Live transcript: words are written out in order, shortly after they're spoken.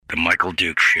The Michael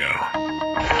Duke Show.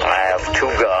 I have 2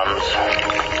 guns,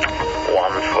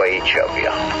 one for each of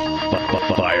you.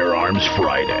 Firearms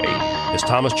Friday. As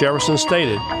Thomas Jefferson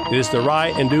stated, it is the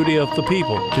right and duty of the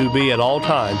people to be at all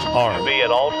times armed. Say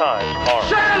hello to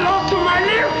my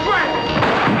little friend!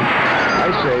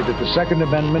 I say that the Second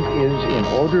Amendment is, in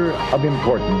order of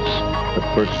importance, the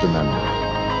First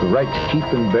Amendment. The right to keep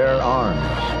and bear arms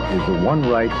is the one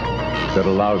right that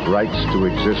allows rights to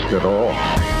exist at all.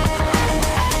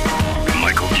 The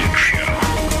Michael Duke Show.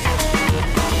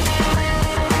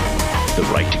 The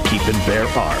right to keep and bear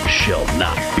arms shall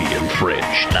not be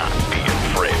infringed. Not be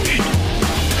infringed.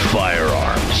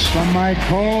 Firearms. From my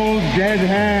cold, dead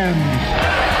hands.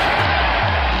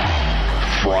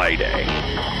 Friday.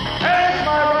 Here's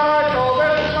my rifle,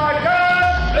 this is my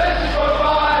gun, this is for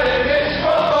fun, it's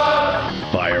for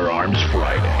fun. Firearms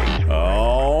Friday.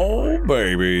 Oh,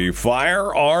 baby.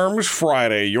 Firearms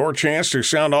Friday. Your chance to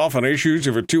sound off on issues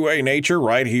of a 2A nature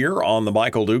right here on The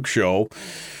Michael Duke Show.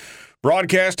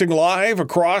 Broadcasting live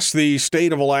across the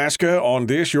state of Alaska on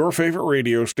this, your favorite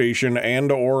radio station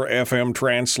and or FM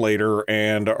translator,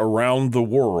 and around the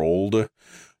world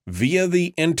via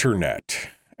the internet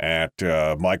at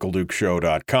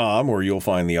michaeldukeshow.com, where you'll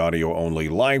find the audio-only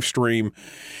live stream,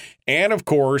 and, of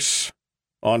course,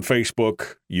 on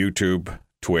Facebook, YouTube,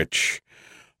 Twitch,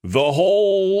 the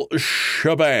whole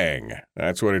shebang.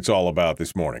 That's what it's all about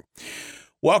this morning.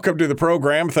 Welcome to the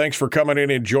program. Thanks for coming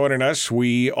in and joining us.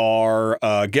 We are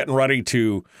getting ready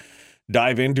to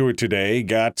dive into it today.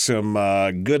 Got some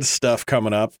good stuff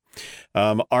coming up.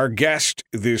 Our guest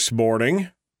this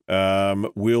morning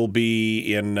will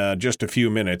be in just a few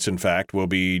minutes. In fact, we'll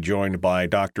be joined by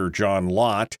Dr. John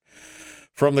Lott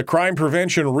from the Crime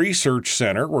Prevention Research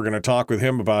Center. We're going to talk with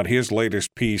him about his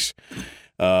latest piece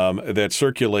that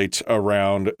circulates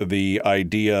around the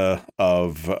idea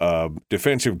of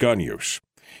defensive gun use.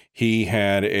 He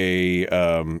had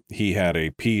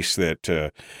a piece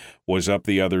that was up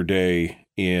the other day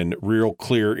in Real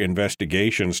Clear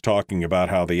Investigations, talking about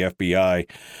how the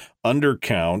FBI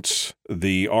undercounts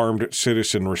the armed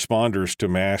citizen responders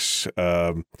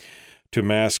to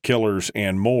mass killers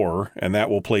and more, and that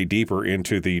will play deeper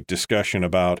into the discussion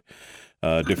about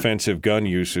defensive gun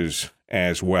uses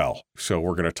as well. So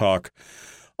we're going to talk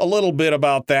a little bit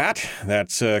about that.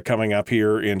 That's coming up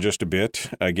here in just a bit.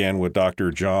 Again, with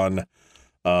Dr. John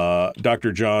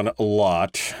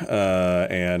Lott,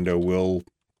 and we'll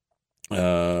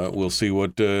see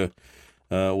what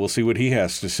he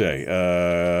has to say.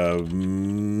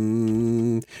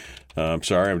 I'm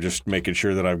sorry, I'm just making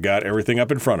sure that I've got everything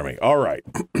up in front of me. All right,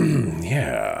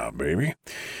 yeah, baby.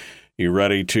 You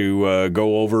ready to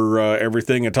go over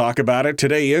everything and talk about it?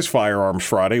 Today is Firearms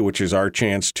Friday, which is our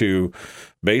chance to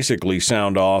basically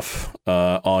sound off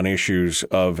on issues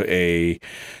of a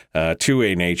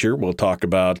 2A nature. We'll talk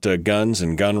about guns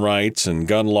and gun rights and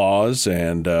gun laws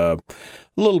and a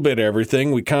little bit of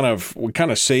everything. We kind of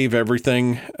save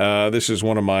everything. This is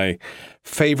one of my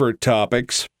favorite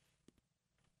topics,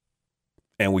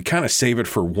 and we kind of save it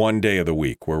for one day of the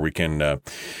week where we can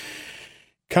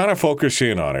kind of focus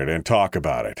in on it and talk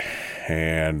about it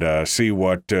and see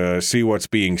what's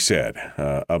being said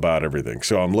about everything.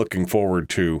 So I'm looking forward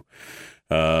to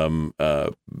kind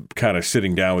of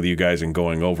sitting down with you guys and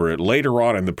going over it. Later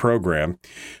on in the program,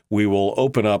 we will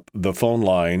open up the phone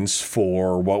lines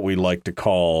for what we like to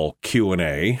call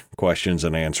Q&A, questions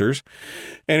and answers,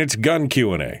 and it's gun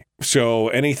Q&A. So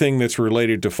anything that's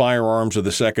related to firearms or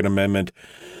the Second Amendment,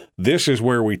 this is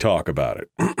where we talk about it.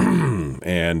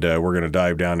 And we're going to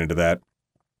dive down into that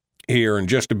here in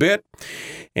just a bit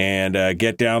and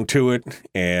get down to it,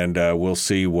 and we'll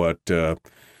see what comes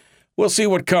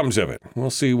of it. We'll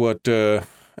see what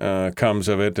comes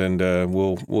of it, and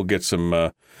we'll get some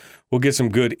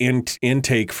good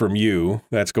intake from you.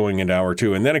 That's going into hour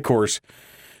 2, and then of course,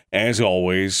 as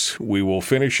always, we will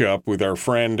finish up with our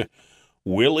friend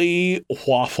Willie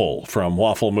Waffle from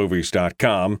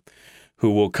wafflemovies.com,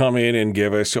 who will come in and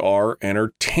give us our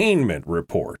entertainment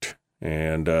report.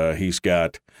 And he's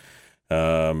got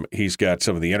some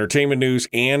of the entertainment news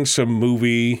and some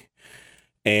movie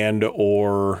and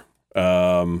or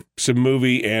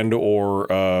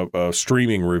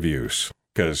streaming reviews,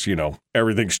 because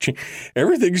everything's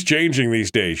changing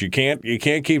these days. You can't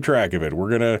keep track of it.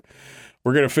 We're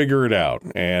gonna figure it out,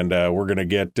 and we're gonna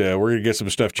get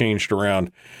some stuff changed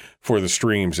around for the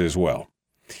streams as well.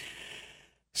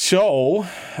 So,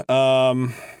 I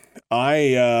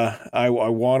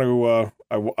want to.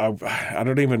 I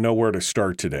don't even know where to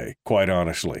start today, quite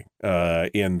honestly.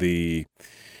 In the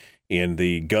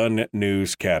gun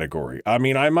news category, I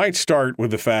mean, I might start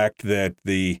with the fact that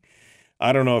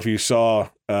I don't know if you saw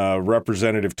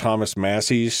Representative Thomas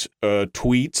Massey's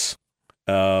tweets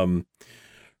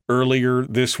earlier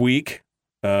this week.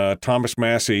 Thomas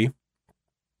Massey,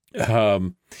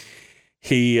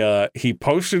 he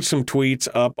posted some tweets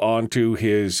up onto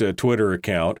his Twitter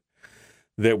account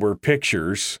that were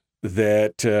pictures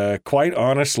that, quite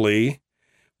honestly,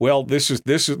 well, this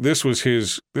was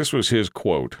his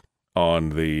quote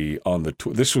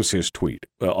this was his tweet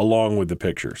along with the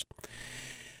pictures.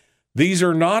 These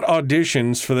are not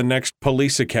auditions for the next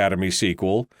Police Academy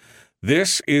sequel.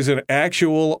 This is an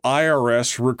actual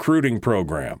IRS recruiting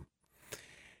program.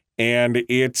 And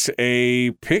it's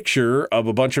a picture of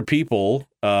a bunch of people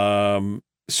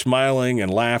smiling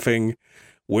and laughing,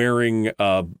 wearing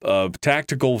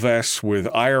tactical vests with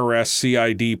IRS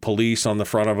CID police on the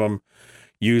front of them,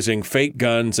 using fake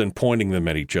guns and pointing them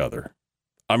at each other.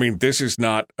 I mean,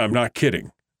 I'm not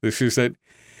kidding. This is that,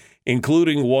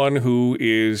 including one who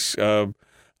is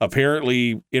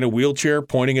apparently in a wheelchair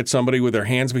pointing at somebody with their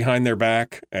hands behind their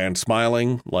back and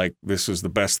smiling like this is the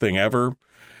best thing ever.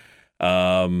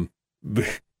 You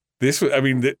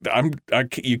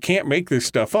can't make this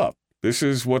stuff up. This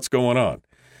is what's going on.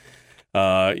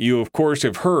 You, of course,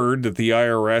 have heard that the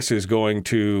IRS is going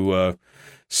to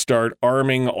start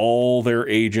arming all their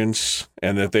agents,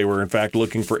 and that they were, in fact,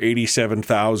 looking for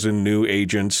 87,000 new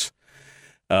agents,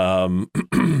 and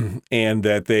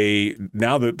that they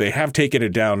have taken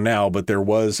it down now, but there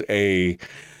was a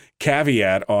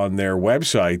caveat on their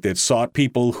website that sought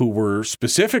people who were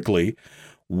specifically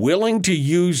willing to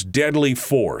use deadly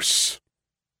force.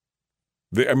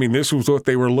 This was what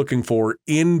they were looking for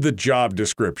in the job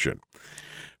description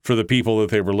for the people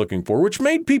that they were looking for, which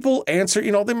made people answer,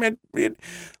 it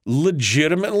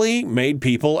legitimately made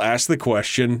people ask the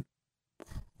question,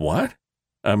 what?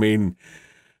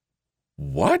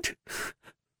 What?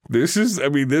 This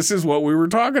is what we were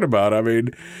talking about.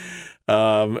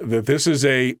 That this is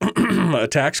a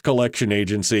tax collection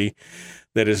agency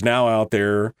that is now out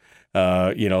there,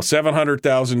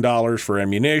 $700,000 for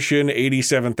ammunition,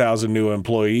 87,000 new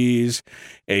employees,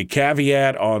 a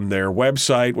caveat on their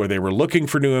website where they were looking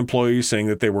for new employees saying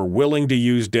that they were willing to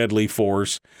use deadly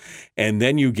force. And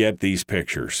then you get these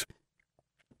pictures.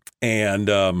 And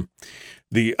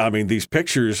these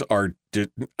pictures are,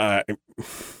 I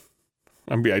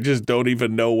just don't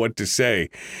even know what to say.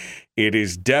 It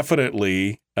is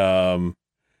definitely an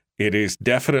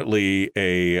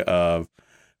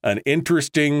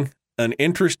interesting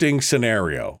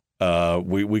scenario.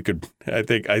 We could, I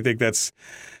think that's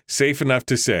safe enough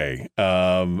to say.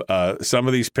 Some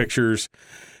of these pictures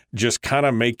just kind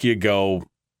of make you go,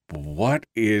 what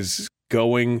is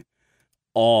going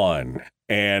on?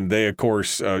 And they, of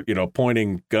course,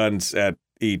 pointing guns at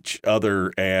each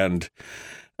other. And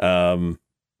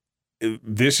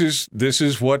this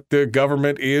is what the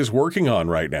government is working on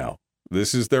right now.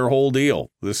 This is their whole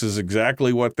deal. This is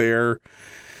exactly what they're.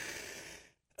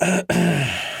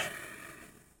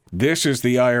 This is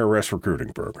the IRS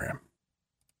recruiting program.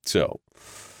 So,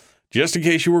 just in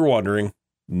case you were wondering,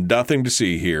 nothing to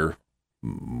see here.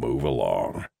 Move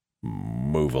along.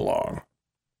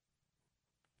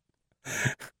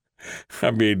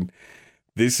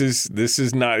 This is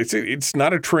not. It's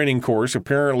not a training course.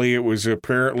 Apparently, it was a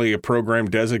program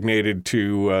designated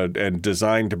to and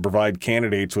designed to provide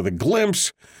candidates with a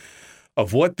glimpse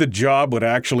of what the job would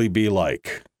actually be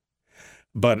like.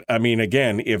 But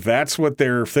again, if that's what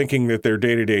they're thinking that their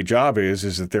day-to-day job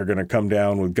is that they're going to come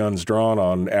down with guns drawn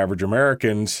on average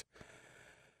Americans,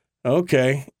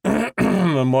 okay.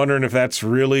 I'm wondering if that's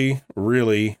really,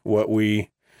 really what we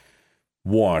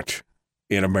want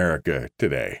in America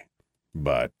today.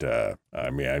 But, there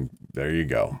you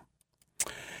go.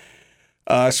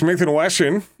 Smith &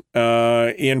 Wesson,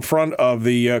 in front of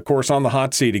of course, on the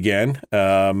hot seat again.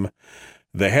 The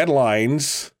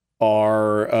headlines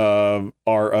are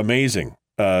amazing.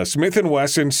 Smith &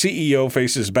 Wesson CEO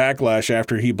faces backlash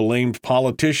after he blamed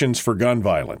politicians for gun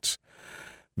violence.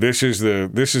 This is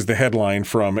the headline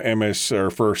from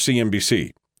for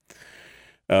CNBC.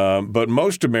 But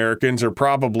most Americans are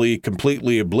probably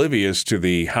completely oblivious to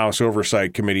the House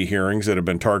Oversight Committee hearings that have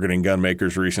been targeting gun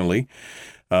makers recently.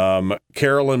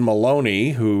 Carolyn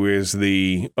Maloney, who is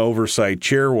the oversight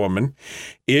chairwoman,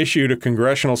 issued a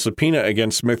congressional subpoena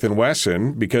against Smith &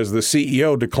 Wesson because the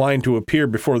CEO declined to appear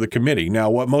before the committee. Now,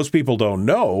 what most people don't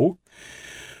know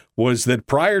was that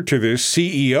prior to this,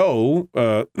 Smith &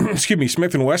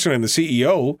 Wesson and the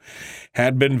CEO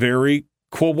had been very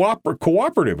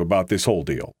cooperative about this whole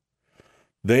deal.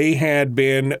 They had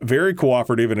been very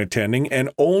cooperative in attending and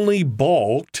only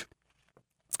balked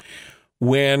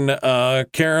when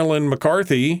Carolyn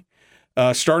McCarthy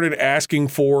started asking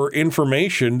for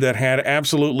information that had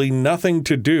absolutely nothing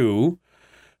to do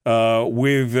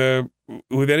with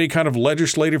any kind of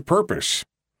legislative purpose.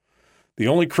 The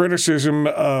only criticism,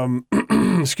 the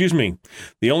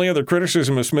only other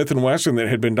criticism of Smith & Wesson that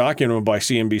had been documented by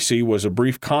CNBC was a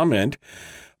brief comment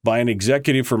by an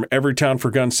executive from Everytown for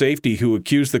Gun Safety who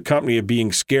accused the company of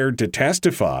being scared to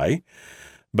testify.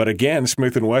 But again,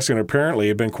 Smith & Wesson apparently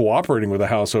had been cooperating with the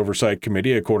House Oversight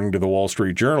Committee, according to the Wall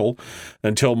Street Journal,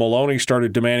 until Maloney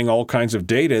started demanding all kinds of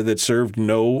data that served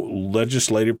no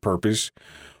legislative purpose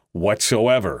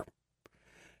whatsoever.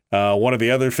 One of the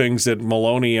other things that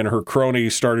Maloney and her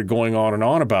cronies started going on and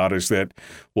on about is that,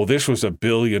 well, this was $1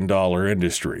 billion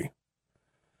industry.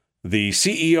 The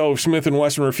CEO of Smith &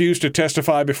 Wesson refused to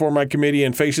testify before my committee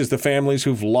and faces the families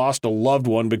who've lost a loved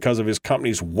one because of his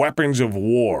company's weapons of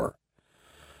war.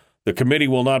 The committee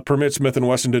will not permit Smith &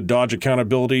 Wesson to dodge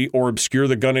accountability or obscure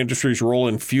the gun industry's role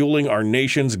in fueling our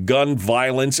nation's gun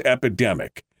violence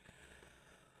epidemic.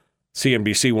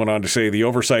 CNBC went on to say the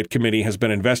Oversight Committee has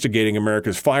been investigating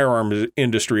America's firearms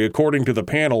industry. According to the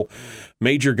panel,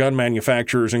 major gun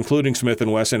manufacturers, including Smith &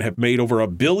 Wesson, have made over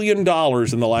 $1 billion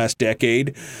in the last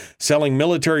decade, selling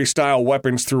military-style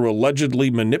weapons through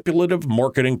allegedly manipulative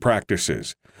marketing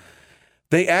practices.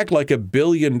 They act like $1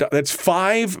 billion. That's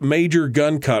 5 major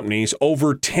gun companies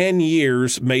over 10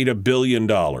 years made $1 billion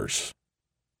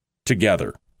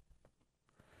together.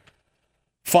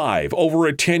 5 over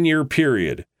a 10-year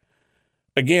period.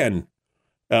 Again,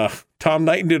 Tom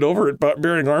Knighton over at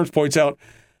Bearing Arms points out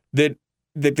that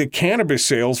the cannabis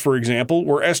sales, for example,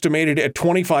 were estimated at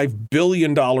 $25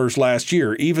 billion last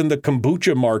year. Even the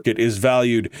kombucha market is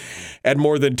valued at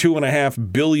more than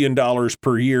 $2.5 billion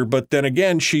per year. But then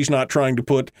again, she's not trying to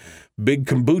put big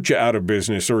kombucha out of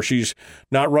business, or she's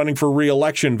not running for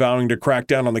re-election vowing to crack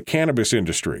down on the cannabis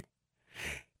industry.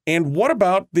 And what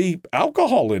about the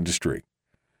alcohol industry?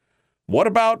 What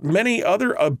about many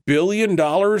other $1 billion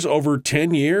over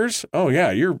 10 years? Oh,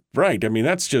 yeah, you're right. I mean,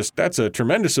 that's a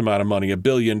tremendous amount of money, $1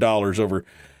 billion over.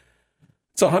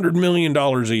 It's $100 million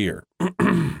a year.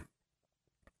 $100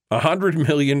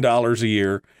 million a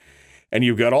year. And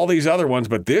you've got all these other ones,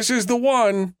 but this is the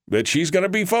one that she's going to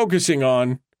be focusing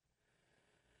on.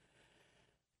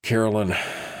 Carolyn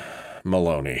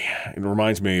Maloney. It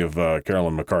reminds me of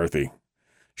Carolyn McCarthy.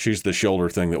 She's the shoulder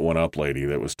thing that went up lady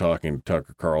that was talking to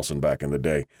Tucker Carlson back in the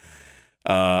day.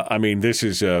 I mean, this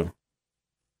is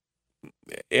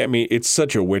it's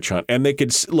such a witch hunt. And they can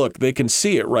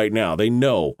see it right now. They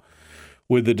know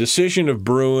with the decision of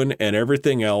Bruen and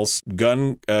everything else,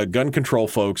 gun control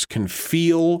folks can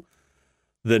feel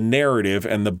the narrative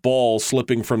and the ball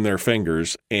slipping from their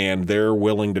fingers, and they're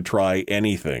willing to try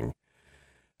anything.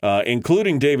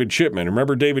 Including David Chipman.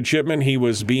 Remember David Chipman?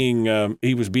 He'd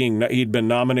been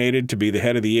nominated to be the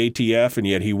head of the ATF, and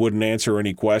yet he wouldn't answer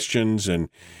any questions and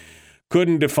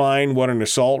couldn't define what an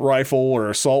assault rifle or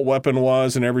assault weapon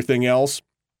was and everything else.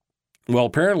 Well,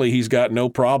 apparently he's got no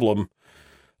problem.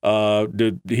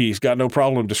 He's got no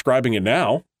problem describing it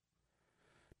now.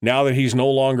 Now that he's no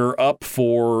longer up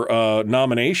for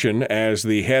nomination as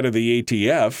the head of the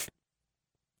ATF.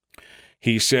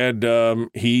 He said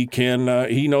he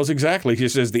knows exactly. He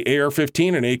says the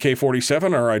AR-15 and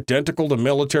AK-47 are identical to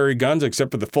military guns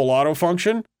except for the full auto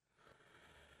function.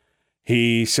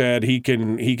 He said he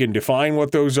can define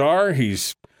what those are.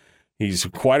 He's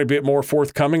quite a bit more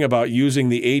forthcoming about using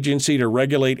the agency to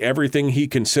regulate everything he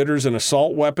considers an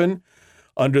assault weapon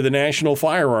under the National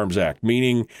Firearms Act,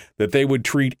 meaning that they would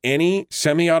treat any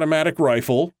semi-automatic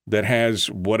rifle that has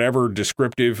whatever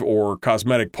descriptive or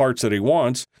cosmetic parts that he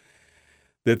wants,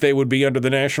 that they would be under the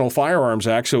National Firearms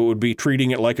Act, so it would be treating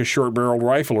it like a short-barreled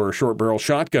rifle or a short-barreled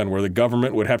shotgun, where the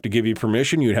government would have to give you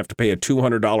permission. You'd have to pay a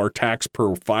 $200 tax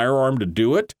per firearm to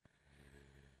do it.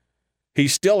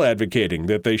 He's still advocating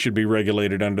that they should be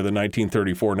regulated under the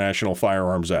 1934 National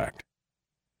Firearms Act.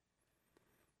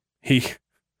 This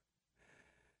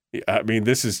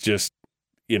is just,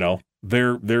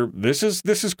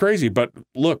 this is crazy. But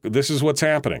look, this is what's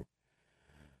happening.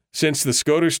 Since the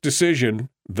SCOTUS decision,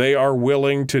 they are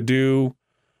willing to do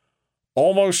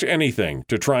almost anything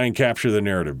to try and capture the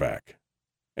narrative back.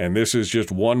 And this is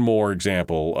just one more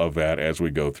example of that as we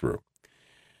go through.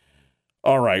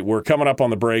 All right, we're coming up on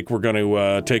the break. We're going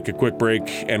to take a quick break.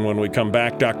 And when we come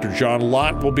back, Dr. John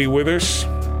Lott will be with us.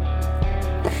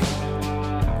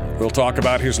 We'll talk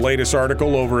about his latest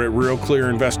article over at Real Clear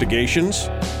Investigations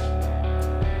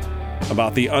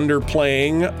about the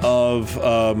underplaying of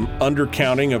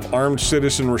undercounting of armed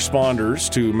citizen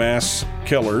responders to mass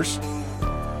killers.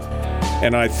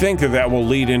 And I think that will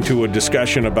lead into a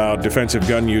discussion about defensive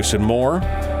gun use and more.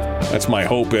 That's my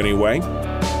hope anyway.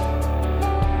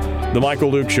 The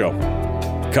Michael Duke Show.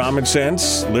 Common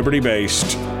sense,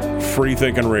 liberty-based,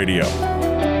 free-thinking radio.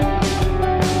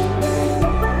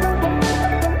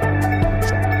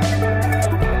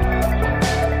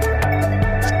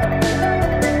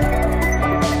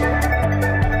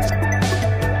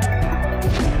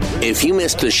 If you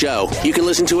missed the show, you can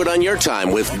listen to it on your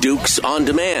time with Dukes On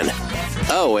Demand.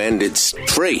 Oh, and it's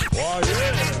free.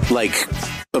 Like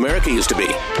America used to be.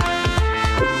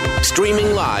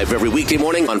 Streaming live every weekday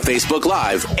morning on Facebook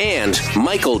Live and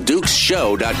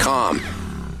MichaelDukesShow.com.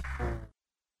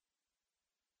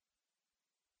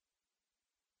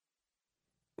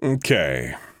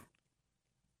 Okay.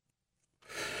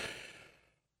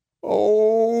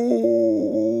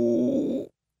 Oh.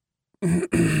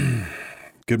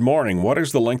 Good morning. What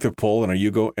is the length of pull in a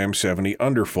Yugo M70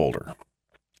 underfolder?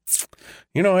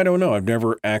 You know, I don't know. I've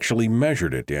never actually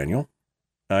measured it, Daniel.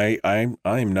 I'm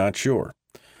not sure.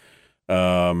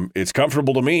 It's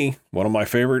comfortable to me. One of my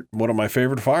favorite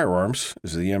firearms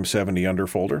is the M70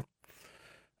 underfolder.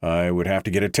 I would have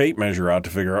to get a tape measure out to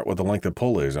figure out what the length of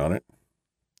pull is on it.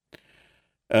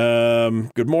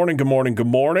 Good morning.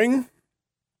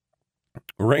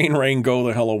 Rain, go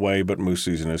the hell away, but moose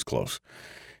season is close.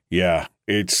 Yeah,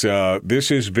 it's this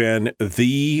has been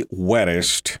the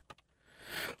wettest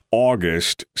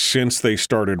August since they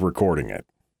started recording it.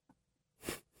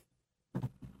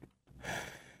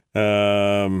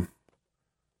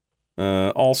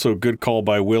 Also, good call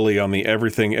by Willie on the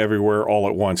Everything Everywhere All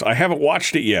at Once. I haven't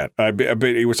watched it yet.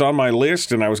 It was on my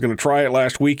list, and I was going to try it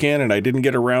last weekend, and I didn't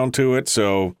get around to it,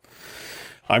 so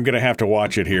I'm going to have to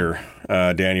watch it here,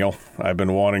 Daniel. I've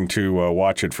been wanting to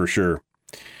watch it for sure.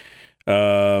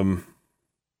 Good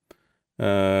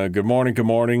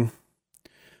morning.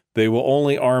 They will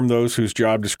only arm those whose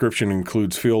job description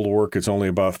includes field work. It's only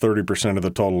about 30% of the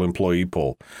total employee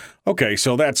pool. Okay,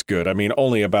 so that's good. I mean,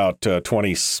 only about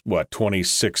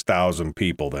 26,000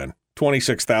 people then.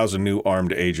 26,000 new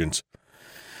armed agents.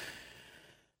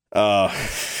 I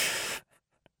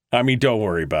mean, don't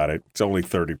worry about it. It's only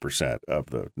 30% of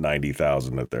the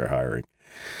 90,000 that they're hiring.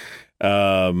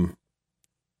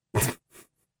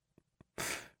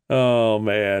 Oh,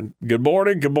 man. Good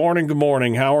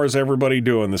morning. How is everybody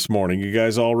doing this morning? You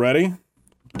guys all ready?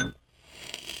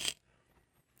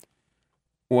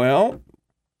 Well,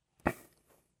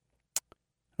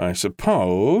 I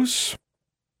suppose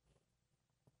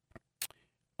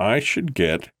I should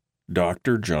get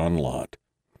Dr. John Lott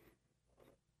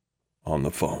on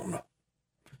the phone.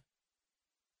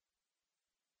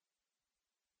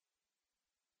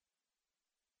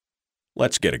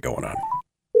 Let's get it going on.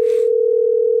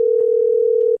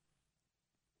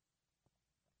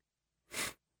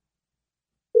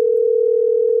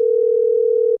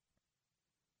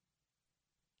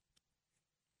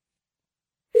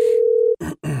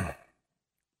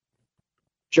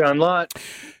 John Lott.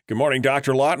 Good morning,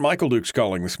 Dr. Lott. Michael Duke's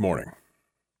calling this morning.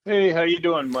 Hey, how you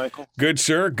doing, Michael? Good,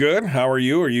 sir. Good. How are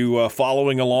you? Are you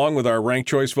following along with our ranked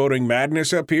choice voting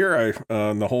madness up here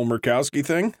on the whole Murkowski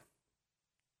thing?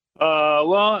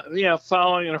 Well, yeah,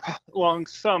 following along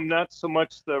some, not so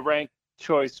much the ranked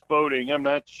choice voting. I'm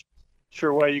not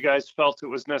sure why you guys felt it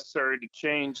was necessary to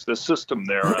change the system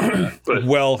there on that. But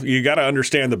well, you got to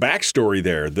understand the backstory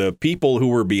there. The people who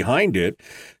were behind it,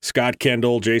 Scott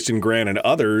Kendall, Jason Grant, and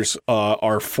others,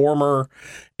 are former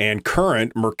and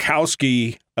current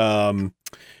Murkowski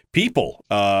people.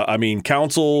 I mean,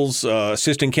 councils,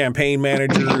 assistant campaign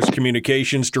managers,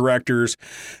 communications directors.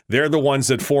 They're the ones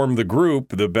that formed the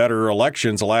group, the Better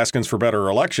Elections, Alaskans for Better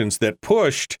Elections, that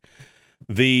pushed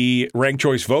the ranked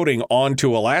choice voting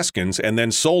onto Alaskans and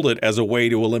then sold it as a way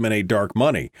to eliminate dark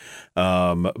money.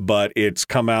 But it's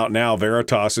come out now.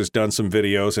 Veritas has done some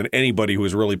videos, and anybody who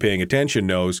is really paying attention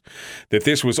knows that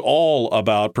this was all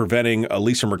about preventing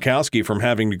Lisa Murkowski from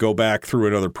having to go back through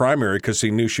another primary because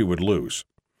he knew she would lose.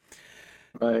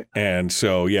 Right. And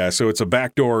so, yeah, so it's a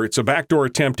backdoor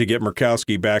attempt to get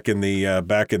Murkowski back in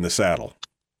the saddle.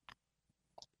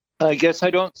 I guess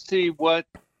I don't see what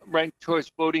ranked choice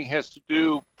voting has to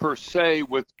do per se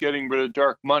with getting rid of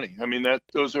dark money. I mean,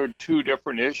 those are two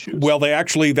different issues. Well,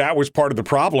 that was part of the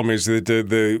problem, is that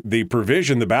the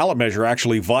provision, the ballot measure,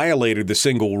 actually violated the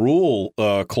single rule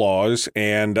clause,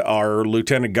 and our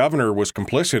lieutenant governor was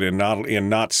complicit in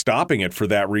not stopping it for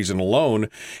that reason alone.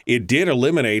 It did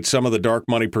eliminate some of the dark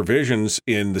money provisions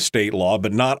in the state law,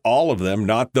 but not all of them,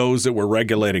 not those that were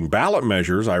regulating ballot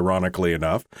measures, ironically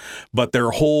enough, but their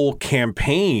whole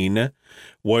campaign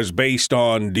was based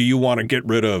on, do you want to get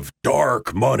rid of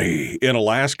dark money in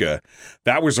Alaska?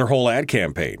 That was their whole ad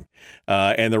campaign.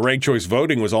 And the ranked choice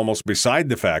voting was almost beside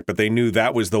the fact, but they knew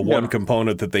that was the one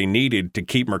component that they needed to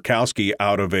keep Murkowski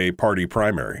out of a party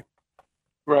primary.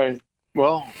 Right.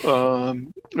 Well,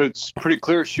 it's pretty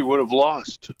clear she would have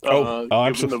lost given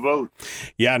the vote.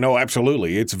 Yeah, no,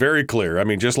 absolutely. It's very clear. I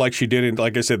mean, just like she did,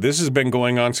 like I said, this has been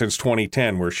going on since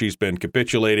 2010, where she's been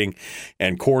capitulating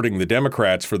and courting the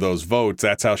Democrats for those votes.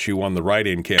 That's how she won the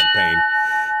write-in campaign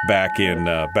back in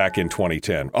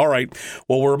 2010. All right.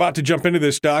 Well, we're about to jump into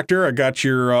this, Doctor. I got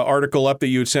your article up that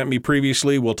you had sent me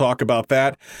previously. We'll talk about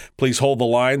that. Please hold the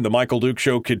line. The Michael Duke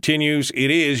Show continues.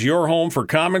 It is your home for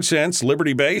common sense,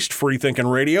 liberty-based, free-thinking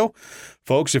radio.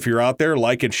 Folks, if you're out there,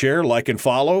 like and share, like and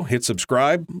follow, hit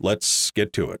subscribe. Let's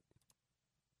get to it.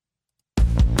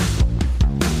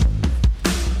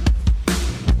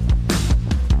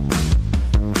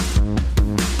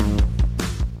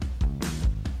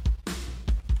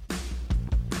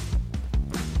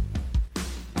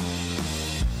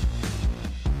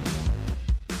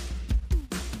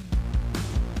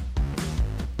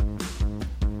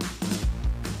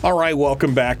 All right,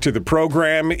 welcome back to the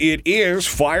program. It is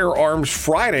Firearms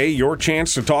Friday, your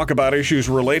chance to talk about issues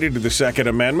related to the Second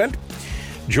Amendment.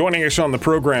 Joining us on the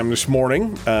program this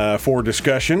morning for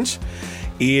discussions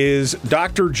is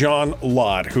Dr. John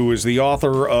Lott, who is the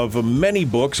author of many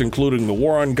books, including The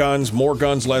War on Guns, More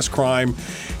Guns, Less Crime.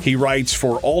 He writes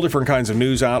for all different kinds of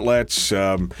news outlets,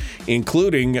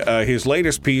 including his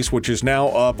latest piece, which is now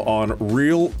up on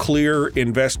Real Clear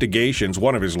Investigations,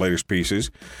 one of his latest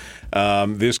pieces.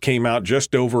 This came out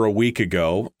just over a week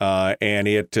ago, and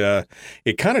it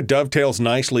kind of dovetails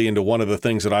nicely into one of the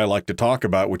things that I like to talk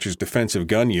about, which is defensive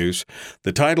gun use.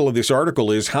 The title of this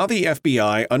article is How the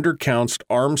FBI Undercounts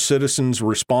Armed Citizens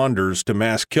Responders to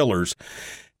Mass Killers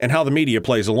and How the Media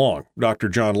Plays Along. Dr.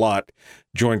 John Lott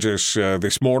joins us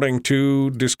this morning to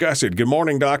discuss it. Good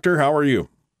morning, Doctor. How are you?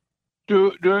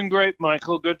 Doing great,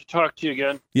 Michael. Good to talk to you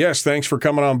again. Yes, thanks for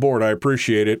coming on board. I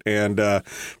appreciate it, and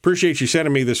appreciate you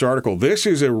sending me this article. This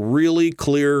is a really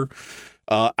clear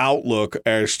outlook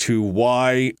as to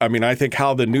why, I think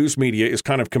how the news media is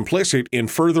kind of complicit in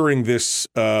furthering this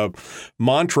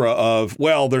mantra of,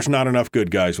 well, there's not enough good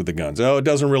guys with the guns. Oh, it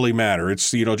doesn't really matter.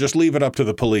 It's, just leave it up to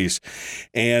the police.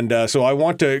 And so I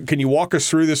want to, can you walk us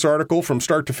through this article from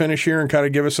start to finish here and kind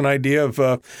of give us an idea of,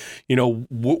 the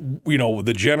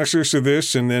genesis of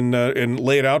this and then and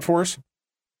lay it out for us?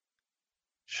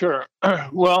 Sure.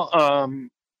 Well,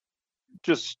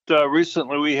 just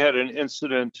recently we had an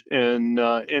incident in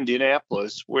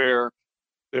Indianapolis where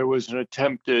there was an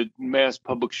attempted mass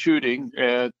public shooting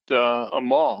at a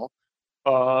mall.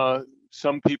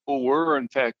 Some people were in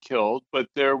fact killed, but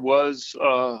there was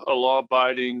a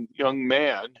law-abiding young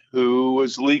man who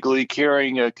was legally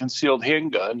carrying a concealed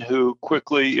handgun who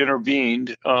quickly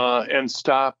intervened and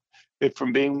stopped it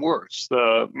from being worse.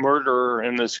 The murderer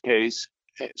in this case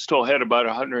still had about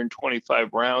 125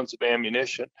 rounds of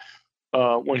ammunition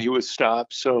when he was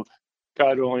stopped. So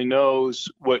God only knows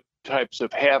what types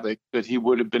of havoc that he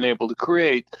would have been able to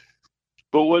create.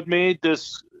 But what made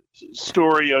this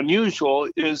story unusual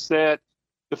is that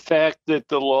the fact that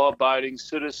the law-abiding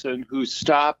citizen who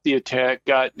stopped the attack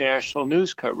got national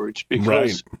news coverage,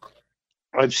 because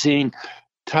I've seen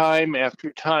time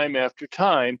after time after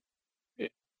time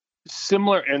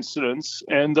similar incidents,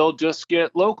 and they'll just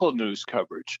get local news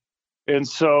coverage. And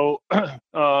so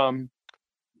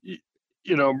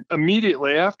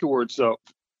immediately afterwards, though,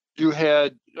 you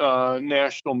had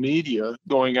national media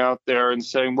going out there and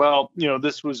saying, well,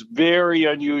 this was very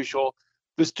unusual.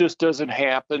 This just doesn't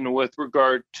happen with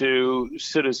regard to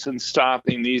citizens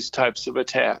stopping these types of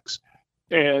attacks.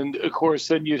 And of course,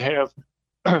 then you'd have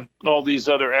all these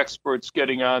other experts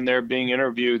getting on there being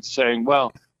interviewed saying,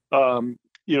 well,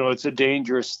 it's a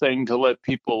dangerous thing to let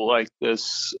people like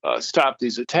this stop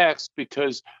these attacks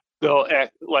because they'll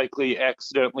likely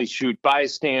accidentally shoot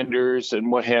bystanders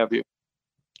and what have you.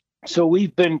 So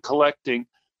we've been collecting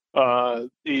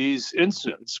these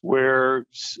incidents where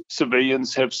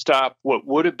civilians have stopped what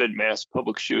would have been mass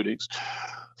public shootings.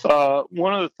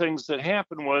 One of the things that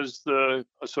happened was the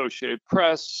Associated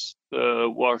Press, the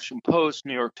Washington Post,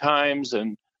 New York Times,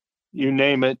 and you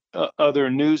name it, other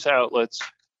news outlets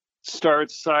start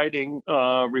citing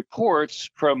reports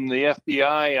from the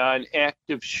FBI on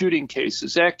active shooting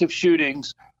cases. Active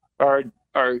shootings are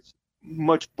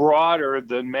much broader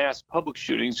than mass public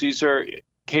shootings. These are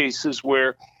cases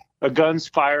where a gun's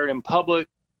fired in public,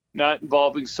 not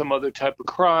involving some other type of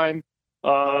crime,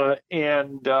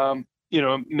 and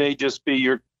it may just be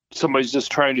somebody's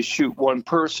just trying to shoot one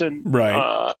person,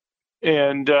 right?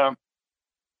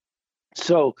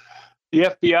 So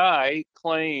the FBI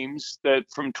claims that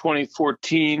from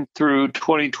 2014 through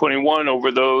 2021,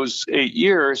 over those 8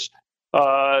 years,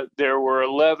 there were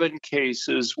 11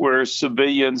 cases where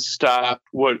civilians stopped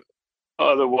what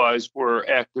otherwise were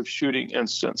active shooting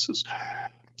instances.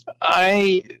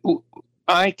 I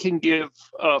can give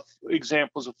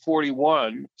examples of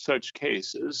 41 such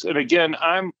cases. And again,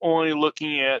 I'm only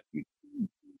looking at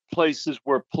places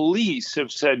where police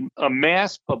have said a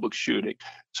mass public shooting.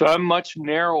 So I'm much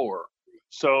narrower.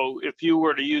 So if you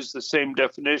were to use the same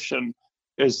definition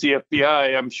as the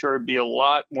FBI, I'm sure it'd be a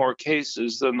lot more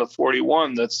cases than the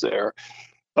 41 that's there.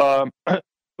 But,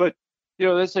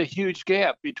 there's a huge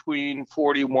gap between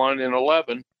 41 and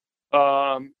 11.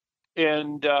 For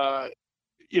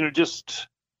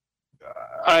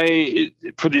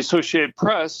the Associated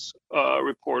Press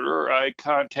reporter, I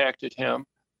contacted him,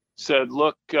 said,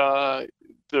 look, the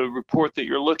report that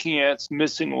you're looking at is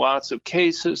missing lots of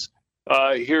cases.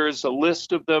 Here's a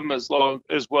list of them as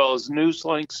well as news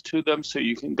links to them so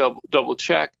you can double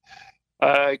check.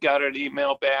 I got an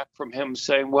email back from him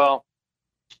saying, well,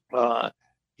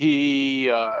 he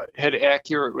had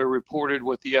accurately reported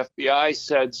what the FBI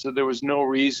said, so there was no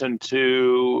reason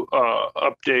to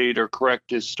update or correct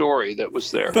his story that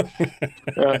was there. Well,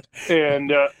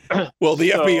 the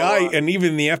FBI and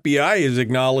even the FBI is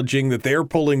acknowledging that they're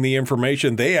pulling the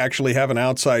information. They actually have an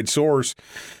outside source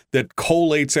that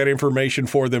collates that information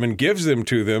for them and gives them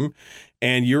to them.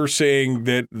 And you're saying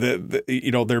that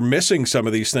they're missing some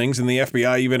of these things, and the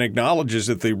FBI even acknowledges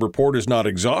that the report is not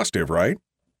exhaustive, right?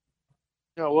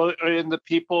 And the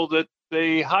people that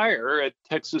they hire at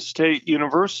Texas State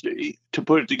University to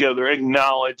put it together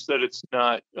acknowledge that it's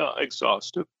not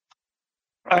exhaustive.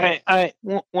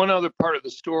 One other part of the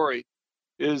story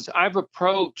is I've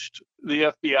approached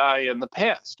the FBI in the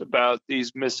past about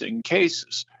these missing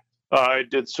cases. I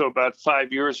did so about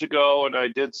 5 years ago, and I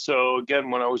did so again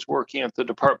when I was working at the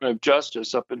Department of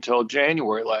Justice up until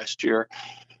January last year.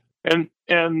 And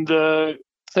the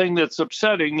thing that's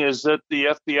upsetting is that the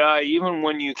FBI, even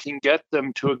when you can get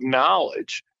them to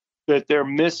acknowledge that they're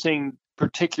missing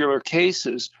particular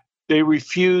cases, they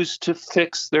refuse to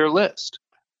fix their list.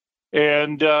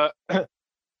 And,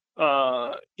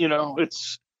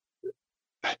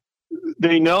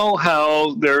 they know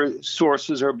how their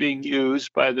sources are being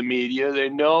used by the media. They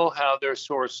know how their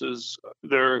sources,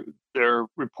 their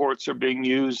reports are being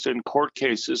used in court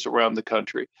cases around the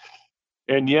country.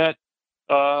 And yet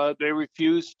they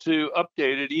refuse to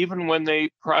update it, even when they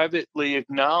privately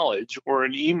acknowledge or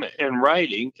in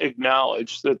writing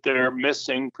acknowledge that they're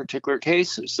missing particular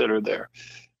cases that are there.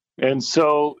 And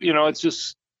so, it's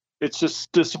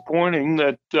just disappointing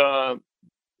that,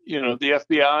 the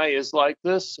FBI is like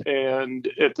this, and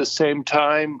at the same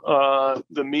time,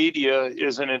 the media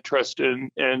isn't interested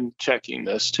in checking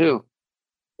this too.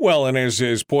 Well, and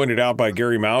as pointed out by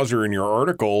Gary Mauser in your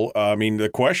article, the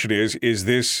question is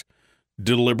this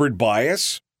deliberate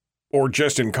bias or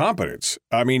just incompetence?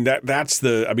 That's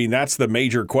the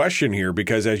major question here,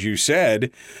 because as you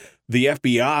said, the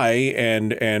FBI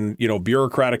and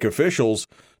bureaucratic officials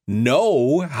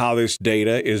know how this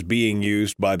data is being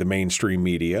used by the mainstream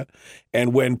media.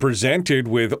 And when presented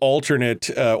with alternate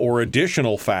or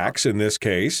additional facts, in this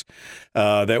case,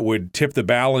 that would tip the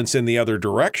balance in the other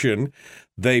direction,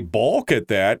 they balk at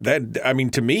that.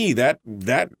 To me, that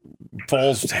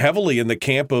falls heavily in the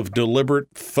camp of deliberate,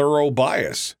 thorough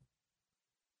bias.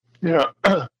 Yeah.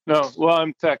 No. Well,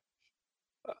 in fact,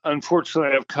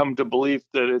 unfortunately, I've come to believe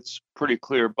that it's pretty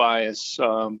clear bias.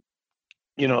 One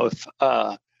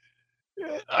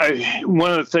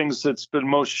of the things that's been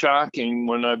most shocking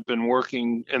when I've been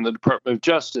working in the Department of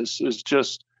Justice is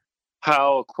just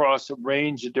how across a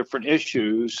range of different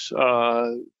issues,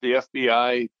 the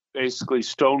FBI basically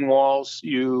stonewalls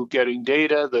you getting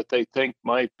data that they think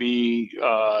might be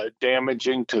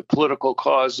damaging to political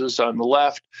causes on the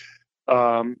left.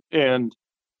 And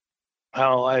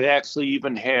how I actually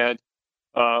even had,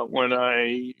 when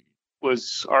I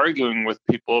was arguing with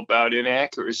people about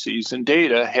inaccuracies in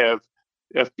data, have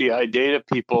FBI data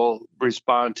people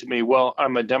respond to me, well,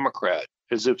 I'm a Democrat,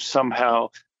 as if somehow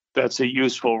that's a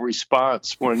useful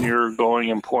response when you're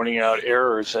going and pointing out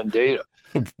errors in data.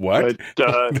 What?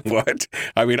 What?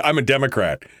 I'm a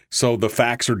Democrat, so the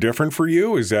facts are different for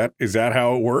you? Is that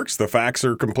how it works? The facts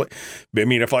are complete.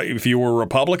 If you were a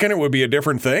Republican, it would be a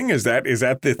different thing. Is that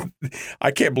the?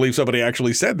 I can't believe somebody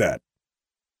actually said that.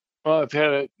 Well, I've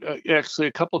had it actually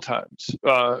a couple times.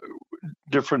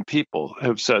 Different people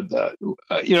have said that.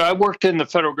 I worked in the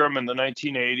federal government in the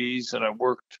 1980s, and I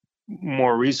worked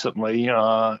more recently.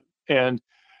 And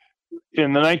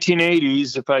in the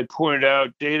 1980s, if I pointed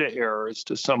out data errors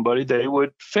to somebody, they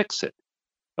would fix it.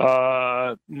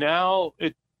 Now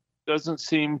it doesn't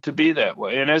seem to be that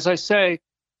way. And as I say,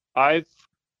 I've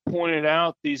pointed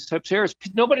out these types of errors.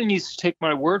 Nobody needs to take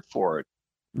my word for it.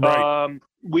 Right.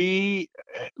 We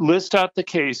list out the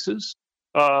cases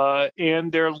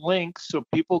and their links so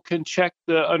people can check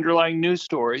the underlying news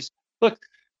stories. Look,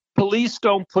 police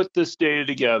don't put this data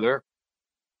together.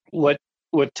 What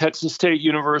Texas State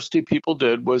University people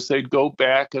did was they'd go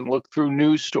back and look through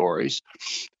news stories.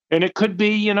 And it could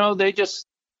be, they just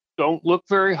don't look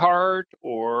very hard,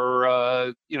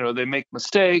 or, they make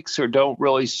mistakes or don't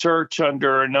really search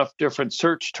under enough different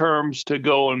search terms to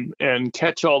go and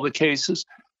catch all the cases.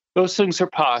 Those things are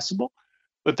possible.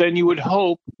 But then you would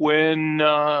hope when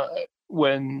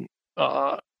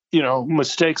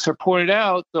mistakes are pointed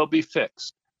out, they'll be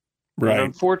fixed. Right. And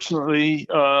unfortunately,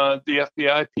 the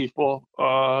FBI people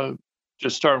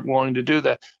just aren't willing to do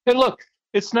that. And look,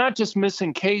 it's not just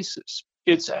missing cases.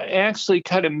 It's actually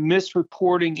kind of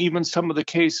misreporting even some of the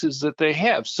cases that they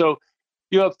have. So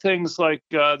you have things like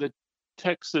the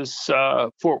Texas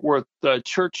Fort Worth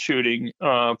church shooting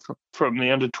from the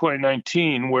end of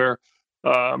 2019, where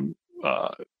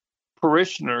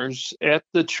parishioners at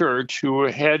the church who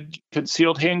had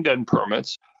concealed handgun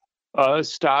permits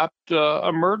stopped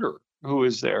a murderer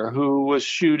who was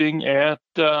shooting at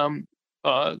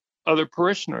other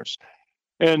parishioners.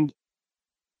 And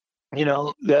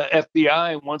the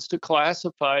FBI wants to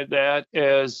classify that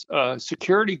as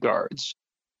security guards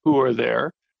who are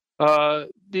there.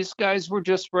 These guys were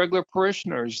just regular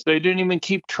parishioners. They didn't even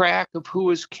keep track of who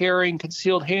was carrying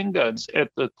concealed handguns at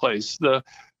the place.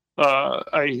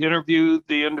 I interviewed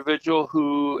the individual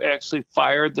who actually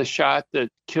fired the shot that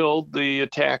killed the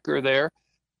attacker there.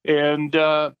 And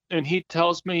he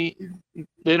tells me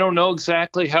they don't know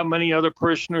exactly how many other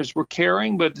parishioners were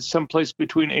carrying, but it's someplace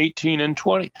between 18 and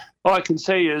 20. All I can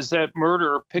say is that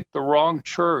murderer picked the wrong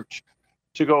church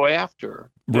to go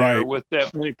after, right, with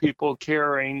that many people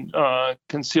carrying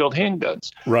concealed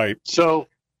handguns. Right. So,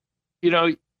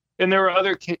 and there are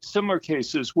other similar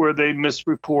cases where they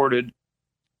misreported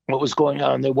what was going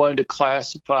on. They wanted to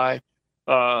classify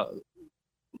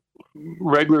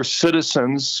regular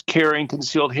citizens carrying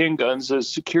concealed handguns as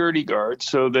security guards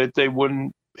so that they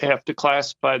wouldn't have to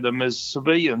classify them as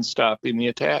civilians stopping the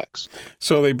attacks.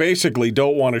 So they basically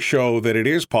don't want to show that it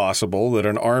is possible that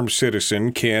an armed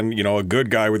citizen can, a good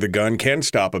guy with a gun can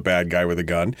stop a bad guy with a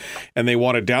gun, and they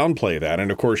want to downplay that.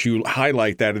 And of course, you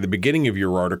highlight that at the beginning of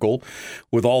your article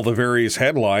with all the various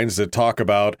headlines that talk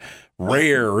about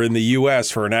rare in the U.S.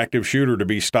 for an active shooter to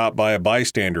be stopped by a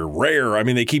bystander. Rare. I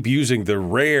mean, they keep using the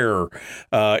rare.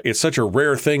 It's such a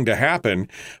rare thing to happen.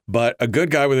 But a good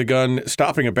guy with a gun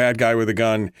stopping a bad guy with a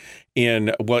gun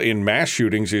in mass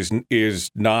shootings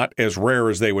is not as rare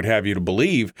as they would have you to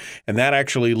believe. And that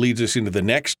actually leads us into the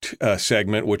next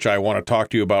segment, which I want to talk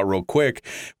to you about real quick,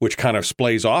 which kind of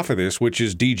splays off of this, which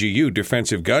is DGU,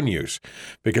 defensive gun use,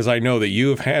 because I know that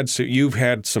you've had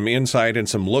some insight and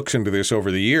some looks into this over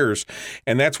the years.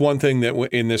 And that's one thing that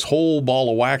in this whole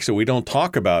ball of wax that we don't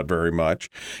talk about very much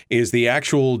is the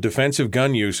actual defensive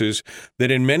gun uses that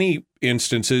in many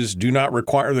instances do not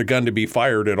require the gun to be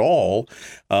fired at all.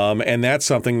 And that's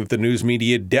something that the news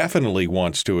media definitely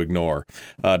wants to ignore.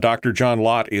 Dr. John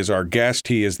Lott is our guest.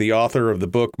 He is the author of the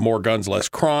book More Guns, Less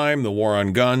Crime, The War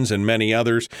on Guns, and many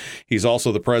others. He's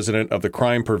also the president of the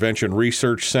Crime Prevention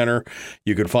Research Center.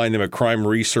 You can find them at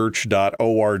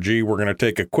crimeresearch.org. We're going to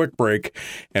take a quick break,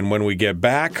 and when we get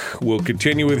back, we'll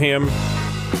continue with him.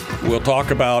 We'll talk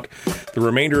about the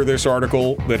remainder of this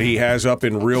article that he has up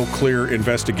in Real Clear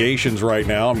Investigations right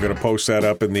now. I'm going to post that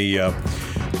up in the in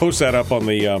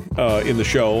the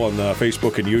show on the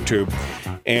Facebook and YouTube,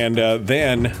 and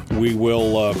then we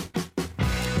will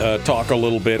talk a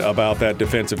little bit about that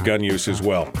defensive gun use as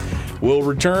well. We'll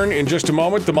return in just a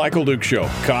moment. The Michael Duke Show,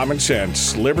 common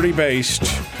sense, liberty-based,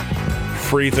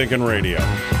 free-thinking radio.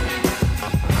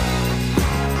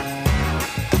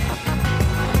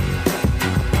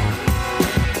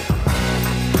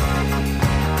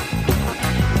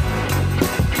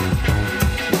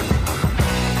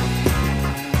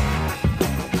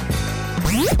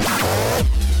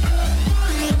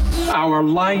 Our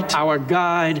light, our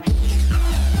guide,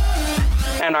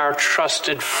 and our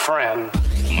trusted friend.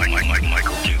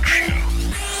 Michael Duke Show.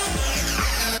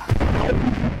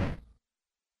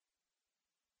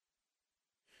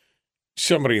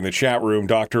 Somebody in the chat room,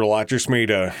 Dr. Lott, just made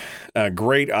a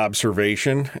great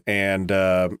observation, and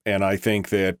I think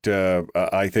that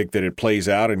it plays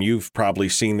out, and you've probably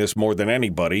seen this more than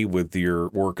anybody with your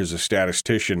work as a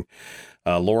statistician.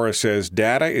 Laura says,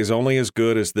 data is only as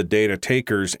good as the data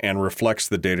takers and reflects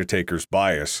the data taker's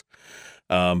bias.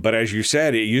 But as you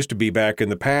said, it used to be back in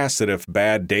the past that if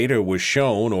bad data was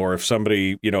shown, or if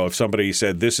somebody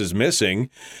said this is missing,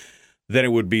 then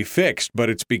it would be fixed. But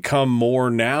it's become more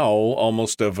now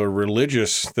almost of a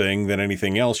religious thing than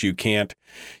anything else. You can't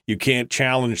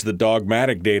challenge the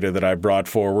dogmatic data that I brought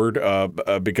forward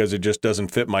because it just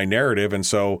doesn't fit my narrative, and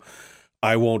so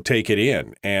I won't take it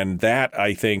in. And that,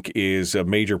 I think, is a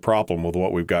major problem with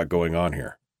what we've got going on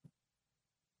here.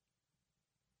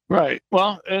 Right.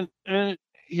 Well, and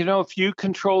if you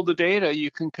control the data,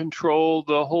 you can control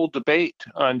the whole debate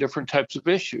on different types of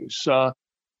issues.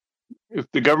 If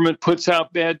the government puts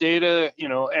out bad data,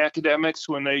 academics,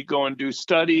 when they go and do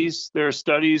studies, their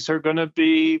studies are going to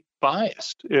be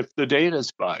biased if the data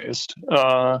is biased.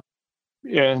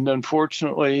 And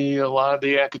unfortunately, a lot of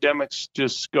the academics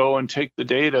just go and take the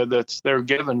data they're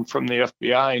given from the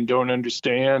FBI and don't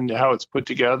understand how it's put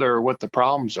together or what the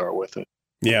problems are with it.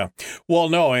 Yeah. Well,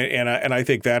 no, and I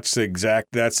think that's the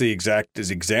exact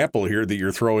example here that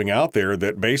you're throwing out there,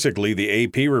 that basically the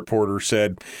AP reporter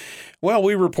said, well,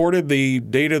 we reported the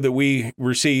data that we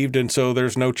received, and so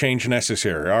there's no change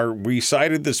necessary. We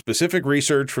cited the specific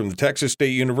research from the Texas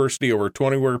State University over a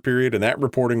 20-year period, and that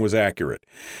reporting was accurate.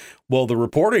 Well, the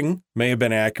reporting may have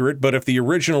been accurate, but if the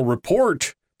original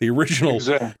report, the original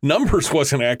numbers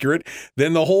wasn't accurate,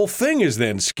 then the whole thing is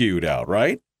then skewed out,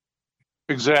 right?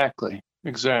 Exactly.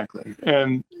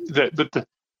 And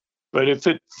but if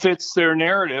it fits their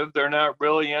narrative, they're not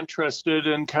really interested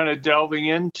in kind of delving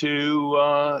into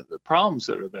the problems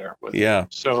that are there with it.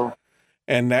 So,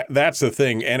 and that's the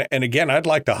thing. And again, I'd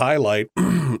like to highlight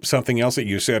something else that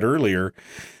you said earlier,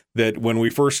 that when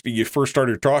you first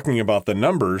started talking about the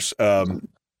numbers,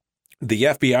 the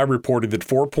FBI reported that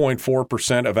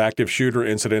 4.4% of active shooter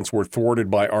incidents were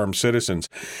thwarted by armed citizens,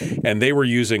 and they were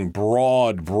using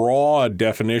broad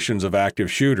definitions of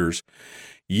active shooters.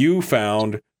 You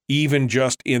found, even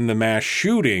just in the mass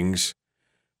shootings,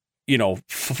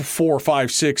 4,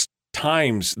 5, 6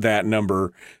 times that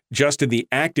number just in the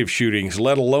active shootings,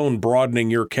 let alone broadening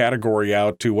your category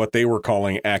out to what they were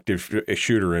calling active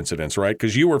shooter incidents, right?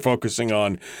 Because you were focusing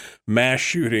on mass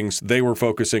shootings, they were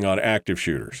focusing on active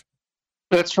shooters.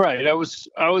 That's right. I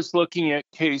was looking at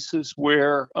cases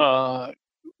where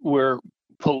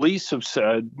police have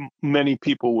said many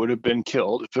people would have been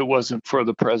killed if it wasn't for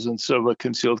the presence of a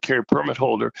concealed carry permit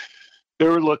holder. They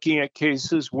were looking at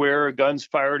cases where a gun's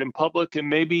fired in public and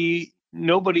maybe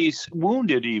nobody's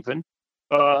wounded even,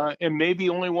 and maybe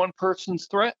only one person's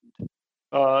threatened.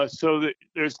 So that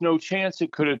there's no chance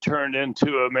it could have turned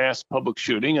into a mass public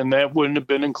shooting, and that wouldn't have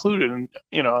been included. And,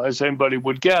 as anybody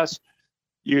would guess,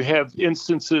 you have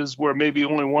instances where maybe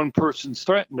only one person's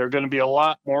threatened. They're going to be a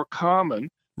lot more common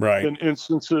than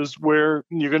instances where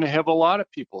you're going to have a lot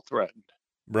of people threatened.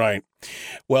 Right.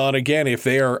 Well, and again, if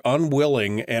they are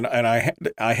unwilling, and I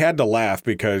had to laugh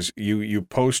because you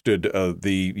posted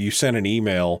you sent an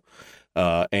email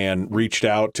and reached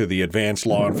out to the Advanced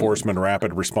Law Enforcement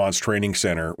Rapid Response Training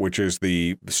Center, which is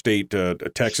the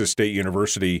Texas State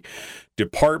University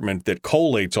department that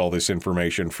collates all this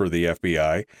information for the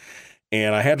FBI.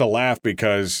 And I had to laugh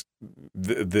because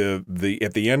at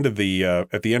the end of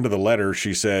the letter,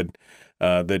 she said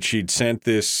that she'd sent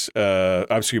this.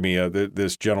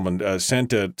 This gentleman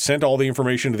sent all the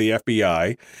information to the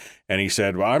FBI, and he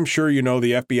said, "Well, I'm sure you know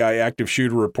the FBI active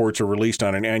shooter reports are released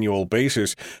on an annual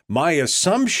basis. My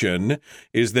assumption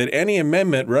is that any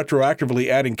amendment retroactively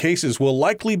adding cases will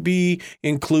likely be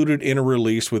included in a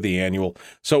release with the annual."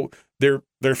 So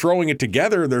they're throwing it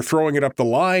together, they're throwing it up the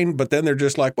line, but then they're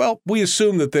just like, well, we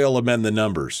assume that they'll amend the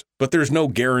numbers. But there's no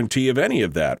guarantee of any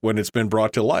of that when it's been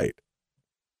brought to light.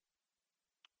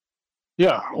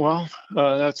 Yeah, well,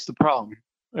 that's the problem.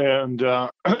 And,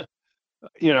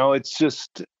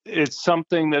 it's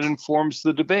something that informs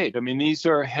the debate. I mean, these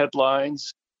are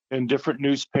headlines in different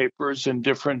newspapers and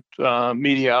different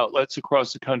media outlets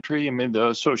across the country. I mean, the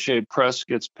Associated Press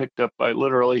gets picked up by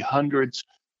literally hundreds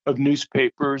of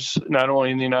newspapers, not only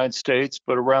in the United States,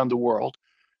 but around the world.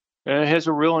 And it has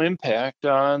a real impact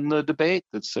on the debate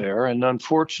that's there. And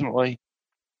unfortunately,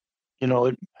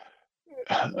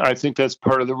 I think that's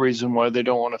part of the reason why they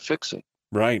don't want to fix it.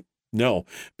 Right. No,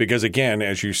 because again,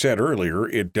 as you said earlier,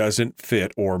 it doesn't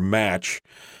fit or match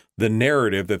the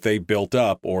narrative that they built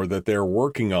up or that they're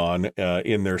working on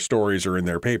in their stories or in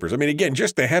their papers. I mean, again,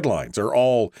 just the headlines are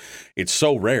all, it's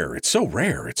so rare. It's so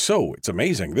rare. It's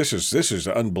amazing. This is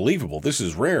unbelievable. This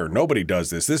is rare. Nobody does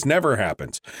this. This never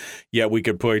happens. Yet we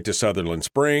could point to Sutherland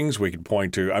Springs. We could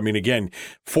point to,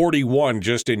 41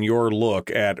 just in your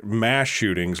look at mass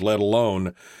shootings, let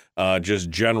alone just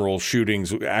general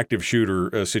shootings, active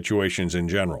shooter situations in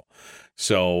general.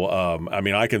 So, I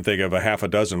mean, I can think of a half a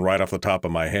dozen right off the top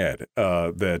of my head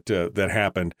that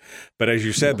happened. But as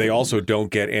you said, they also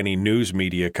don't get any news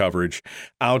media coverage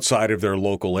outside of their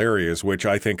local areas, which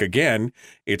I think, again,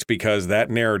 it's because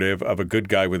that narrative of a good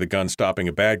guy with a gun stopping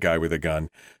a bad guy with a gun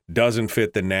doesn't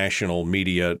fit the national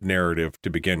media narrative to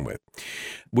begin with.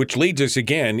 Which leads us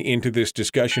again into this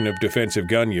discussion of defensive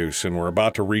gun use. And we're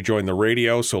about to rejoin the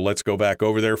radio, so let's go back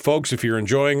over there. Folks, if you're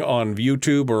enjoying on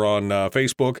YouTube or on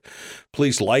Facebook,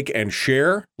 please like and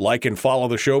share, like and follow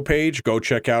the show page. Go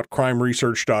check out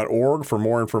crimeresearch.org for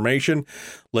more information.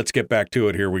 Let's get back to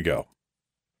it. Here we go.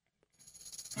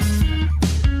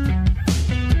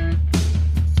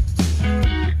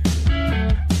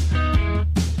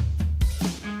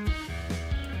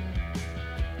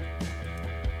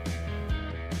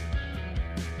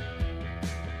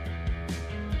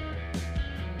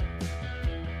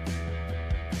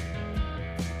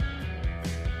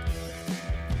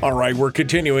 All right, we're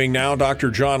continuing now. Dr.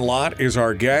 John Lott is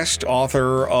our guest,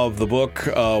 author of the book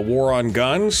War on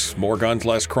Guns, More Guns,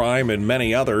 Less Crime, and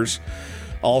many others.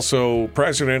 Also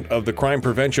president of the Crime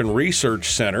Prevention Research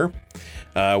Center,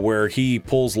 where he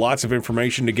pulls lots of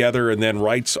information together and then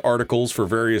writes articles for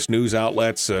various news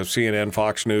outlets, CNN,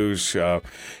 Fox News,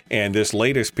 and this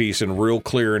latest piece in Real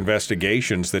Clear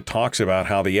Investigations that talks about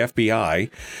how the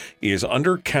FBI is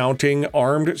undercounting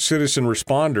armed citizen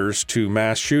responders to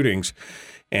mass shootings,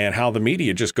 and how the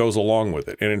media just goes along with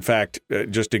it. And in fact,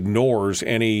 just ignores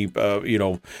any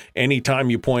time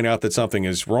you point out that something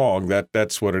is wrong,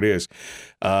 that's what it is.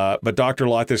 But Dr.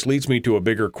 Lott, this leads me to a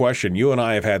bigger question. You and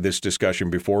I have had this discussion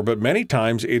before, but many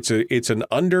times it's an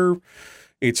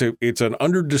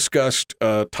under-discussed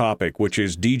topic, which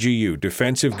is DGU,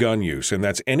 defensive gun use. And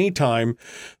that's any time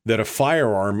that a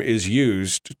firearm is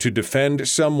used to defend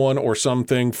someone or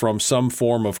something from some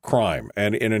form of crime.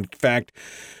 And in fact,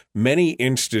 many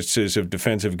instances of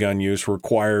defensive gun use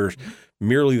require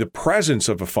merely the presence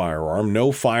of a firearm,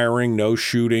 no firing, no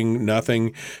shooting,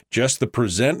 nothing. Just the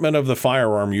presentment of the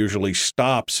firearm usually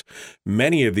stops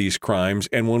many of these crimes.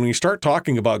 And when we start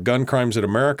talking about gun crimes in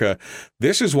America,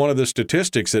 this is one of the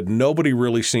statistics that nobody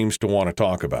really seems to want to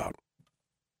talk about.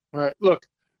 Right. Look,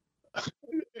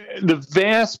 the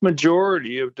vast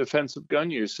majority of defensive gun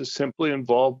uses simply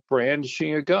involve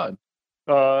brandishing a gun.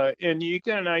 And you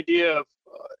get an idea of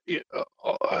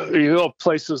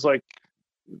places like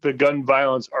the Gun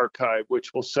Violence Archive,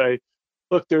 which will say,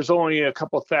 look, there's only a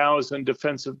couple thousand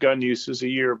defensive gun uses a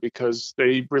year because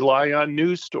they rely on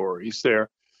news stories there.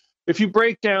 If you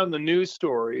break down the news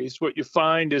stories, what you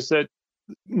find is that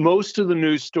most of the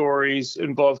news stories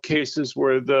involve cases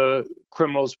where the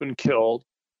criminal's been killed.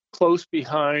 Close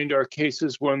behind are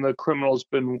cases when the criminal's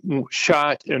been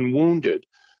shot and wounded.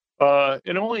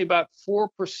 And only about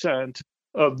 4%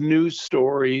 of news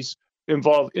stories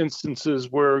involve instances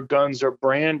where guns are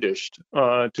brandished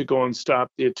to go and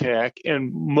stop the attack.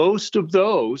 And most of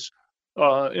those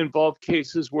involve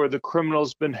cases where the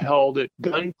criminal's been held at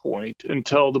gunpoint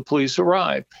until the police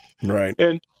arrive. Right.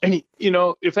 And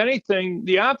if anything,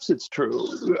 the opposite's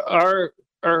true. Our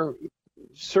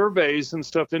surveys and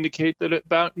stuff indicate that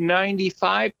about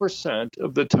 95%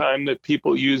 of the time that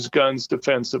people use guns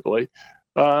defensively,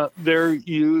 they're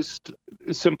used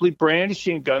simply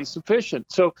brandishing a gun sufficient.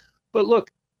 But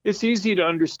look, it's easy to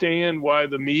understand why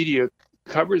the media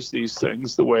covers these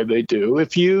things the way they do.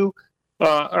 If you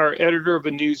are editor of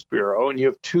a news bureau and you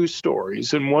have two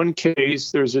stories, in one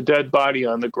case, there's a dead body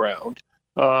on the ground.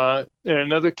 In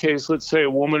another case, let's say a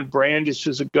woman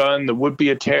brandishes a gun, the would-be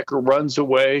attacker runs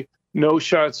away, no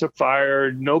shots are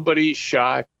fired, nobody's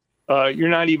shot. You're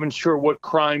not even sure what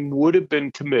crime would have been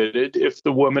committed if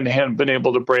the woman hadn't been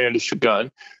able to brandish a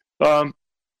gun.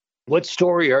 What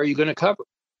story are you going to cover?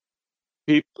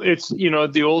 It's,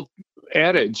 the old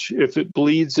adage, if it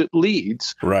bleeds, it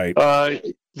leads. Right.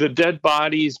 The dead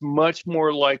body is much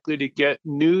more likely to get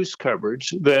news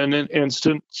coverage than an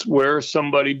instance where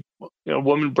a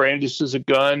woman brandishes a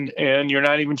gun and you're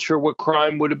not even sure what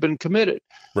crime would have been committed.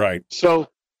 Right. So,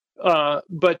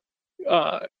 the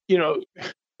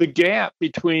gap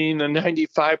between the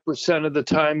 95% of the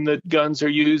time that guns are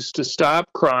used to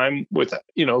stop crime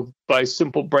by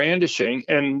simple brandishing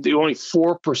and the only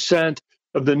 4%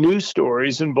 of the news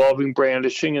stories involving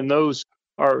brandishing, and those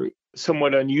are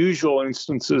somewhat unusual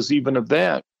instances even of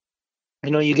that.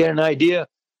 You get an idea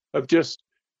of just,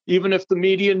 even if the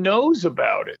media knows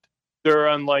about it, they're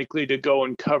unlikely to go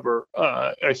and cover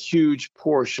a huge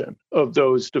portion of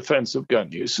those defensive gun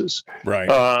uses. Right.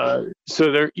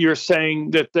 So you're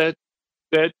saying that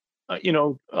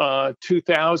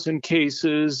 2,000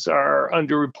 cases are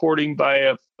underreporting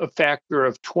by a factor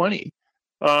of 20.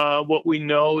 what we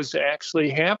know is actually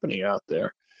happening out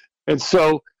there. And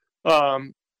so,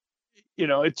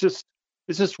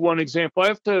 it's just one example. I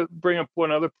have to bring up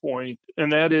one other point,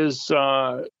 and that is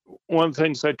one of the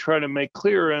things I try to make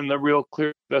clear in the Real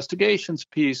Clear Investigations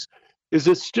piece is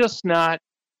it's just not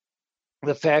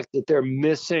the fact that they're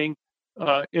missing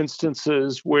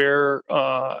instances where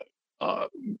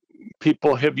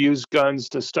people have used guns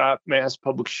to stop mass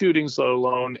public shootings, let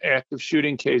alone active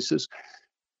shooting cases.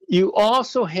 You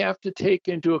also have to take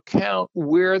into account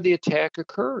where the attack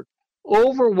occurred.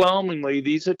 Overwhelmingly,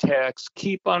 these attacks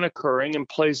keep on occurring in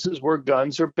places where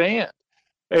guns are banned.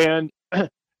 And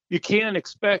you can't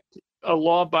expect a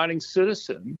law-abiding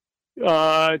citizen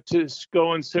to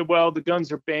go and say, well, the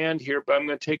guns are banned here, but I'm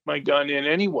going to take my gun in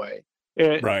anyway.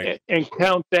 And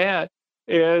count that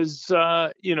as,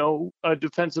 a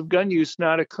defensive gun use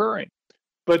not occurring.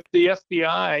 But the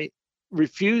FBI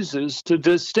refuses to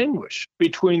distinguish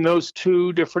between those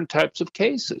two different types of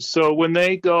cases. So when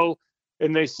they go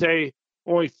and they say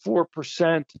only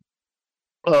 4%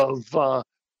 of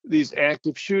these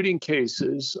active shooting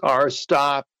cases are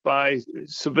stopped by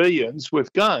civilians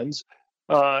with guns,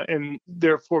 and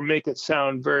therefore make it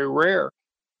sound very rare.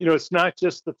 It's not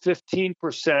just the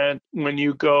 15% when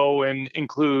you go and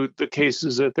include the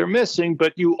cases that they're missing,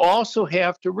 but you also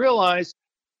have to realize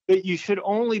that you should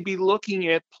only be looking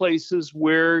at places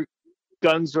where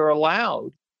guns are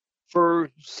allowed for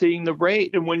seeing the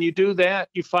rate. And when you do that,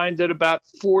 you find that about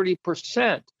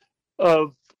 40%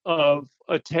 of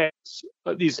attacks,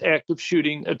 these active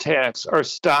shooting attacks, are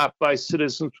stopped by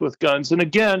citizens with guns. And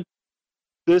again,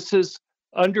 this is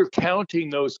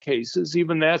undercounting those cases.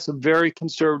 Even that's a very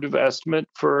conservative estimate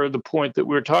for the point that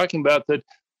we're talking about, that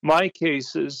my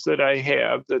cases that I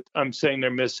have that I'm saying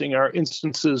they're missing are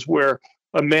instances where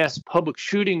a mass public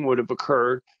shooting would have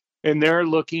occurred, and they're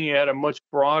looking at a much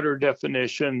broader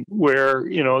definition where,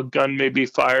 a gun may be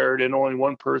fired and only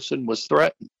one person was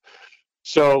threatened.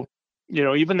 So,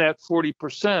 even that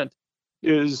 40%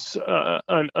 is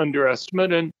an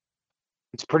underestimate, and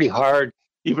it's pretty hard,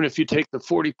 even if you take the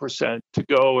 40%, to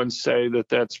go and say that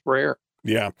that's rare.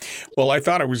 Yeah. Well, I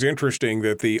thought it was interesting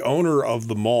that the owner of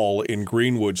the mall in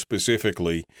Greenwood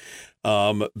specifically,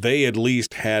 they at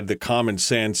least had the common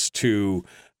sense to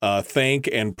thank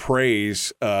and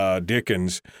praise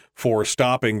Dickens for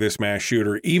stopping this mass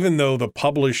shooter, even though the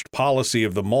published policy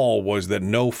of the mall was that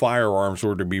no firearms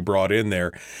were to be brought in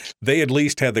there. They at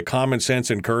least had the common sense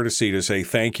and courtesy to say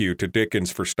thank you to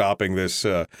Dickens for stopping this,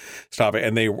 and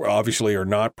they obviously are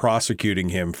not prosecuting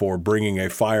him for bringing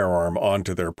a firearm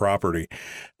onto their property.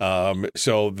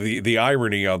 So the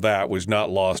irony of that was not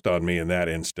lost on me in that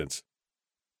instance.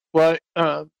 Well,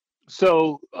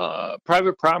 So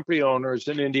private property owners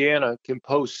in Indiana can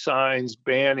post signs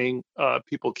banning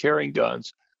people carrying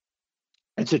guns.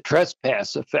 It's a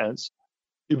trespass offense.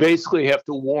 You basically have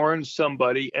to warn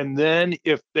somebody, and then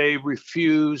if they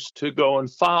refuse to go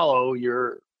and follow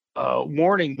your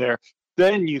warning there,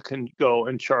 then you can go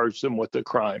and charge them with the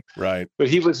crime. Right. But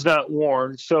he was not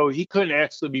warned, so he couldn't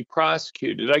actually be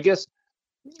prosecuted. I guess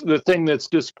the thing that's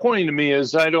disappointing to me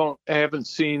is I haven't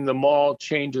seen the mall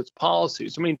change its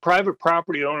policies. I mean, private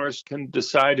property owners can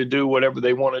decide to do whatever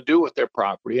they want to do with their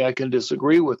property. I can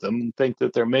disagree with them and think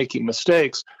that they're making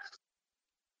mistakes.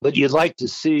 But you'd like to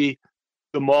see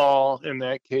the mall, in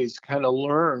that case, kind of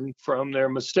learn from their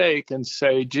mistake and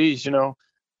say, geez,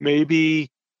 maybe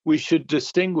we should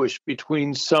distinguish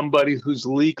between somebody who's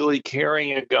legally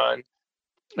carrying a gun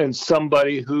and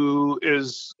somebody who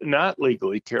is not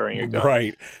legally carrying a gun.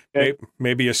 Right.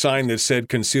 Maybe a sign that said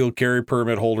concealed carry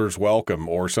permit holders welcome,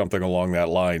 or something along that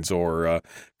lines, or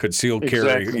concealed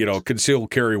carry,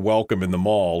 concealed carry welcome in the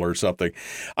mall or something.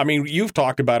 I mean, you've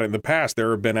talked about it in the past.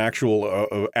 There have been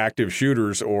actual active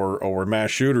shooters or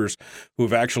mass shooters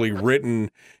who've actually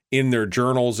written in their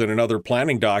journals and in other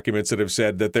planning documents that have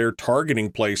said that they're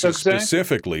targeting places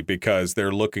specifically because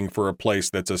they're looking for a place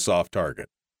that's a soft target.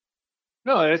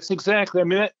 No, that's exactly. I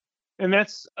mean, and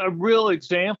that's a real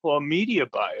example of media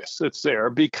bias that's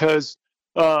there because,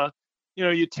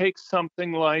 you take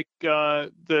something like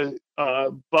the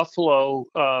Buffalo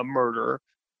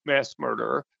mass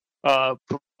murder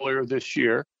earlier this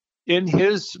year. In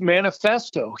his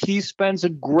manifesto, he spends a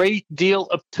great deal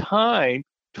of time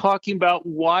talking about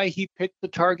why he picked the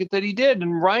target that he did.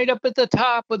 And right up at the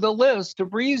top of the list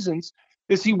of reasons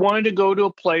is he wanted to go to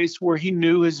a place where he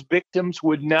knew his victims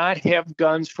would not have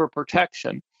guns for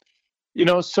protection.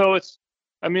 So it's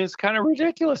kind of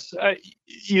ridiculous.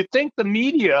 You think the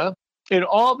media, in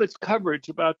all of its coverage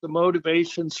about the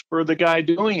motivations for the guy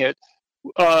doing it,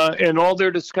 and all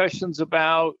their discussions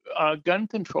about gun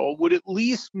control, would at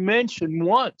least mention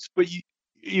once, but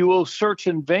you will search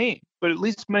in vain, but at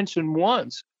least mention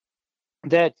once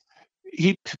that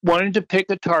he wanted to pick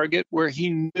a target where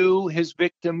he knew his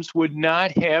victims would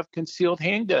not have concealed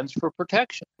handguns for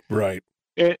protection. Right.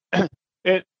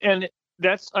 And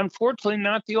that's unfortunately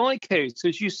not the only case.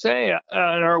 As you say, on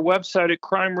our website at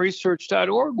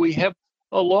crimeresearch.org, we have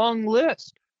a long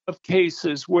list of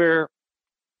cases where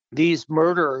these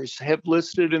murderers have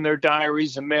listed in their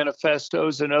diaries and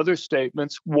manifestos and other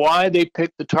statements why they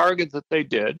picked the target that they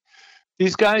did.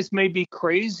 These guys may be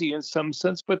crazy in some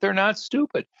sense, but they're not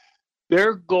stupid.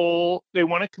 Their goal, they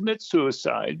want to commit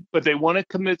suicide, but they want to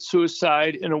commit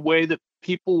suicide in a way that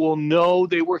people will know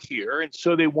they were here. And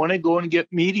so they want to go and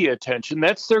get media attention.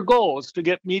 That's their goal, is to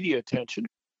get media attention.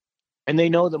 And they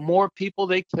know the more people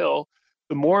they kill,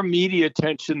 the more media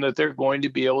attention that they're going to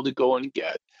be able to go and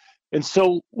get. And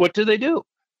so what do?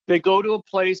 They go to a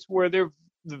place where the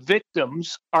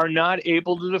victims are not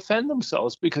able to defend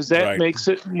themselves, because that makes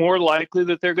it more likely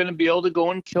that they're going to be able to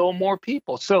go and kill more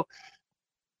people. So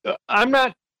I'm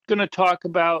not going to talk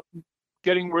about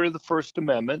getting rid of the First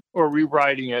Amendment or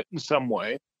rewriting it in some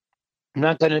way. I'm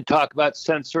not going to talk about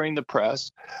censoring the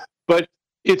press, but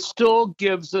it still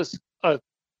gives us an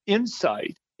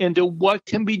insight into what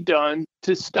can be done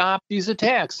to stop these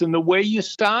attacks. And the way you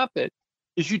stop it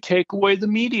is you take away the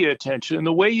media attention. And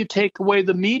the way you take away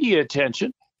the media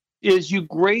attention is you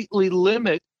greatly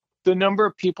limit the number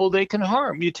of people they can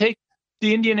harm. You take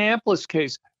the Indianapolis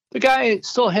case. The guy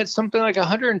still had something like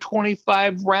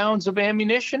 125 rounds of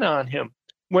ammunition on him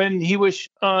when he was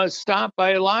stopped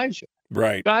by Elijah.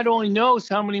 Right. God only knows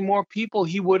how many more people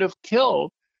he would have killed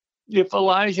if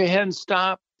Elijah hadn't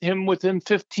stopped him within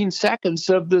 15 seconds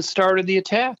of the start of the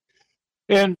attack.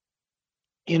 And,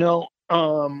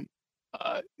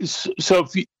 so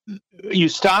if you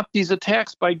stop these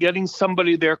attacks by getting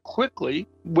somebody there quickly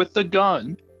with the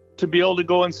gun to be able to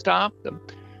go and stop them.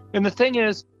 And the thing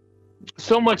is,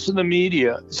 so much in the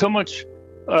media, so much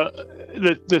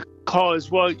the call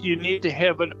is, well, you need to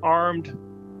have an armed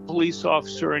police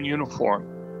officer in uniform.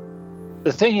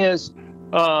 The thing is,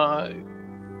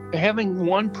 having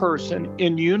one person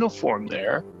in uniform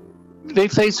there, they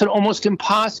face an almost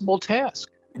impossible task.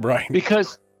 Right.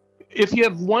 Because if you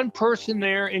have one person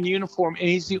there in uniform and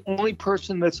he's the only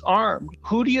person that's armed,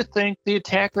 who do you think the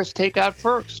attackers take out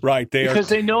first? Right.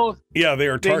 They know. Yeah, they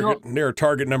are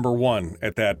target number one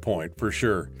at that point, for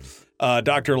sure.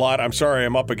 Dr. Lott, I'm sorry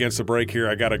I'm up against the break here.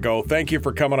 I got to go. Thank you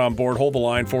for coming on board. Hold the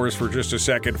line for us for just a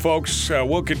second. Folks,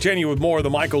 we'll continue with more of the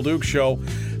Michael Duke Show.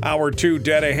 Hour 2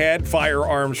 dead ahead.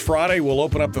 Firearms Friday. We'll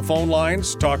open up the phone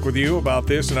lines, talk with you about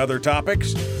this and other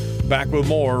topics. Back with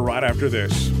more right after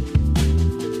this.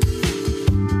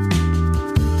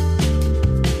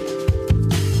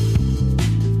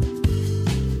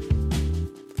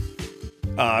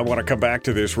 I want to come back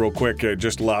to this real quick,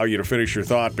 just allow you to finish your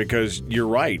thought, because you're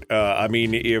right. I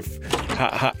mean,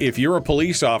 if you're a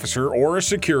police officer or a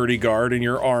security guard and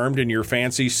you're armed in your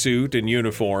fancy suit and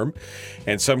uniform,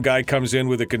 and some guy comes in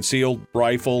with a concealed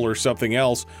rifle or something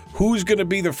else, who's going to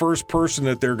be the first person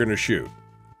that they're going to shoot?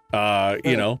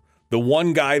 You know, the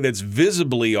one guy that's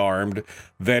visibly armed,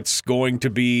 that's going to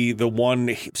be the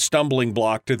one stumbling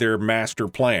block to their master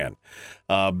plan.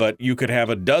 But you could have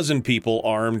a dozen people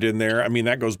armed in there. I mean,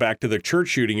 that goes back to the church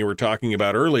shooting you were talking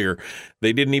about earlier.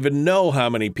 They didn't even know how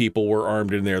many people were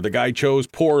armed in there. The guy chose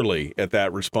poorly at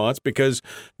that response because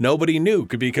nobody knew,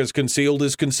 because concealed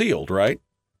is concealed, right?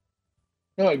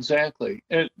 No, exactly.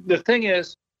 And the thing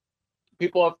is,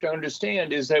 people have to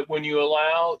understand is that when you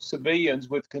allow civilians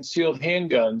with concealed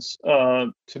handguns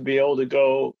to be able to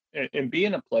go and be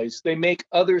in a place, they make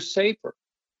others safer.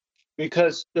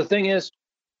 Because the thing is,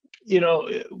 you know,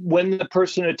 when the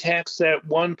person attacks that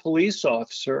one police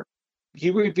officer, he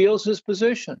reveals his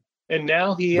position. And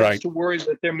now he has to worry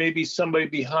that there may be somebody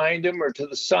behind him or to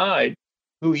the side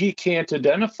who he can't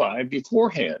identify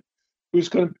beforehand, who's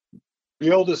going to be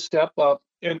able to step up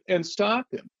and stop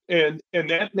him. And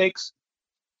that makes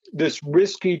this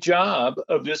risky job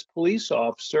of this police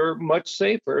officer much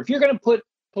safer. If you're going to put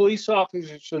police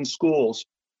officers in schools,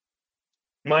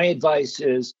 my advice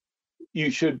is you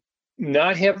should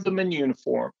not have them in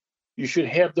uniform. You should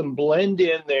have them blend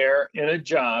in there in a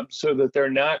job so that they're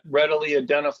not readily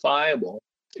identifiable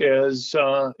as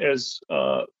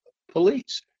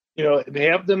police. You know,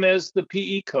 have them as the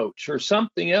PE coach or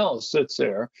something else that's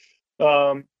there,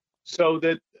 so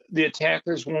that the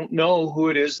attackers won't know who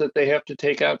it is that they have to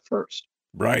take out first.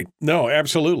 Right. No,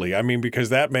 absolutely. I mean, because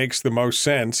that makes the most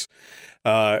sense.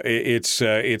 It's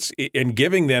in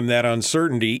giving them that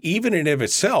uncertainty, even in of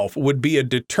itself, would be a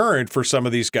deterrent for some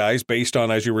of these guys based on,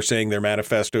 as you were saying, their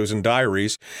manifestos and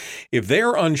diaries. If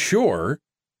they're unsure,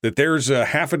 that there's a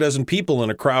half a dozen people in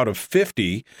a crowd of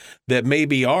 50 that may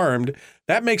be armed,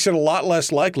 that makes it a lot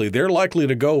less likely. They're likely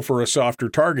to go for a softer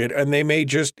target, and they may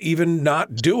just even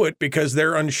not do it because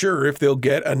they're unsure if they'll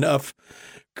get enough,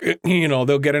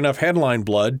 they'll get enough headline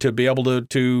blood to be able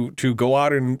to go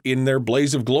out in their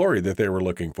blaze of glory that they were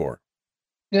looking for.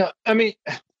 Yeah, I mean,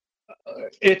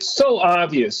 it's so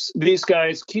obvious. These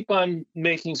guys keep on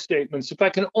making statements. If I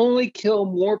can only kill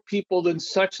more people than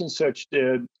such and such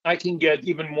did, I can get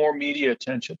even more media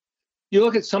attention. You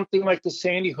look at something like the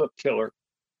Sandy Hook killer.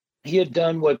 He had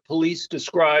done what police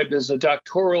described as a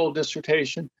doctoral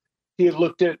dissertation. He had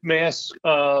looked at mass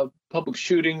public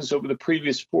shootings over the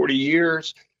previous 40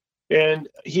 years. And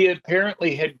he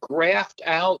apparently had graphed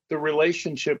out the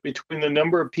relationship between the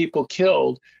number of people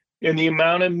killed and the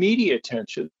amount of media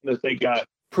attention that they got,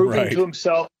 proving to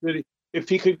himself that if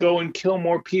he could go and kill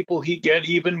more people, he'd get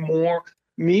even more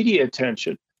media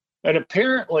attention. And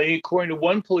apparently, according to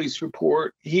one police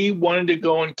report, he wanted to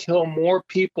go and kill more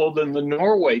people than the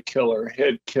Norway killer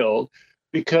had killed,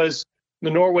 because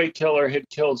the Norway killer had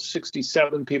killed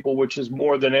 67 people, which is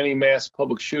more than any mass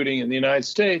public shooting in the United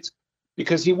States,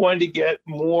 because he wanted to get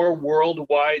more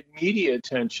worldwide media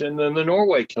attention than the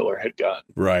Norway killer had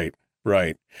gotten. Right.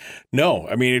 No,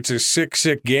 I mean, it's a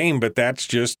sick game, but that's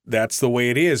the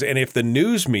way it is. And if the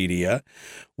news media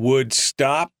would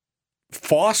stop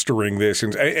fostering this,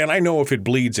 and I know if it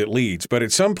bleeds, it leads, but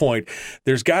at some point,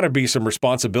 there's got to be some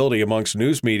responsibility amongst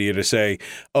news media to say,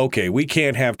 okay, we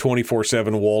can't have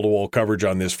 24/7 wall-to-wall coverage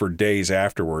on this for days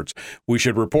afterwards. We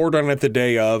should report on it the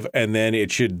day of, and then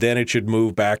it should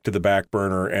move back to the back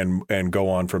burner and go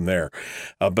on from there.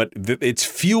 But it's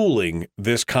fueling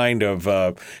this kind of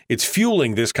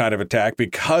attack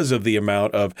because of the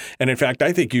amount of, and in fact,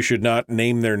 I think you should not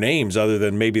name their names other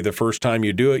than maybe the first time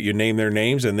you do it, you name their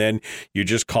names, and then you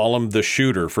just call them the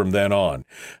shooter from then on.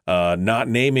 Not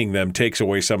naming them takes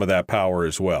away some of that power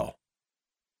as well.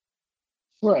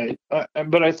 Right.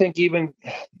 But I think even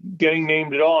getting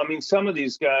named at all, I mean, some of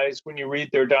these guys, when you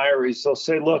read their diaries, they'll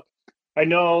say, look, I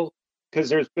know, because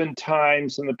there's been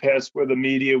times in the past where the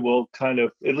media will kind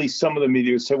of, at least some of the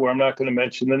media will say, well, I'm not going to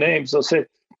mention the names. They'll say,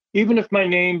 even if my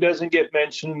name doesn't get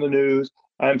mentioned in the news,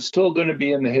 I'm still going to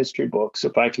be in the history books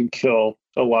if I can kill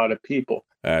a lot of people.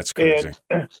 That's crazy.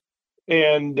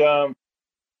 And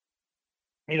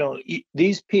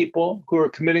these people who are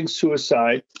committing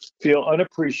suicide feel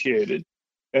unappreciated,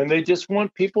 and they just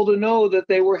want people to know that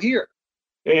they were here.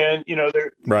 And,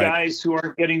 they're guys who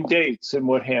aren't getting dates and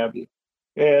what have you.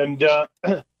 And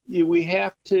we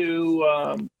have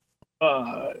to,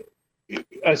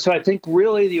 so I think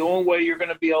really the only way you're going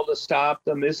to be able to stop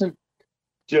them isn't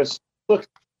just, look,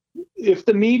 if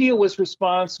the media was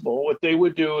responsible, what they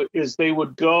would do is they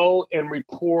would go and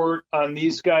report on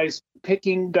these guys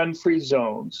picking gun-free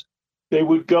zones. They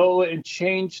would go and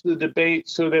change the debate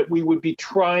so that we would be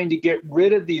trying to get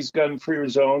rid of these gun-free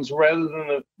zones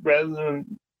rather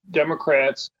than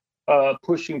Democrats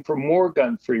pushing for more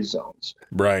gun-free zones.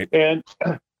 Right. And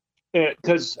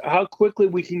because how quickly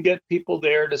we can get people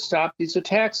there to stop these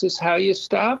attacks is how you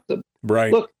stop them.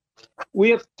 Right. Look, we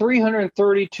have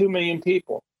 332 million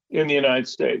people in the United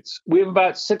States. We have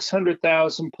about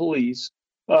 600,000 police.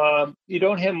 You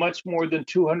don't have much more than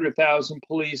 200,000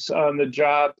 police on the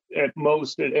job at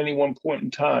most at any one point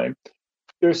in time.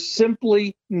 There's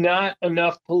simply not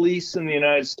enough police in the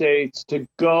United States to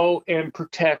go and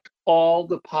protect all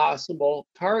the possible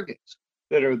targets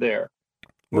that are there.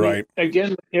 Right.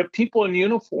 Again, you have people in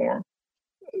uniform.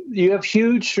 You have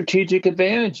huge strategic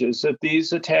advantages that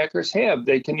these attackers have.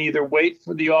 They can either wait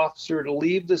for the officer to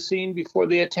leave the scene before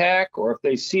they attack, or if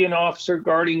they see an officer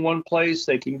guarding one place,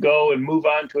 they can go and move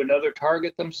on to another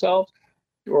target themselves.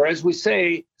 Or as we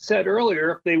said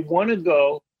earlier, if they want to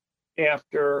go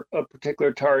after a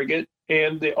particular target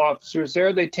and the officer's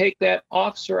there, they take that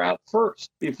officer out first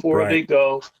before they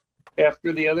go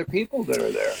after the other people that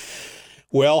are there.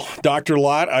 Well, Dr.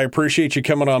 Lott, I appreciate you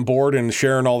coming on board and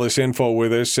sharing all this info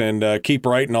with us, and keep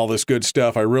writing all this good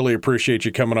stuff. I really appreciate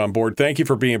you coming on board. Thank you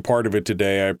for being part of it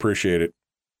today. I appreciate it.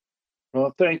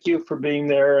 Well, thank you for being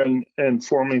there and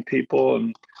informing people.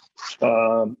 And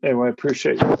I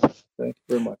appreciate it. Thank you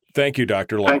very much. Thank you,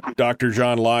 Dr. Lott. Dr.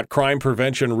 John Lott, Crime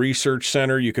Prevention Research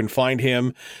Center. You can find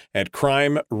him at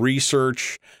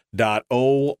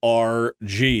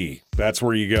crimeresearch.org. That's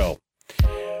where you go.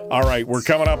 All right, we're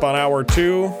coming up on hour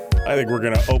 2. I think we're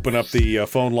going to open up the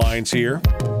phone lines here.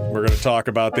 We're going to talk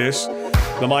about this.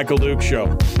 The Michael Duke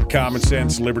Show. Common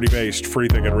sense, liberty-based,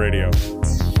 free-thinking radio.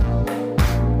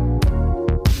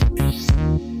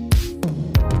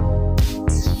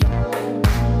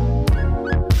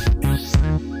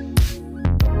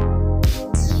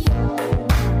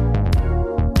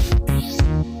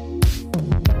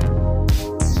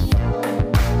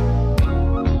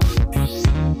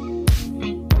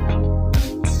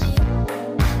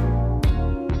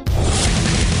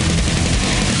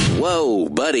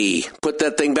 Buddy, put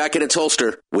that thing back in its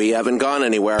holster. We haven't gone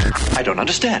anywhere. I don't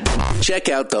understand. Check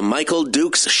out the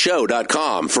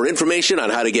MichaelDukesShow.com for information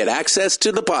on how to get access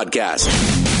to the podcast.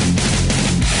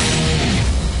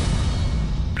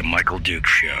 The Michael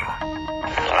Dukes Show.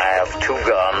 I have 2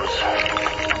 guns,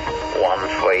 one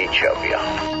for each of you.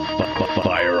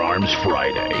 Firearms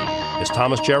Friday. As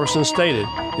Thomas Jefferson stated,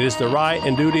 it is the right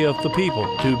and duty of the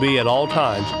people to be at all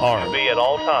times armed. Say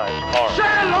hello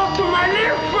to my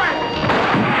little friend.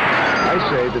 I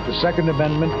say that the Second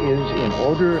Amendment is, in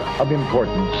order of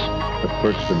importance, the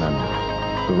First Amendment.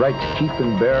 The right to keep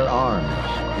and bear arms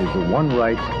is the one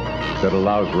right that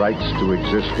allows rights to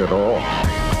exist at all.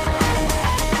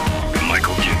 The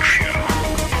Michael Dukes Show.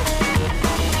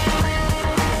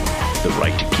 The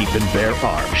right to keep and bear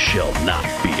arms shall not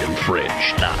be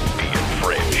infringed. Not be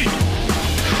infringed.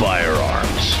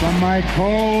 Firearms From my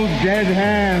cold, dead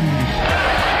hands.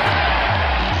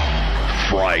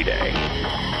 Friday.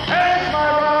 Here's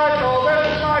my rifle, this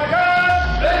is my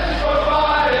gun. This is for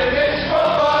fighting, it's for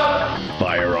fun.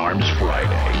 Firearms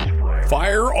Friday.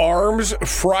 Firearms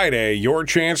Friday, your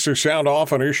chance to sound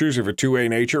off on issues of a 2A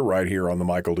nature right here on the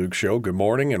Michael Dukes Show. Good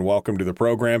morning and welcome to the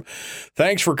program.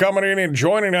 Thanks for coming in and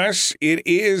joining us. It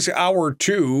is hour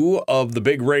 2 of the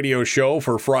big radio show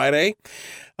for Friday.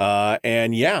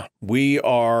 And yeah,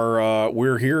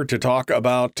 we're here to talk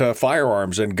about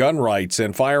firearms and gun rights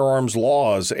and firearms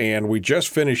laws. And we just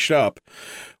finished up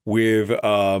with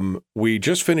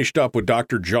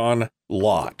Dr. John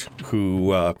Lott,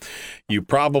 who you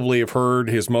probably have heard.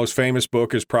 His most famous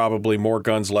book is probably More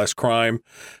Guns, Less Crime.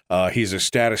 He's a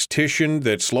statistician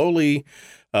that slowly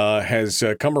has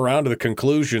come around to the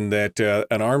conclusion that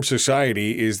an armed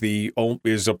society is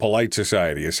a polite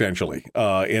society, essentially.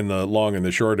 In the long and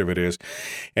the short of it is,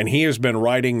 and he has been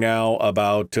writing now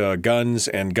about guns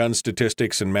and gun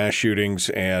statistics and mass shootings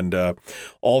and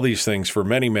all these things for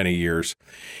many, many years.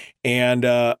 And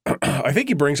I think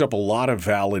he brings up a lot of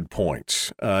valid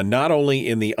points, not only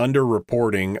in the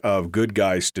underreporting of good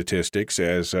guy statistics,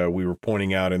 as we were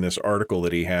pointing out in this article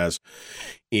that he has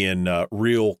in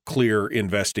Real Clear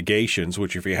Investigations,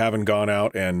 which if you haven't gone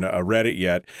out and read it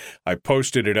yet, I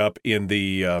posted it up in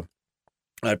the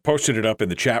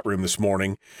chat room this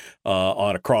morning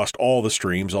on across all the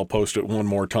streams. I'll post it one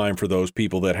more time for those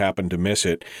people that happen to miss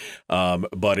it.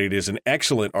 But it is an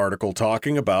excellent article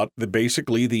talking about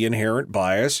basically the inherent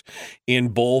bias in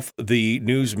both the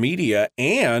news media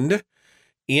and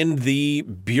in the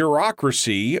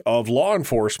bureaucracy of law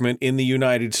enforcement in the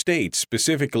United States.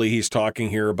 Specifically, he's talking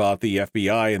here about the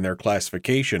FBI and their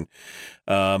classification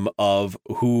of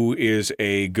who is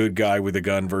a good guy with a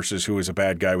gun versus who is a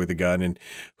bad guy with a gun, and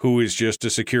who is just a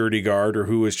security guard or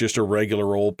who is just a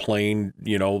regular old plain,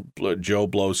 Joe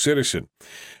Blow citizen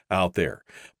out there.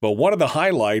 But one of the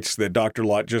highlights that Dr.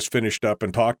 Lott just finished up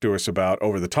and talked to us about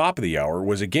over the top of the hour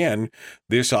was, again,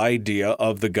 this idea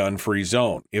of the gun-free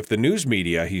zone. If the news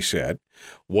media, he said,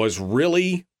 was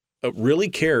really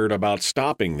cared about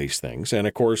stopping these things, and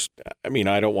of course, I mean,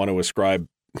 I don't want to ascribe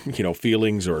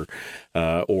feelings or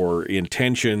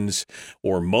intentions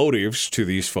or motives to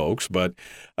these folks, but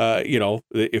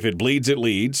if it bleeds, it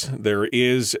leads. There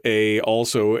is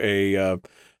also a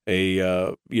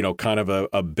kind of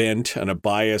a bent and a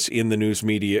bias in the news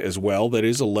media as well. That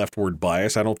is a leftward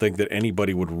bias. I don't think that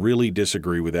anybody would really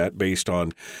disagree with that based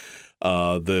on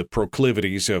the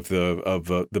proclivities of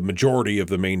the majority of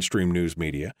the mainstream news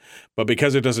media. But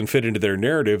because it doesn't fit into their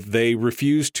narrative, they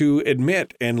refuse to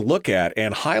admit and look at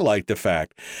and highlight the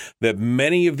fact that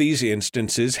many of these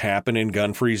instances happen in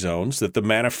gun-free zones, that the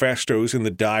manifestos and the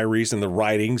diaries and the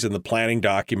writings and the planning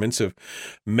documents of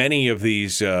many of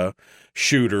these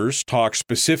shooters talk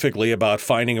specifically about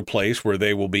finding a place where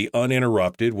they will be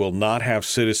uninterrupted, will not have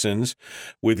citizens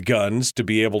with guns to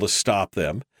be able to stop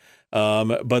them.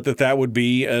 But that would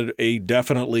be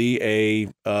definitely a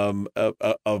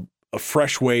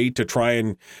fresh way to try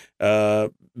and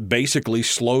basically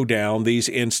slow down these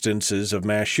instances of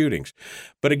mass shootings.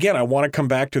 But again, I want to come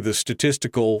back to the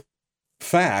statistical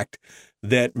fact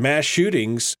that mass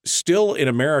shootings still in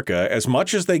America, as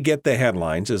much as they get the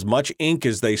headlines, as much ink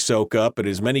as they soak up, and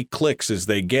as many clicks as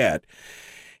they get,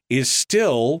 is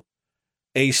still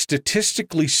a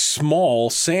statistically small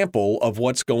sample of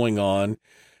what's going on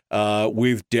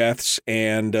with deaths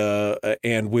and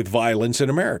with violence in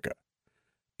America.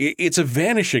 It's a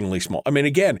vanishingly small. I mean,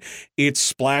 again, it's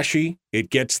splashy. It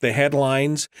gets the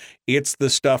headlines. It's the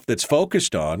stuff that's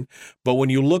focused on. But when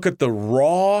you look at the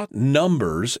raw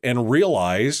numbers and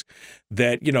realize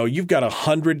that, you've got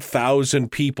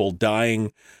 100,000 people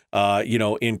dying,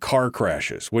 in car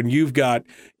crashes, when you've got,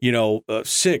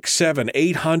 6, 7,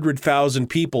 800,000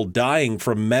 people dying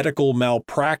from medical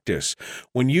malpractice,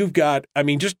 when you've got,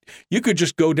 you could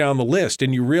just go down the list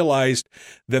and you realized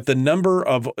that the number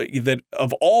of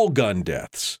all gun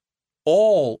deaths,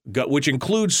 which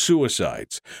includes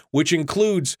suicides, which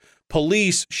includes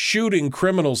police shooting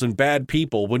criminals and bad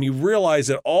people, when you realize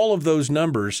that all of those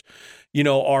numbers,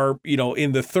 are,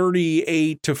 in the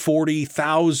 38 to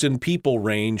 40,000 people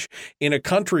range in a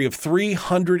country of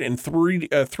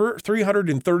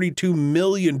 332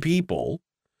 million people.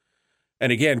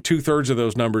 And again, 2/3 of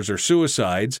those numbers are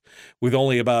suicides, with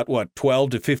only about 12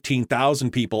 to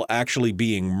 15,000 people actually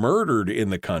being murdered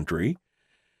in the country.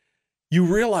 You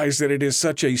realize that it is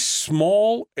such a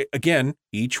small, again,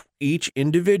 each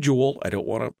individual, I don't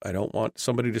want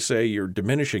somebody to say you're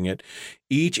diminishing it.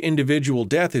 Each individual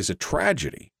death is a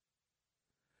tragedy.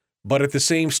 But at the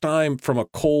same time, from a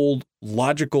cold,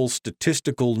 logical,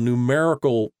 statistical,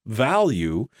 numerical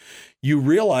value, you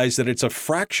realize that it's a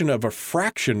fraction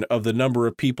of the number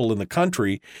of people in the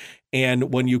country.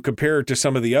 And when you compare it to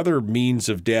some of the other means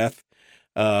of death,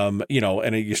 and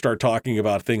you start talking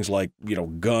about things like,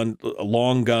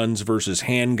 long guns versus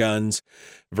handguns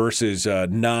versus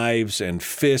knives and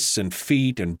fists and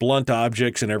feet and blunt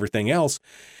objects and everything else.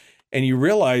 And you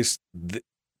realize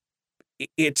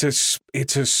it's a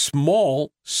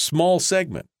small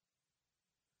segment,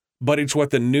 but it's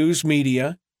what the news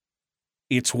media,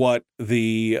 it's what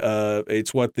the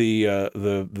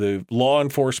law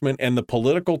enforcement and the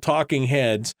political talking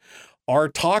heads are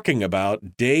talking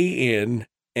about day in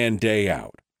and day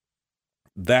out.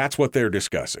 That's what they're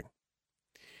discussing.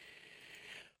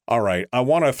 All right, I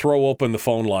want to throw open the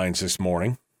phone lines this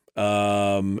morning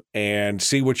and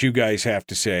see what you guys have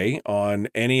to say on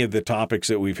any of the topics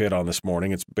that we've hit on this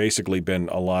morning. It's basically been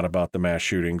a lot about the mass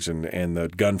shootings and the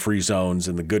gun-free zones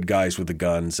and the good guys with the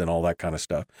guns and all that kind of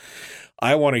stuff.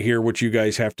 I want to hear what you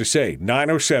guys have to say.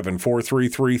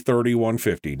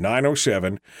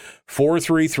 907-433-3150.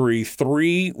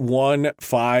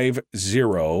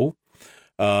 907-433-3150.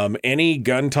 Any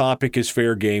gun topic is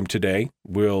fair game today.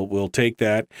 We'll take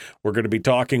that. We're going to be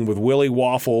talking with Willie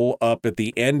Waffle up at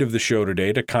the end of the show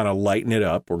today to kind of lighten it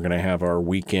up. We're going to have our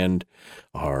weekend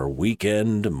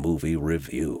movie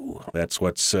review. That's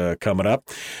what's coming up.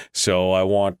 So I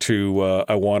want to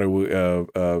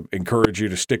encourage you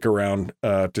to stick around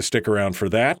for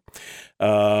that.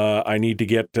 I need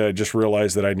to just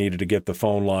realized that I needed to get the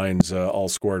phone lines all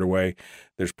squared away.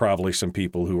 There's probably some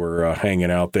people who are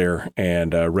hanging out there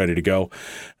and ready to go,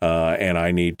 and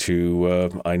I need to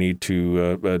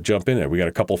jump in there. We got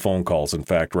a couple phone calls, in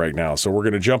fact, right now, so we're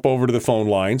going to jump over to the phone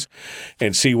lines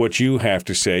and see what you have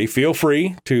to say. Feel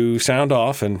free to sound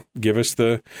off and give us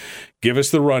the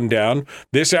rundown.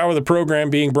 This hour of the program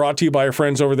being brought to you by our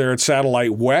friends over there at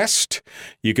Satellite West.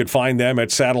 You could find them at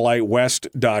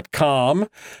satellitewest.com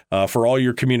for all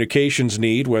your communications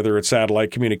need, whether it's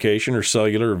satellite communication or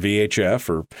cellular or VHF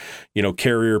or,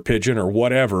 carrier pigeon or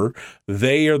whatever.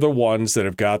 They are the ones that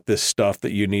have got this stuff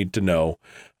that you need to know.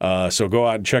 So go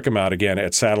out and check them out again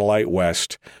at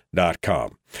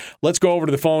satellitewest.com. Let's go over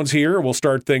to the phones here. We'll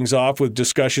start things off with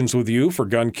discussions with you for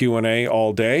Gun Q&A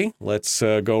all day. Let's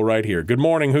go right here. Good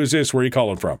morning. Who's this? Where are you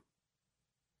calling from?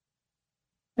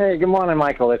 Hey, good morning,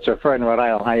 Michael. It's Fred in Rhode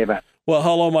Island. How you been? Well,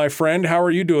 hello, my friend. How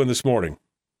are you doing this morning?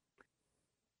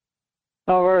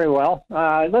 Oh, very well.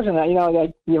 Listen,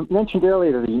 you mentioned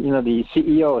earlier, the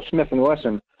CEO of Smith &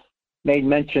 Wesson made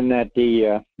mention that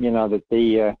the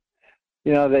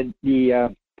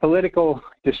political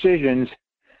decisions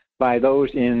by those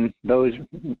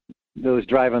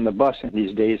driving the bus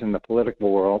these days in the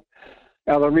political world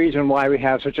are the reason why we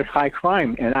have such a high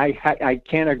crime. And I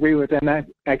can't agree with them.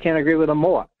 I can't agree with him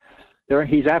more.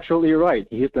 He's absolutely right.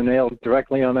 He hit the nail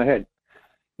directly on the head.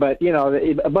 But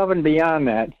above and beyond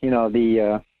that,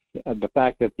 the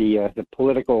fact that the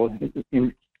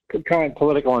current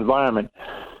political environment,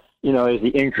 is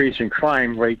the increase in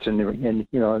crime rates in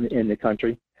the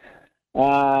country.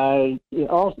 It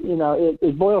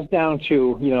boils down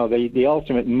to the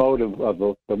ultimate motive of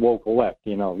the woke left.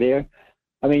 You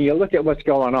look at what's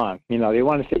going on. They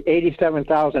want to say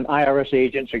 87,000 IRS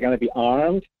agents are going to be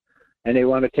armed, and they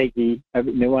want to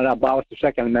abolish the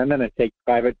Second Amendment and take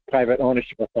private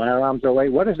ownership of firearms away.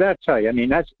 What does that tell you?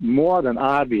 That's more than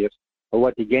obvious for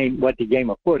what the game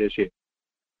afoot is here.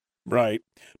 Right.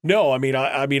 No,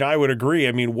 I would agree.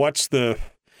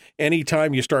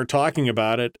 anytime you start talking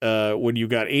about it, when you've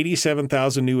got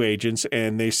 87,000 new agents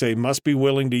and they say must be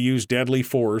willing to use deadly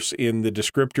force in the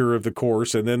descriptor of the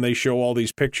course, and then they show all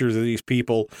these pictures of these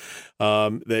people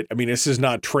this is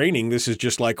not training. This is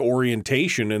just like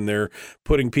orientation, and they're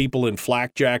putting people in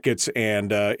flak jackets and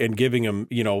giving them,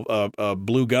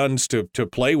 blue guns to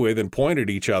play with and point at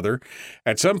each other.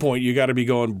 At some point, you got to be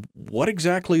going, what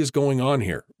exactly is going on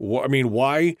here?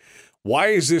 Why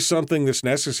is this something that's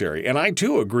necessary? And I,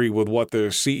 too, agree with what the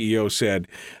CEO said,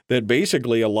 that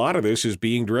basically a lot of this is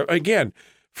being driven. Again,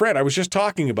 Fred, I was just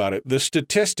talking about it. The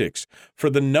statistics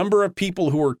for the number of people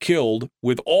who are killed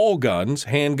with all guns,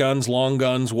 handguns, long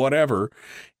guns, whatever,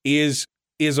 is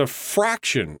a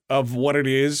fraction of what it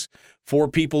is for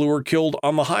people who are killed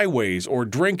on the highways or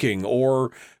drinking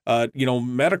or,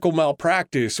 medical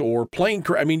malpractice or plane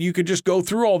crash. You could just go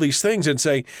through all these things and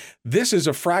say, this is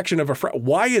a fraction of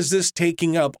why is this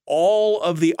taking up all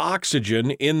of the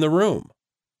oxygen in the room?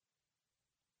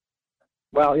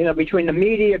 Well, between the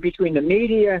media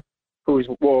who's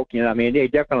woke, they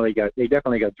definitely got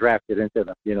drafted into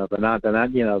the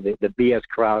BS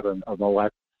crowd of the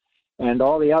left and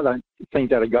all the other things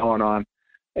that are going on.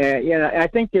 I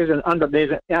think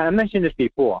I mentioned this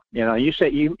before. You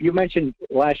said you mentioned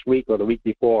last week or the week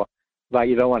before about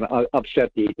you don't want to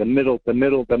upset the middle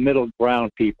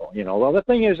ground people. Well, the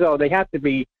thing is though, they have to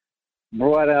be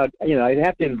brought out. They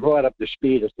have to be brought up to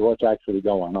speed as to what's actually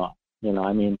going on.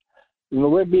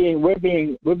 We're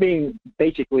being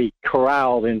basically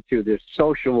corralled into this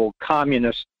social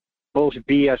communist bullshit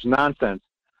BS nonsense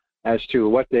as to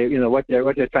what they're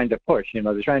trying to push.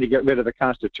 They're trying to get rid of the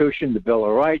Constitution, the Bill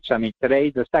of Rights.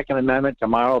 Today the Second Amendment,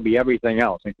 tomorrow will be everything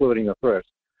else, including the First.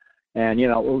 And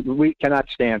we cannot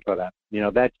stand for that.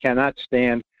 That cannot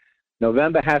stand.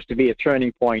 November has to be a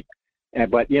turning point.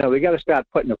 But we got to start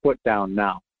putting the foot down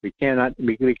now. We can't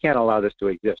allow this to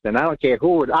exist. And I don't care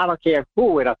who it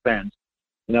offends.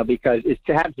 Because it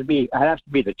has to be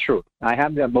the truth. I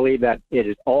have to believe that it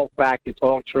is all fact, it's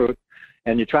all truth,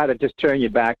 and you try to just turn your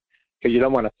back because you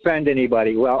don't want to offend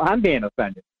anybody. Well, I'm being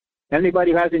offended.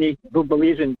 Anybody who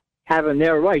believes in having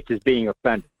their rights is being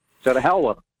offended. So to hell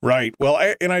with them. Right. Well,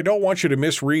 and I don't want you to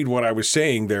misread what I was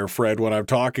saying there, Fred, when I'm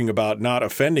talking about not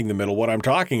offending the middle. What I'm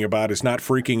talking about is not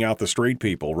freaking out the straight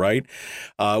people, right?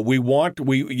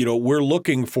 We're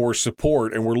looking for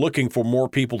support, and we're looking for more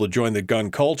people to join the gun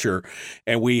culture,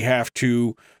 and we have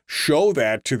to show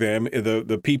that to them,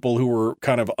 the people who are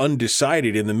kind of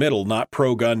undecided in the middle, not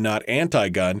pro-gun, not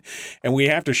anti-gun, and we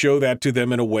have to show that to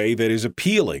them in a way that is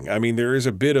appealing. There is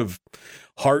a bit of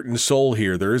heart and soul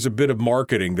here. There is a bit of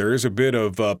marketing. There is a bit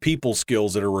of people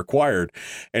skills that are required.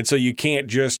 And so you can't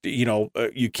just,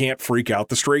 you can't freak out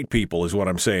the straight people is what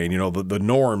I'm saying. The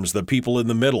norms, the people in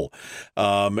the middle.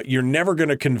 You're never going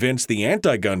to convince the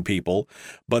anti-gun people,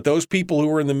 but those people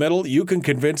who are in the middle, you can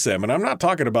convince them. And I'm not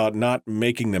talking about not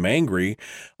making them angry.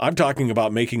 I'm talking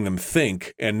about making them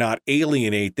think and not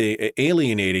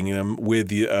alienating them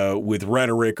with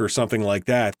rhetoric or something like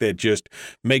that just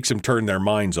makes them turn their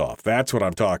minds off. That's what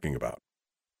I'm talking about.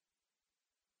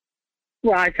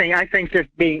 Well, I think just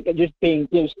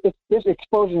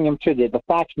exposing them to the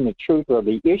facts and the truth of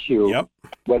the issue, yep,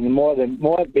 would be more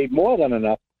than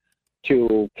enough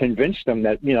to convince them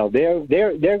that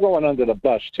they're going under the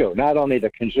bus too. Not only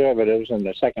the conservatives and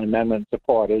the Second Amendment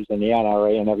supporters and the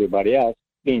NRA and everybody else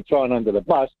being thrown under the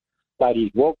bus by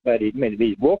these woke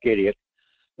idiots.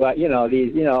 But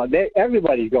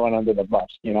everybody's going under the bus,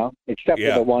 except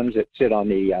for the ones that sit on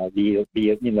the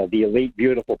elite,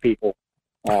 beautiful people,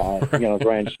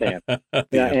 grandstand.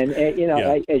 It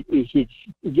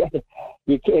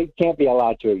can't be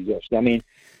allowed to exist.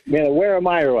 Where are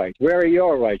my rights? Where are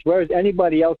your rights? Where is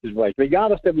anybody else's rights?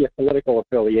 Regardless of your political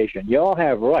affiliation, you all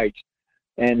have rights.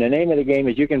 And the name of the game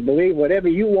is you can believe whatever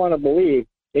you want to believe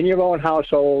in your own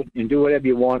household and do whatever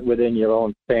you want within your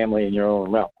own family and your own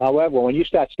realm. However, when you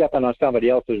start stepping on somebody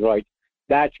else's rights,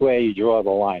 that's where you draw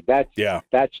the line. That's the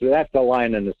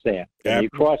line in the sand. When you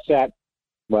cross that,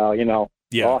 well,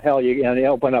 all hell, you're going to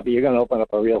open up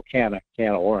a real can of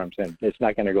worms, and it's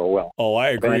not going to go well. Oh,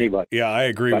 I agree. Anybody. Yeah, I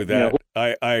agree with that.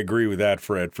 I agree with that,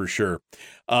 Fred, for sure.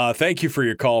 Thank you for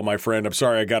your call, my friend. I'm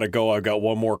sorry I got to go. I've got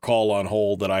one more call on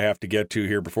hold that I have to get to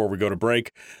here before we go to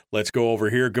break. Let's go over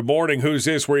here. Good morning. Who's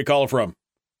this? Where are you calling from?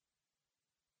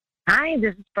 Hi,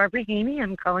 this is Barbara Haney.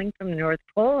 I'm calling from the North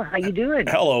Pole. How you doing?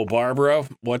 Hello, Barbara.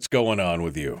 What's going on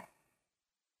with you?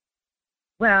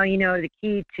 Well, the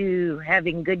key to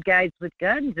having good guys with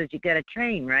guns is you got to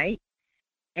train, right?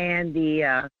 And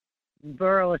the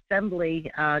Borough Assembly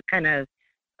kind of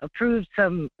approved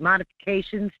some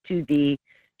modifications to the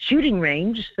shooting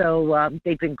range, so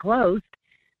they've been closed.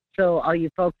 So all you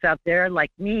folks out there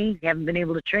like me haven't been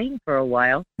able to train for a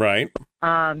while. Right.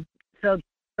 So it's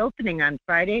opening on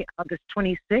Friday, August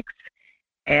 26th,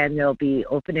 and they'll be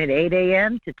open at 8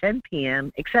 a.m. to 10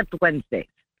 p.m., except Wednesdays.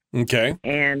 Okay.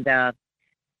 And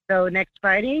so next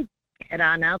Friday, head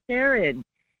on out there and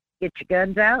get your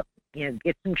guns out,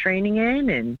 get some training in.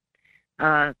 And,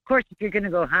 of course, if you're going to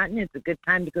go hunting, it's a good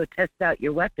time to go test out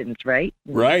your weapons, right?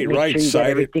 Right. Make sure you get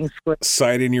everything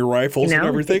sight in your rifles and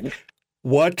everything.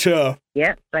 What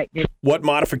what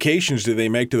modifications did they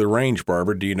make to the range,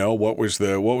 Barbara? Do you know what was the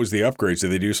upgrades?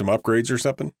 Did they do some upgrades or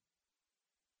something?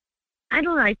 I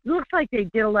don't know. It looks like they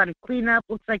did a lot of cleanup.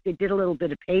 Looks like they did a little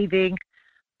bit of paving.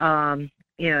 It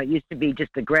used to be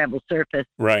just a gravel surface.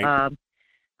 Right.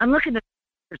 I'm looking at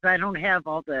it. I don't have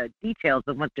all the details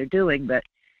of what they're doing, but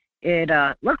it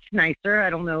looks nicer.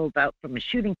 I don't know about from a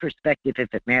shooting perspective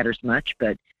if it matters much,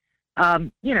 but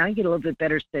you get a little bit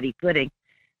better steady footing.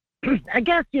 I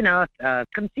guess,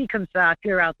 come see, come saw, if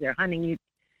you're out there hunting, you're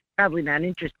probably not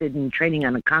interested in training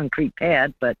on a concrete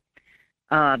pad, but,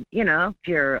 if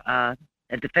you're a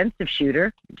defensive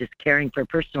shooter, just caring for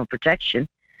personal protection,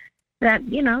 that,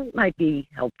 might be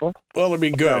helpful. Well, it'd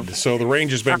be good. So the range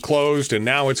has been closed, and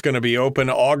now it's going to be open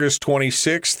August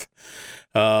 26th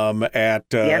at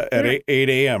 8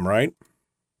 a.m., right?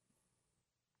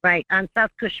 Right, on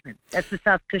South Cushman. That's the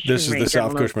South Cushman range. This is the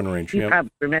South Cushman range. You probably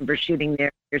remember shooting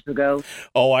there years ago.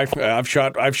 Oh, I've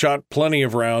shot plenty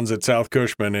of rounds at South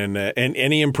Cushman, and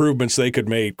any improvements they could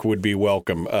make would be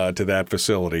welcome to that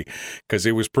facility because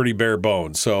it was pretty bare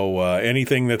bones. So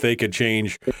anything that they could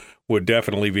change would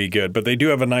definitely be good. But they do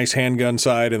have a nice handgun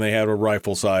side and they have a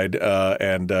rifle side,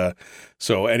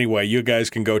 so anyway, you guys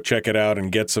can go check it out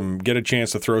and get a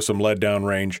chance to throw some lead down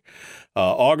range.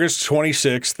 August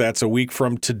 26th, that's a week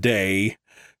from today,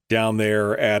 down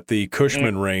there at the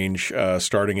Cushman range,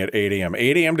 starting at 8 a.m.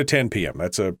 8 a.m. to 10 p.m.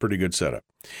 That's a pretty good setup.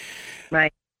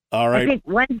 Right. All right. I think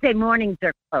Wednesday mornings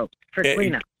are closed for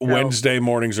cleanup. Wednesday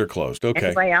mornings are closed. Okay.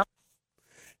 Anybody else?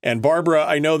 And Barbara,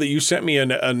 I know that you sent me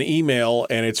an email,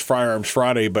 and it's Firearms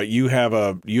Friday, but you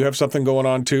have something going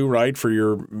on too, right? For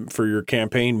your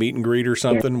campaign meet and greet or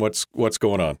something. Yes. What's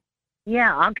going on?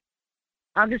 Yeah,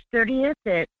 August 30th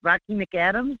at Rocky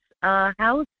McAdams'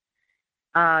 house.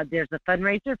 There's a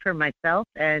fundraiser for myself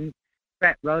and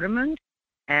Brett Rodermund,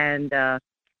 and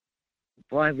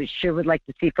we sure would like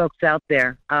to see folks out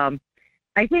there. I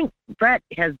think Brett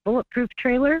has Bulletproof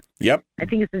Trailer. Yep. I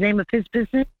think it's the name of his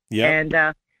business. Yeah.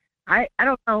 And I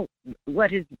don't know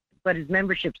what his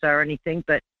memberships are or anything,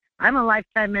 but I'm a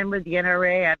lifetime member of the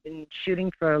NRA. I've been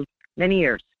shooting for many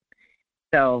years.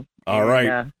 So. All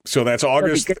right. So that's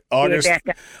August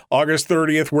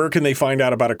 30th. Where can they find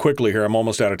out about it quickly here? I'm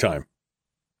almost out of time.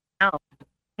 Oh,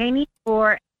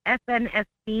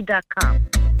 Haney4FNSB.com.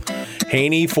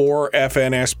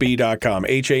 Haney4FNSB.com.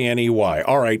 Haney.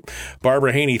 All right.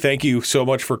 Barbara Haney, thank you so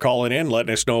much for calling in,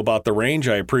 letting us know about the range.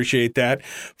 I appreciate that.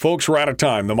 Folks, we're out of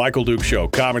time. The Michael Duke Show.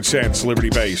 Common sense,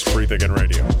 liberty-based, free thinking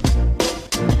radio.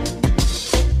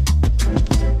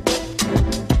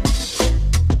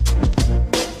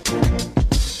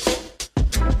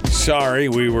 Sorry,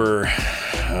 we were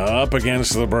up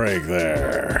against the break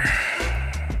there.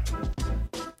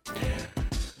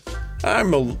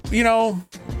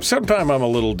 Sometimes I'm a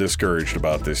little discouraged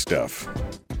about this stuff.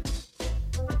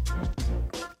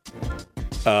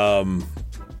 I'm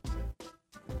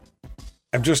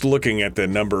just looking at the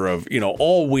number of,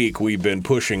 all week we've been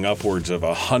pushing upwards of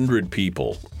 100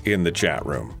 people in the chat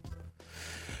room.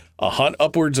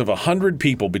 Upwards of 100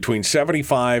 people, between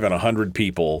 75 and 100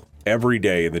 people every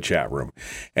day in the chat room.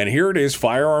 And here it is,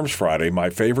 Firearms Friday, my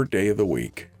favorite day of the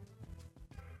week.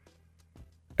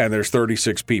 And there's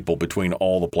 36 people between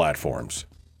all the platforms.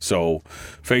 So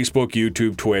Facebook,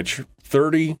 YouTube, Twitch,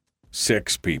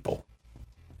 36 people.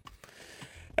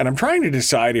 And I'm trying to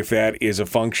decide if that is a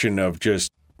function of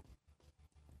just,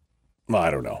 I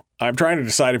don't know. I'm trying to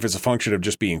decide if it's a function of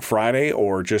just being Friday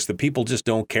or just that people just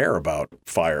don't care about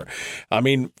fire. I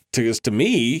mean, to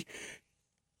me,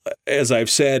 as I've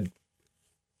said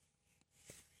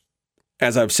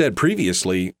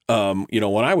previously,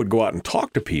 when I would go out and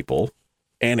talk to people,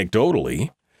 anecdotally,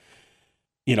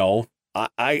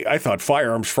 I thought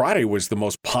Firearms Friday was the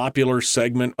most popular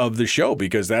segment of the show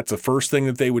because that's the first thing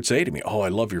that they would say to me. Oh, I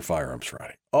love your Firearms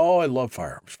Friday. Oh, I love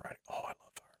Firearms Friday. Oh, I love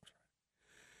Firearms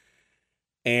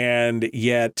Friday. And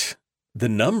yet the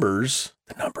numbers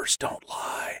don't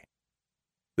lie.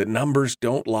 The numbers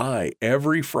don't lie.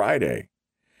 Every Friday,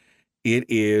 it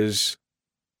is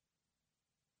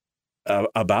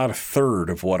about a third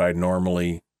of what I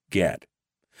normally get.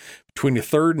 Between a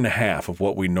third and a half of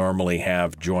what we normally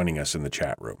have joining us in the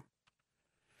chat room.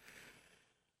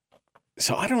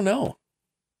 So I don't know.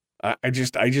 I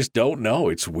just don't know.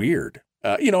 It's weird.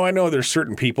 I know there's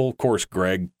certain people. Of course,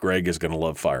 Greg is going to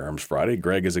love Firearms Friday.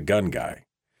 Greg is a gun guy.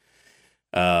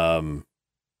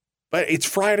 But it's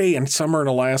Friday and summer in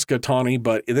Alaska, Tawny,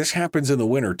 but this happens in the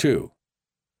winter too.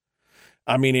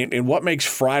 I mean, and what makes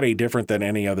Friday different than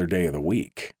any other day of the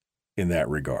week in that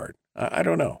regard? I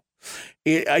don't know.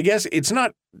 I guess it's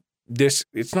not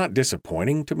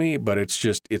disappointing to me, but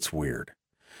it's weird.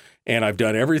 And I've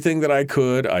done everything that I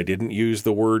could. I didn't use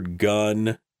the word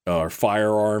gun or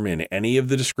firearm in any of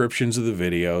the descriptions of the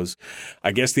videos.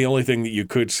 I guess the only thing that you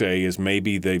could say is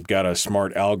maybe they've got a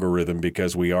smart algorithm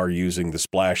because we are using the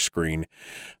splash screen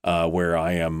where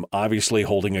I am obviously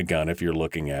holding a gun if you're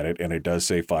looking at it, and it does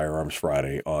say Firearms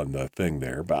Friday on the thing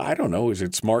there. But I don't know. Is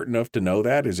it smart enough to know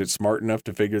that? Is it smart enough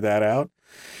to figure that out?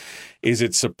 Is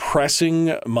it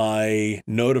suppressing my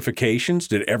notifications?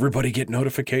 Did everybody get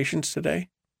notifications today?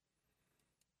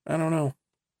 I don't know.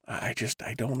 I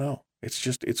don't know.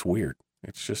 It's weird.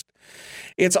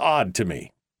 It's odd to me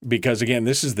because, again,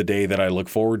 this is the day that I look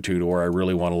forward to where I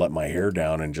really want to let my hair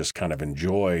down and just kind of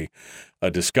enjoy a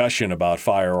discussion about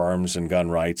firearms and gun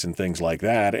rights and things like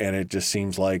that. And it just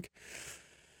seems like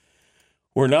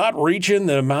we're not reaching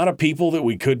the amount of people that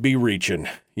we could be reaching.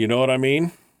 You know what I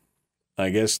mean?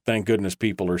 I guess, thank goodness,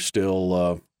 people are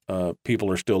still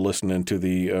listening to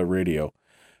the radio.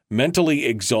 Mentally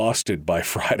exhausted by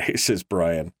Friday, says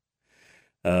Brian.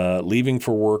 Leaving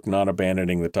for work, not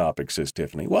abandoning the topic, says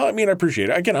Tiffany. Well, I mean, I appreciate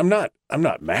it. Again, I'm not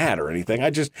mad or anything.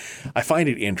 I find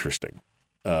it interesting.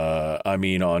 I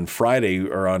mean, on Friday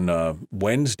or on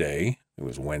Wednesday, it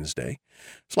was Wednesday,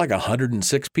 it's like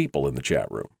 106 people in the chat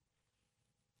room.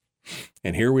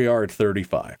 And here we are at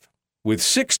 35 with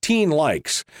 16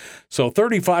 likes. So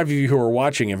 35 of you who are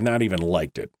watching have not even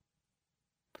liked it.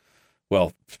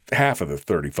 Well, half of the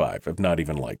 35 have not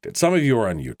even liked it. Some of you are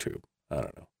on YouTube. I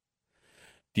don't know.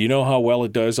 Do you know how well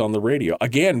it does on the radio?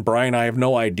 Again, Brian, I have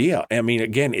no idea. I mean,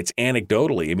 again, it's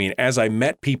anecdotally. I mean, as I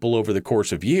met people over the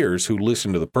course of years who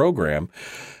listened to the program,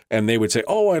 and they would say,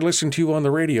 oh, I listened to you on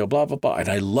the radio, blah, blah, blah. And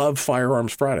I love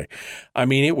Firearms Friday. I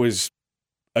mean, it was,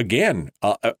 again,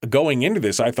 going into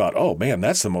this, I thought, oh, man,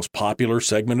 that's the most popular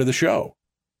segment of the show.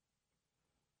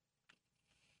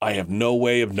 I have no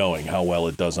way of knowing how well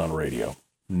it does on radio.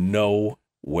 No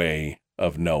way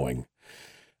of knowing.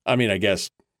 I mean, I guess,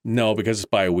 no, because it's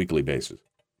by a weekly basis.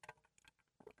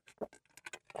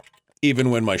 Even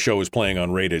when my show is playing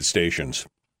on rated stations,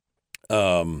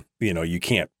 you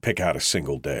can't pick out a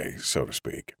single day, so to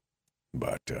speak.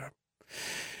 But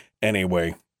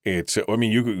anyway, it's, I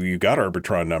mean, you got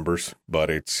Arbitron numbers, but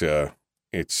it's you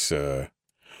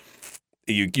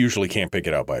usually can't pick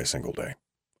it out by a single day.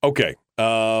 Okay.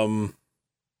 There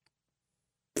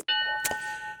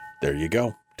you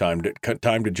go. Time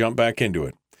to jump back into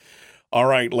it. All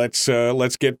right, let's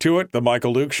get to it. The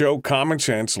Michael Duke Show, common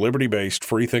sense, liberty-based,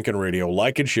 free-thinking radio.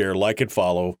 Like and share, like and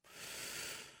follow.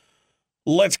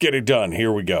 Let's get it done.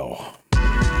 Here we go.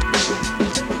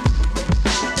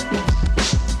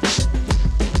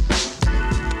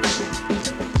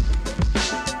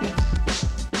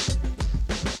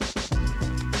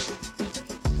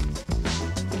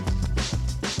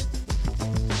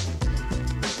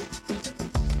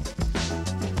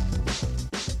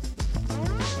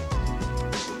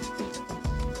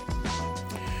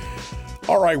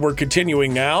 All right, we're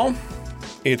continuing now.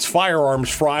 It's Firearms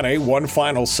Friday, one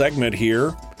final segment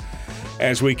here.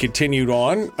 As we continued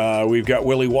on, we've got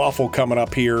Willie Waffle coming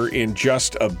up here in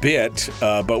just a bit,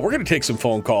 but we're going to take some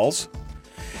phone calls,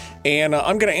 and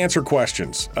I'm going to answer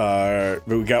questions.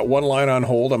 We've got one line on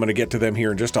hold. I'm going to get to them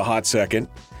here in just a hot second.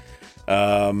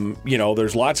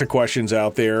 There's lots of questions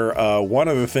out there. One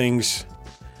of the things,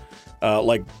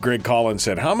 like Greg Collins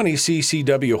said, how many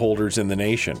CCW holders in the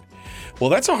nation? Well,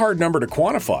 that's a hard number to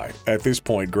quantify at this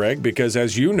point, Greg, because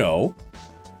as you know,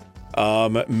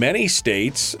 many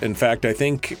states, in fact, I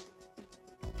think,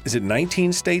 is it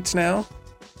 19 states now,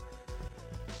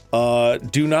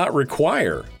 do not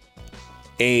require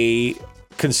a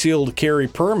concealed carry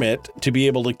permit to be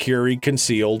able to carry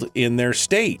concealed in their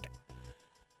state.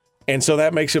 And so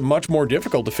that makes it much more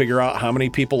difficult to figure out how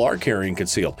many people are carrying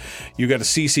concealed. You got a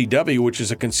CCW, which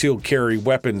is a concealed carry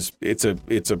weapons. It's a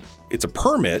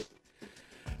permit.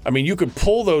 I mean, you could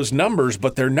pull those numbers,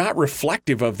 but they're not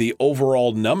reflective of the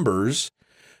overall numbers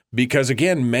because,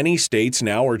 again, many states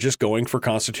now are just going for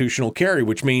constitutional carry,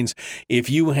 which means if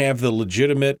you have the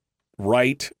legitimate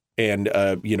right and,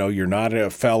 you're not a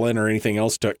felon or anything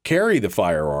else to carry the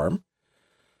firearm,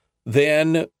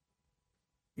 then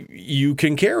you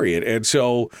can carry it. And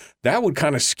so that would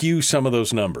kind of skew some of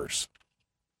those numbers.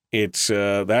 It's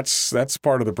that's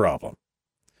part of the problem.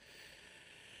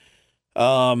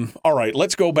 All right,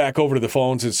 let's go back over to the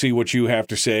phones and see what you have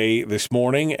to say this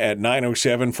morning at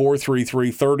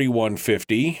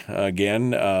 907-433-3150.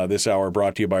 Again, this hour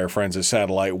brought to you by our friends at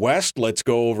Satellite West. Let's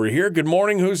go over here. Good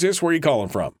morning. Who's this? Where are you calling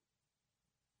from?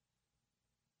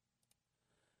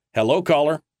 Hello,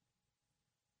 caller.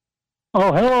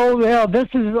 Oh, hello. Yeah, this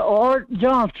is Art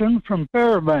Johnson from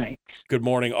Fairbanks. Good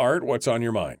morning, Art. What's on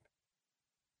your mind?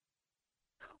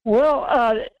 Well,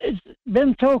 it's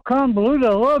been so convoluted.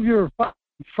 I love your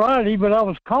Friday, but I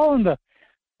was calling to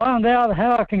find out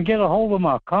how I can get a hold of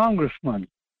my congressman.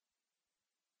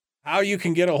 How you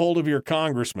can get a hold of your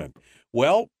congressman?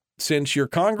 Well, since your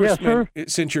congressman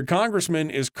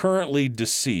is currently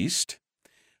deceased,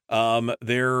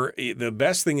 the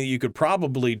best thing that you could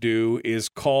probably do is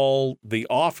call the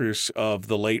office of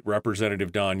the late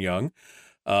Representative Don Young.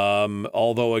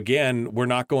 Although, again, we're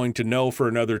not going to know for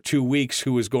another 2 weeks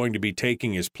who is going to be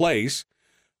taking his place.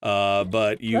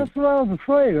 But that's what I was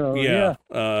afraid of. Yeah.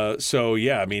 I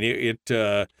mean,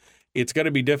 it's going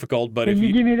to be difficult. But can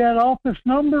you give me that office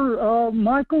number,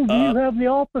 Michael? Do you have the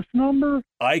office number?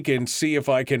 I can see if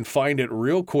I can find it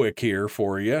real quick here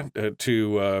for you God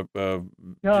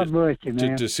bless you,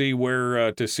 man. to see where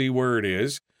it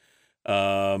is.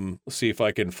 Let's see if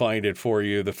I can find it for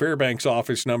you. The Fairbanks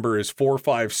office number is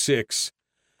 456-0210.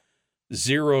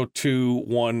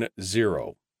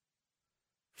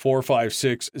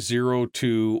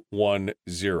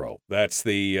 456-0210. That's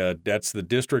the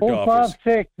district office.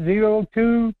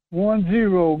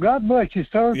 456-0210. God bless you,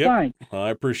 sir. Yep. Thanks. I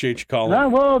appreciate you calling. And I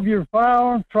love your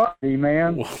Firearms Friday,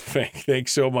 man. Well,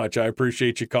 thanks so much. I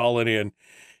appreciate you calling in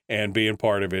and being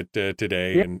part of it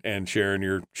today, yep. and sharing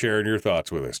your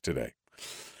thoughts with us today.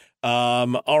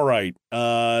 All right.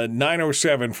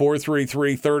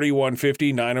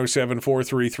 907-433-3150,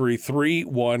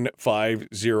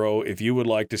 907-433-3150. If you would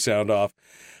like to sound off,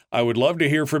 I would love to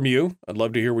hear from you. I'd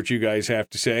love to hear what you guys have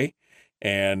to say.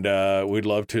 And we'd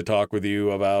love to talk with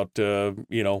you about,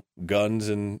 guns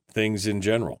and things in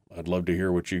general. I'd love to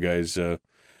hear what you guys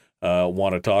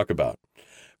want to talk about.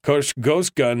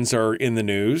 Ghost guns are in the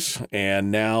news,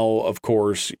 and now, of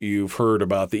course, you've heard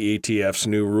about the ATF's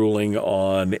new ruling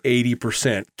on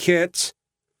 80% kits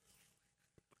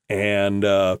and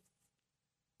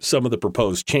some of the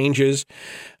proposed changes.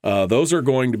 Those are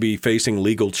going to be facing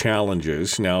legal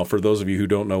challenges. Now, for those of you who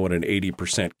don't know what an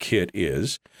 80% kit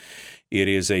is, it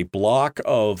is a block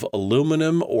of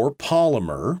aluminum or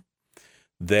polymer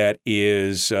that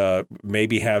is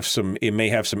may have some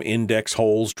index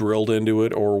holes drilled into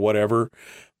it or whatever,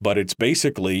 but it's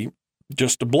basically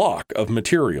just a block of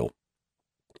material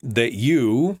that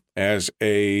you, as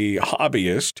a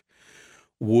hobbyist,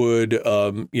 would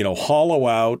hollow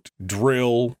out,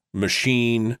 drill,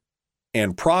 machine,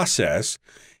 and process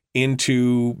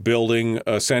into building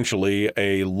essentially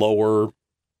a lower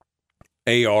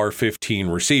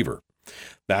AR-15 receiver.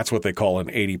 That's what they call an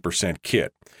 80%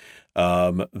 kit.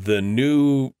 The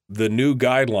new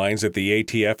guidelines that the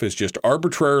ATF has just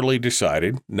arbitrarily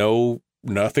decided,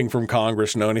 nothing from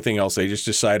Congress, no anything else, they just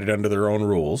decided under their own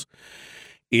rules,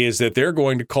 is that they're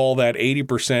going to call that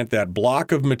 80%, that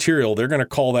block of material, they're going to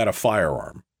call that a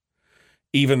firearm,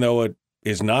 even though it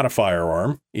is not a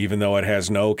firearm, even though it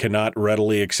cannot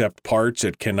readily accept parts.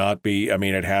 It cannot be,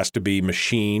 it has to be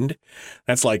machined.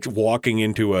 That's like walking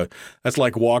into a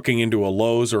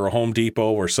Lowe's or a Home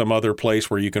Depot or some other place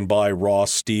where you can buy raw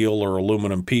steel or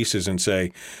aluminum pieces and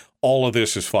say, all of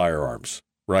this is firearms,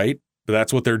 right? But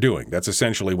that's what they're doing. That's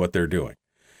essentially what they're doing.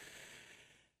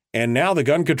 And now the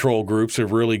gun control groups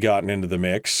have really gotten into the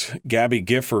mix. Gabby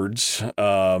Giffords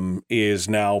is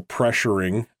now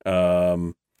pressuring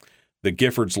the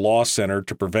Giffords Law Center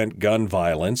to Prevent Gun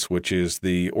Violence, which is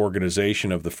the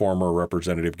organization of the former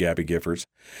Representative Gabby Giffords,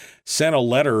 sent a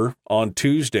letter on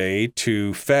Tuesday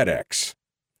to FedEx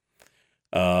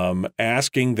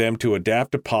asking them to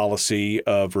adapt a policy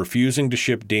of refusing to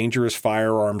ship dangerous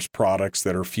firearms products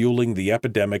that are fueling the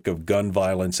epidemic of gun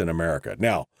violence in America.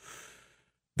 Now,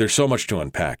 there's so much to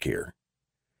unpack here.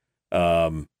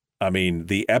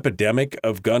 The epidemic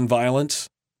of gun violence,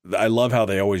 I love how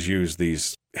they always use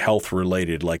these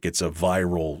health-related, like it's a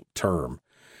viral term.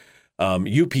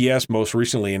 UPS most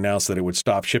recently announced that it would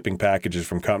stop shipping packages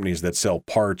from companies that sell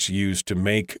parts used to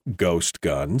make ghost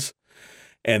guns,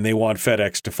 and they want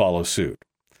FedEx to follow suit.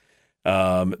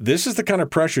 This is the kind of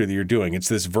pressure that you're doing. It's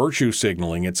this virtue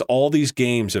signaling. It's all these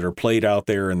games that are played out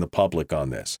there in the public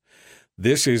on this.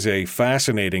 This is a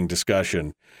fascinating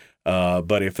discussion.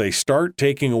 But if they start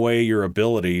taking away your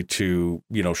ability to,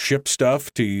 ship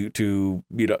stuff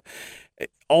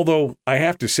although I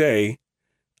have to say,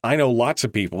 I know lots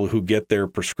of people who get their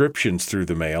prescriptions through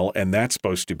the mail, and that's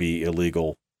supposed to be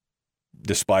illegal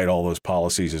despite all those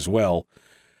policies as well.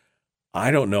 I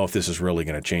don't know if this is really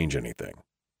going to change anything.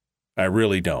 I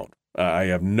really don't. I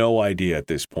have no idea at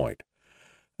this point.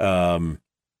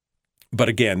 But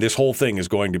again, this whole thing is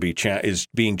going to be is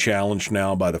being challenged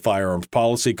now by the Firearms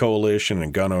Policy Coalition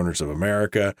and Gun Owners of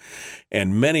America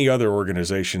and many other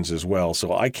organizations as well.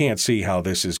 So I can't see how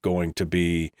this is going to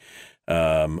be.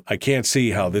 I can't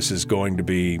see how this is going to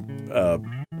be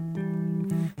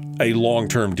a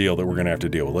long-term deal that we're going to have to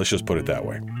deal with. Let's just put it that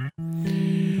way.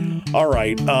 All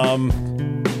right.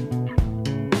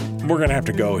 We're going to have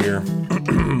to go here.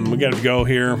 We got to go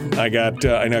here. I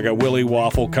know I got Willie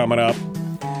Waffle coming up.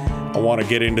 I want to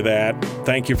get into that.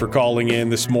 Thank you for calling in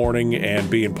this morning and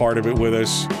being part of it with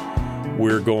us.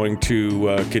 We're going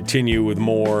to continue with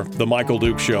more The Michael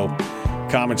Duke Show.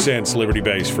 Common sense,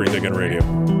 liberty-based, free thinking radio.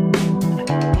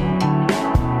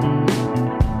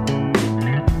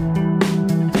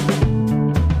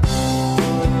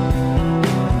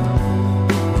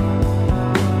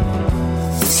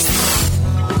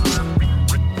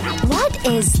 What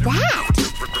is that?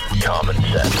 Common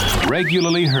sense.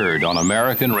 Regularly heard on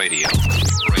American radio.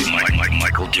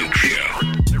 Michael Duke Show.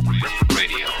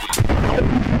 Radio.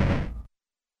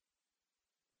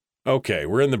 Okay,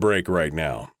 we're in the break right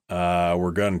now.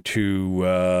 We're going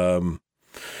to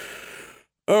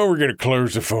we're going to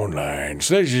close the phone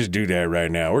lines. Let's just do that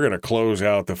right now. We're going to close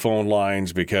out the phone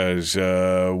lines because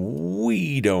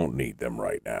we don't need them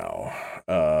right now.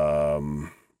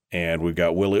 And we've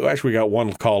got Willie. Actually, we got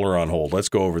one caller on hold. Let's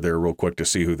go over there real quick to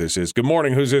see who this is. Good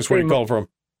morning. Who's this? Where you calling from?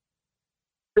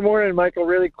 Good morning, Michael.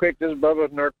 Really quick, this is Bubba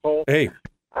with North Pole. Hey.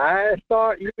 I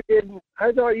thought you didn't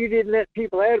let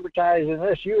people advertise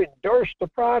unless you endorsed the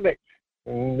product.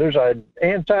 And there's an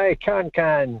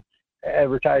anti-con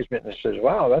advertisement that says,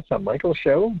 "Wow, that's a Michael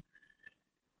show."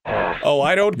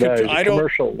 I don't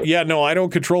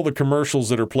control the commercials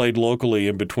that are played locally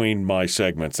in between my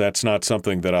segments. That's not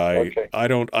something that I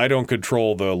don't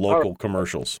control the local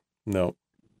commercials. No.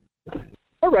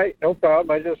 All right, no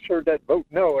problem. I just heard that vote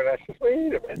no, and I said,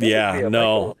 wait a minute. Yeah,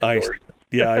 no, I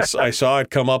saw it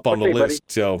come up on the list.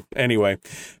 Buddy. So anyway,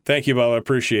 thank you, Bob. I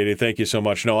appreciate it. Thank you so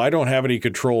much. No, I don't have any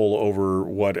control over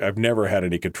I've never had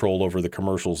any control over the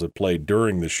commercials that play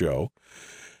during the show.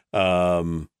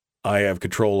 I have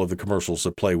control of the commercials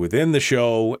that play within the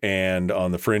show and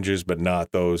on the fringes, but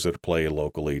not those that play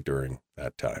locally during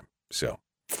that time. So,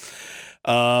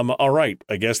 all right.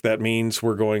 I guess that means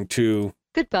we're going to...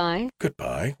 Goodbye.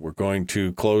 We're going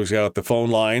to close out the phone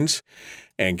lines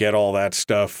and get all that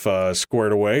stuff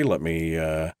squared away. Let me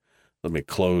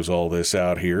close all this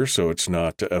out here so it's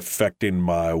not affecting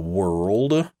my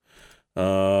world.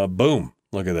 Boom.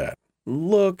 Look at that.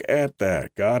 Look at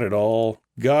that. Got it all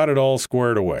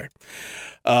squared away.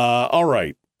 All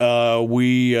right.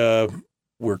 We're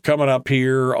coming up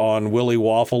here on Willie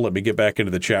Waffle. Let me get back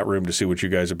into the chat room to see what you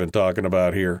guys have been talking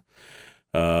about here.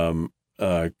 Gun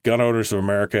Owners of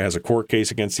America has a court case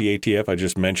against the ATF. I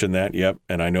just mentioned that. Yep.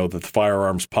 And I know that the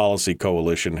Firearms Policy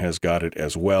Coalition has got it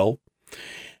as well.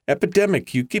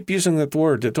 Epidemic. You keep using that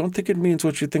word. I don't think it means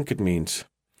what you think it means.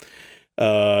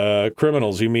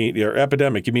 Criminals, or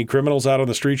epidemic, you mean criminals out on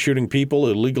the street shooting people,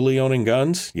 illegally owning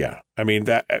guns? Yeah. I mean,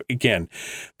 that again,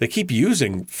 they keep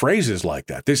using phrases like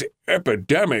that. This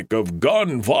epidemic of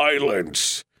gun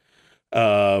violence.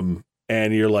 And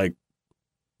you're like,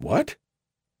 what?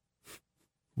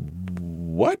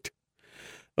 What?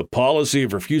 A policy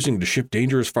of refusing to ship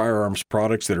dangerous firearms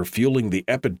products that are fueling the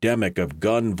epidemic of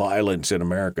gun violence in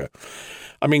America.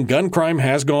 I mean, gun crime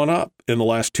has gone up in the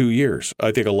last 2 years.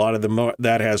 I think a lot of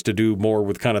that has to do more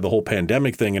with kind of the whole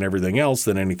pandemic thing and everything else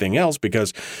than anything else,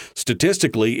 because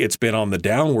statistically, it's been on the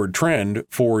downward trend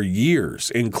for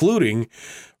years, including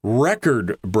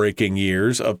record-breaking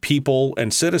years of people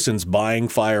and citizens buying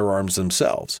firearms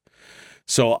themselves.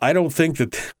 So I don't think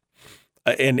that...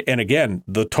 And again,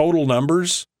 the total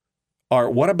numbers are,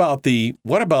 what about the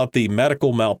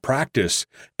medical malpractice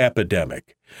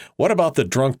epidemic? What about the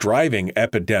drunk driving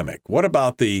epidemic? What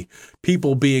about the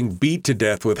people being beat to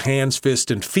death with hands,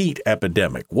 fists, and feet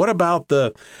epidemic? What about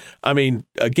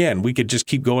again, we could just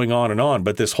keep going on and on,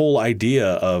 but this whole idea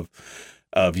of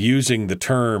using the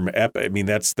term,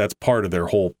 that's part of their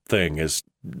whole thing is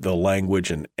the language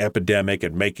and epidemic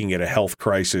and making it a health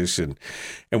crisis. And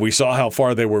we saw how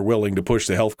far they were willing to push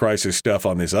the health crisis stuff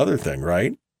on this other thing,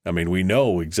 right? I mean, we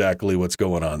know exactly what's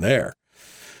going on there.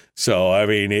 So, I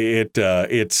mean,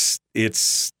 it's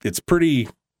pretty,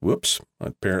 whoops,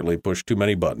 apparently pushed too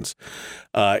many buttons.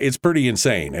 It's pretty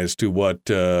insane as to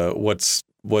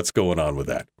what's going on with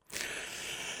that.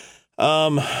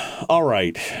 All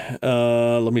right.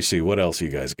 Let me see what else you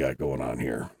guys got going on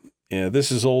here. Yeah,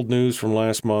 this is old news from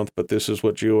last month, but this is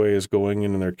what GOA is going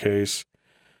in their case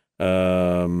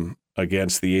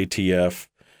against the ATF.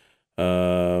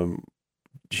 GOA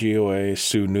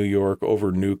sue New York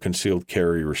over new concealed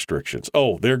carry restrictions.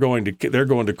 Oh, they're going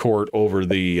to court over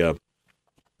the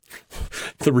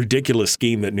ridiculous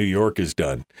scheme that New York has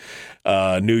done.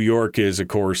 New York is, of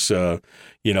course, they've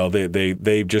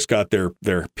just got their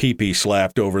pee-pee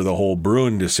slapped over the whole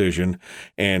Bruin decision,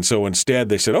 and so instead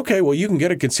they said, okay, well, you can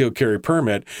get a concealed carry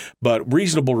permit, but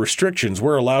reasonable restrictions.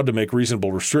 We're allowed to make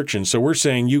reasonable restrictions, so we're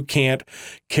saying you can't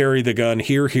carry the gun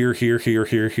here,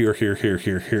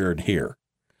 and here,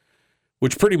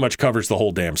 which pretty much covers the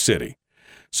whole damn city.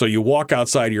 So you walk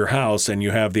outside your house and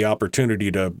you have the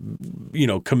opportunity to,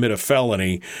 commit a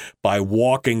felony by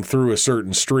walking through a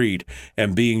certain street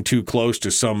and being too close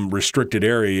to some restricted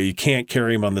area. You can't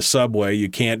carry them on the subway. You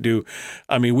can't do –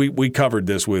 I mean, we covered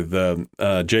this with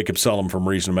Jacob Sullum from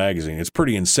Reason Magazine. It's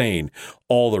pretty insane,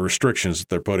 all the restrictions that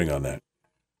they're putting on that.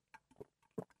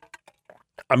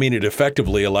 I mean, it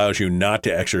effectively allows you not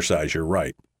to exercise your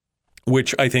right,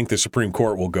 which I think the Supreme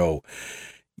Court will go –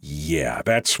 yeah,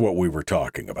 that's what we were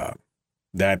talking about.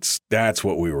 That's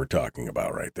what we were talking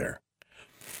about right there.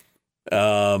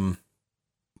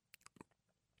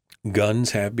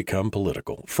 Guns have become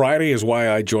political. Friday is why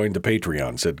I joined the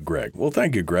Patreon, said Greg. Well,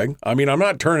 thank you, Greg. I mean, I'm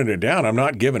not turning it down. I'm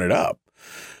not giving it up.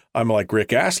 I'm like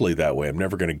Rick Astley that way. I'm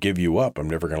never going to give you up. I'm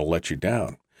never going to let you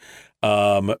down.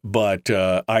 But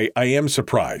I am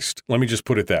surprised. Let me just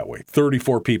put it that way.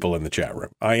 34 people in the chat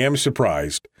room. I am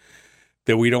surprised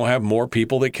that we don't have more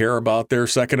people that care about their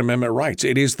Second Amendment rights.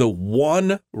 It is the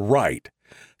one right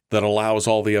that allows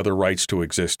all the other rights to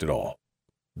exist at all.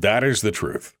 That is the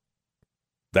truth.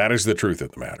 That is the truth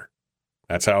of the matter.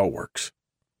 That's how it works.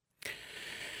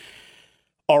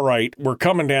 All right, we're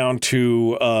coming down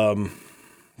to,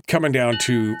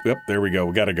 yep, there we go.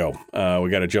 We got to go.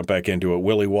 We got to jump back into it.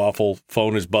 Willie Waffle,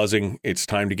 phone is buzzing. It's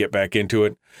time to get back into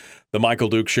it. The Michael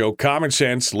Duke Show, common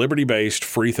sense, liberty-based,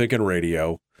 free-thinking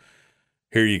radio.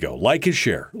 Here you go. Like and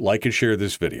share. Like and share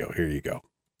this video. Here you go.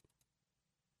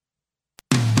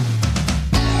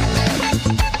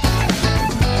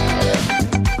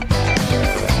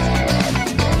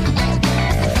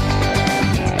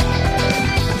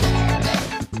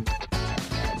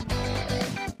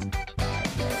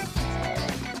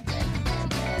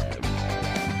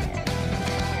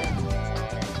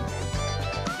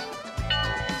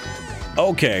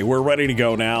 Okay, we're ready to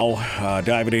go now.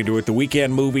 Diving into it. The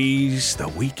weekend movies.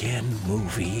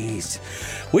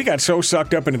 We got so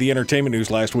sucked up into the entertainment news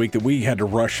last week that we had to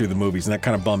rush through the movies, and that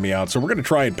kind of bummed me out. So we're going to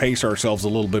try and pace ourselves a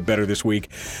little bit better this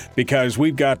week because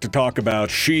we've got to talk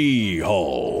about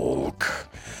She-Hulk,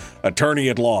 Attorney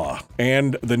at Law,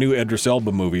 and the new Idris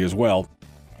Elba movie as well.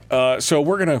 So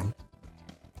we're gonna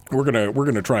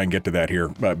try and get to that here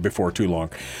before too long.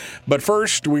 But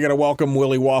first, we got to welcome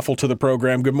Willie Waffle to the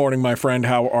program. Good morning, my friend.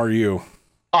 How are you?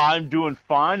 I'm doing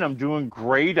fine. I'm doing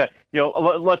great.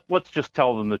 Let's just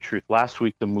tell them the truth. Last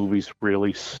week the movies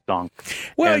really stunk,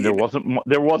 and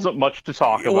there wasn't much to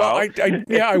talk about. Well,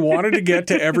 I wanted to get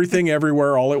to everything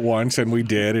everywhere all at once, and we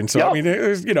did. And so yep. I mean, it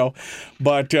was,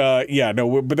 but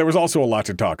there was also a lot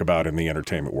to talk about in the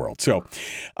entertainment world. So,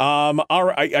 all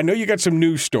right, I know you got some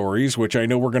news stories, which I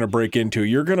know we're going to break into.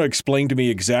 You're going to explain to me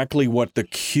exactly what the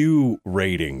Q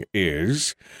rating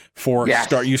is for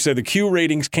start. You said the Q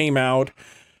ratings came out.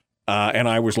 And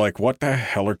I was like, what the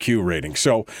hell are Q ratings?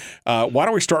 So why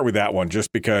don't we start with that one,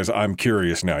 just because I'm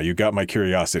curious now. You got my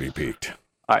curiosity piqued.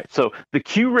 All right, so the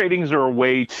Q ratings are a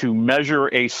way to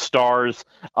measure a star's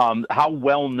how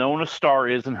well known a star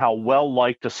is and how well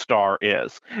liked a star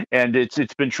is, and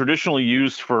it's been traditionally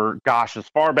used for as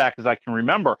far back as I can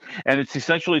remember, and it's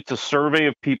a survey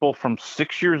of people from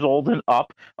 6 years old and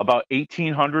up, about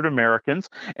 1,800 Americans,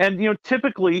 and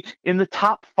typically in the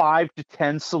top 5 to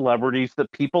 10 celebrities that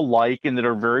people like and that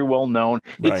are very well known,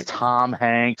 it's Tom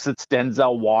Hanks, it's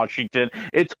Denzel Washington,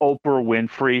 it's Oprah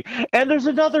Winfrey, and there's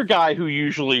another guy who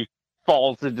usually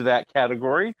falls into that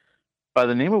category by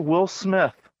the name of Will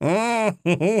Smith. Are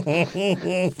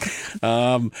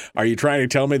you trying to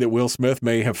tell me that Will Smith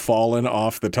may have fallen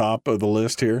off the top of the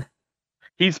list here?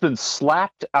 He's been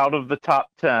slapped out of the top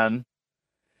 10.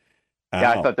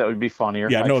 Yeah, I thought that would be funnier.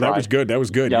 Yeah, that was good. That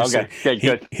was good. Yeah, okay.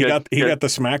 Good. He got the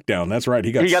smackdown. That's right.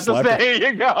 He got slapped. There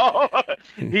you go.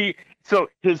 So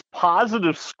his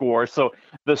positive score, so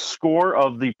the score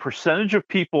of the percentage of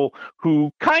people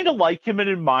who kind of like him and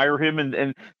admire him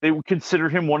and they would consider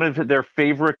him one of their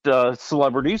favorite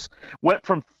celebrities, went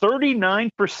from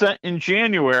 39% in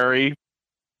January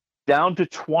down to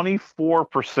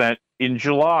 24% in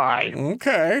July.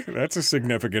 Okay, that's a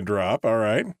significant drop. All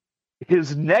right.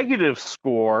 his negative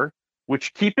score,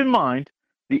 which keep in mind,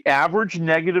 the average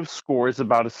negative score is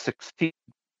about a 16.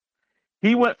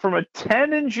 He went from a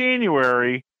 10 in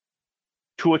January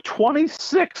to a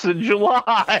 26 in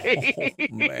July.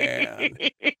 Oh, man.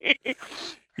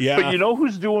 Yeah. But you know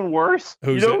who's doing worse?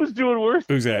 Who's doing worse?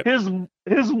 Who's that? His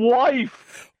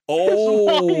wife.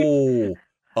 Oh.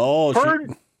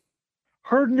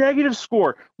 Her negative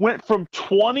score went from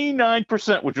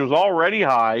 29%, which was already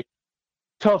high,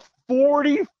 to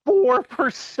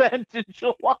 44% in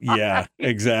July. Yeah,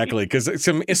 exactly. Because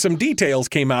some details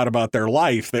came out about their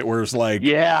life that was like,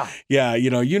 yeah,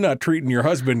 you're not treating your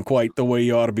husband quite the way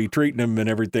you ought to be treating him and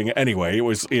everything. Anyway,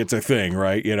 it's a thing,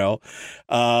 right?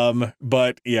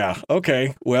 But yeah,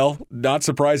 okay. Well, not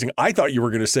surprising. I thought you were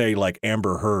going to say like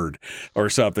Amber Heard or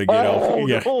something.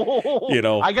 Yeah.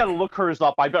 No. I got to look hers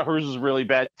up. I bet hers is really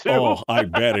bad too. Oh, I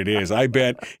bet it is. I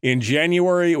bet in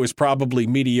January it was probably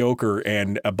mediocre,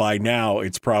 and by now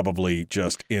it's probably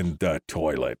just in the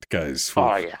toilet because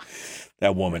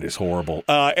that woman is horrible.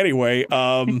 Anyway,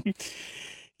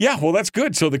 yeah, well, that's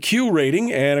good. So the Q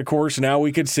rating, and of course now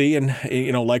we could see, and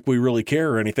like we really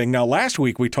care or anything. Now last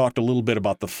week we talked a little bit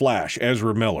about the Flash,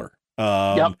 Ezra Miller.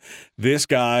 This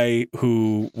guy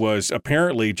who was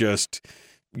apparently just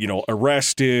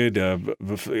arrested,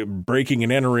 breaking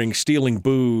and entering, stealing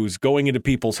booze, going into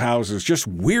people's houses, just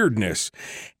weirdness.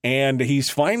 And he's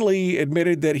finally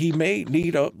admitted that he may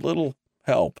need a little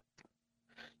help.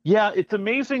 Yeah, it's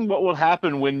amazing what will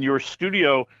happen when your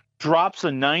studio drops a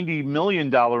 $90 million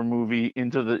movie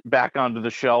back onto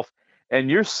the shelf, and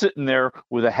you're sitting there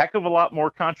with a heck of a lot more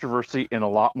controversy and a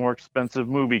lot more expensive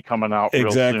movie coming out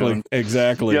real soon.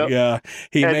 Exactly. Yep. Yeah.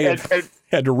 He may have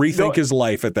had to rethink his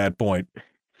life at that point.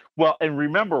 Well, and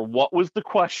remember, what was the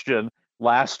question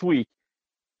last week?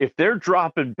 If they're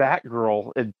dropping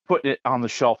Batgirl and putting it on the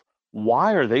shelf,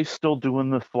 why are they still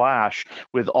doing The Flash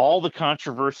with all the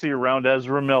controversy around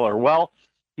Ezra Miller? Well,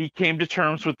 he came to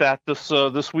terms with that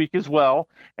this week as well,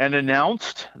 and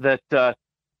announced that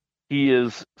he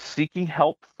is seeking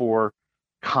help for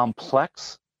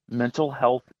complex mental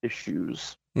health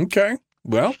issues. Okay.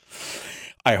 Well,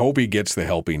 I hope he gets the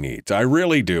help he needs. I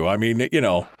really do. I mean,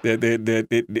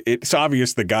 it's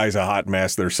obvious the guy's a hot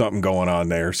mess. There's something going on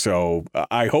there. So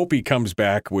I hope he comes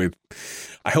back better.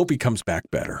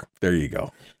 There you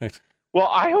go. Well,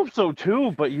 I hope so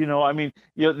too. But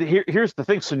here's the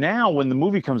thing. So now when the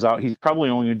movie comes out, he's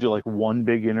probably only going to do like one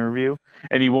big interview,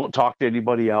 and he won't talk to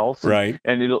anybody else. Right.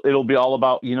 And it'll be all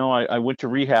about, I went to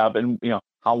rehab, and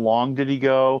how long did he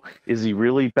go? Is he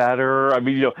really better? I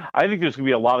mean, I think there's going to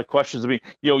be a lot of questions. I mean,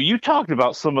 you talked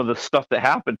about some of the stuff that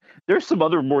happened. There's some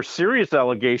other more serious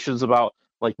allegations about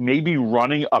like maybe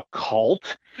running a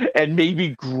cult and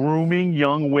maybe grooming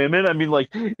young women. I mean,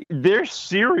 like there's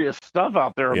serious stuff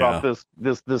out there about this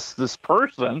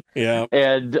person. Yeah.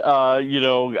 And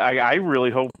I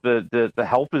really hope that the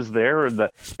help is there and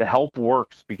the help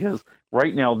works, because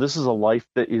right now, this is a life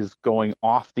that is going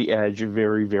off the edge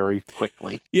very, very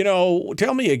quickly.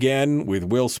 Tell me again, with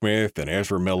Will Smith and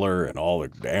Ezra Miller and all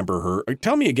the Amber Heard,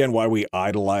 tell me again why we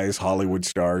idolize Hollywood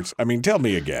stars. I mean, tell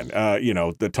me again,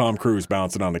 the Tom Cruise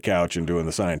bouncing on the couch and doing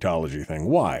the Scientology thing.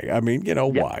 Why? I mean,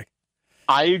 why?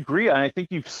 I agree, and I think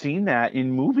you've seen that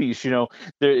in movies.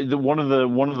 One of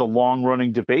the long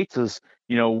running debates is,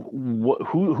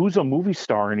 who's a movie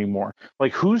star anymore?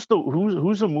 Like who's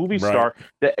a movie star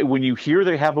that when you hear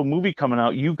they have a movie coming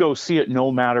out, you go see it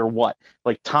no matter what.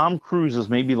 Like Tom Cruise is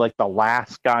maybe like the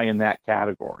last guy in that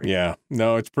category. Yeah,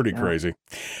 no, it's pretty crazy.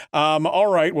 All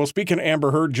right, well, speaking of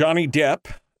Amber Heard, Johnny Depp,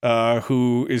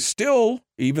 who is still,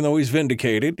 even though he's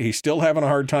vindicated, he's still having a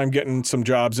hard time getting some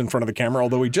jobs in front of the camera,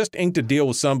 although he just inked a deal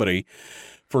with somebody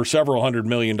for several $100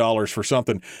 million for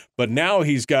something. But now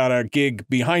he's got a gig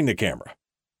behind the camera.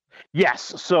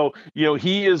 Yes, so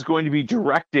he is going to be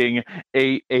directing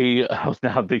this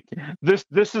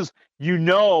is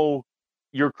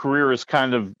your career is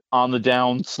kind of on the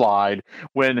downslide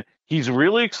when he's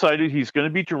really excited. He's going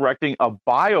to be directing a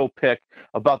biopic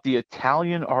about the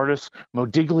Italian artist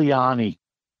Modigliani.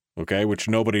 Okay, which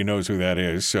nobody knows who that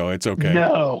is, so it's okay.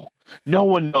 No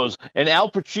one knows, and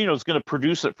Al Pacino is going to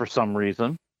produce it for some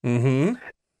reason. Mm-hmm.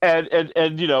 And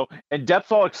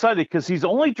Depp's all excited because he's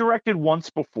only directed once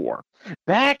before.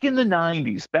 Back in the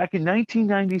 90s, back in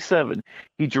 1997,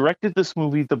 he directed this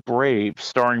movie, The Brave,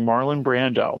 starring Marlon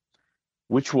Brando,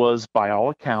 which was, by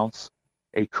all accounts,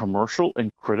 a commercial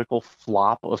and critical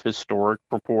flop of historic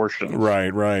proportions.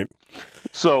 Right.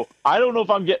 So I don't know if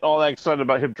I'm getting all that excited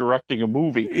about him directing a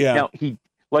movie. Yeah. Now,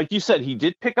 like you said, he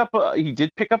did pick up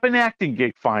an acting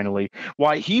gig finally.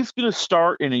 Why, he's going to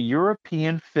star in a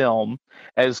European film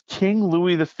as King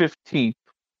Louis XV,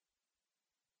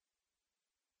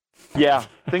 Yeah,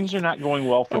 things are not going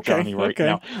well for Johnny right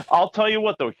now. I'll tell you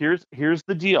what, though. Here's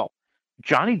the deal.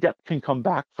 Johnny Depp can come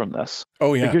back from this.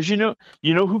 Oh, yeah. Because you know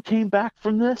who came back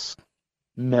from this?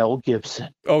 Mel Gibson.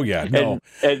 Oh, yeah. No.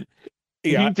 And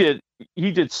yeah.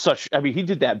 he did such, I mean, he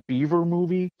did that Beaver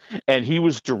movie, and he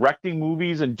was directing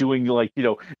movies and doing, like,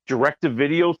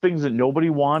 direct-to-video things that nobody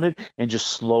wanted, and just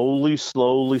slowly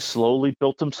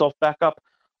built himself back up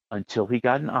until he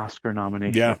got an Oscar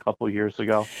nomination a couple years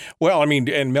ago. Well, I mean,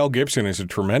 and Mel Gibson is a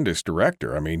tremendous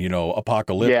director. I mean,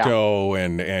 Apocalypto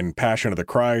and Passion of the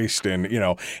Christ, and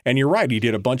you're right, he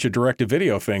did a bunch of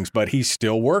direct-to-video things, but he's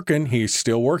still working,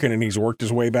 and he's worked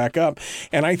his way back up.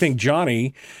 And I think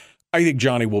Johnny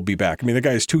will be back. I mean, the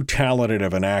guy is too talented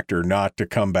of an actor not to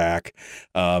come back.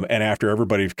 And after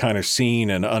everybody's kind of seen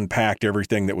and unpacked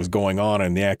everything that was going on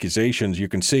and the accusations, you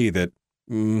can see that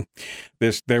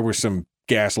there was some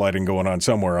gaslighting going on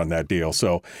somewhere on that deal.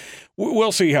 So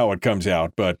we'll see how it comes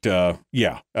out. But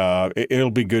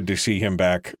it'll be good to see him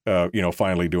back,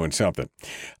 finally doing something.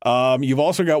 You've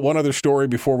also got one other story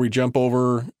before we jump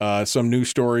over some news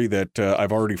story that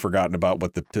I've already forgotten about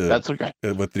that's okay.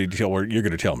 What the detail where you're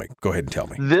going to tell me. Go ahead and tell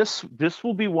me. This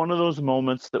will be one of those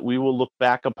moments that we will look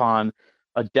back upon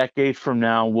a decade from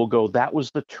now. We'll go, that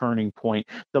was the turning point.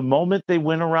 The moment they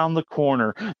went around the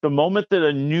corner, the moment that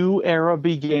a new era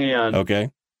began.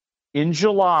 Okay. In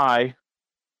July,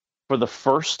 for the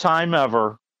first time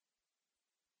ever,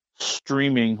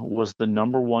 streaming was the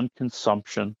number one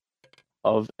consumption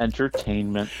of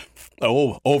entertainment.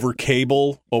 Oh, over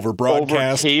cable, over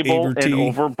broadcast, and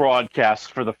over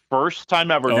broadcast for the first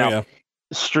time ever. Now,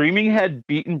 streaming had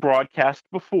beaten broadcast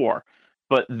before,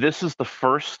 but this is the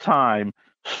first time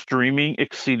streaming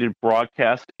exceeded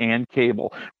broadcast and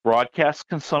cable. Broadcast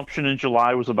consumption in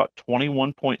July was about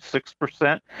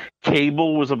 21.6%.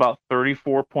 Cable was about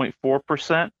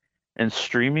 34.4%. And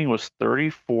streaming was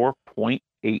 34.8%.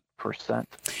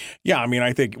 Yeah, I mean,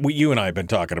 I think you and I have been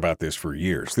talking about this for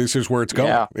years. This is where it's going.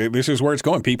 Yeah. This is where it's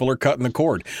going. People are cutting the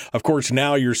cord. Of course,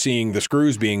 now you're seeing the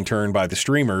screws being turned by the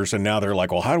streamers, and now they're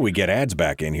like, well, how do we get ads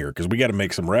back in here? Because we got to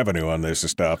make some revenue on this and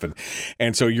stuff.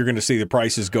 And so you're going to see the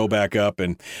prices go back up.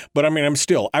 But I mean,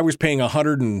 I was paying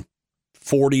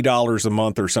 $140 a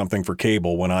month or something for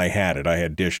cable when I had it. I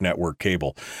had Dish Network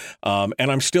cable. And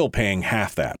I'm still paying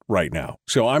half that right now.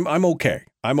 So I'm okay.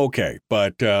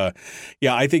 But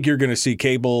I think you're going to see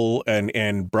cable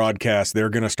and broadcast, they're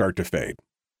going to start to fade.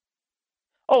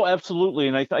 Oh, absolutely.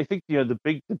 And I think, the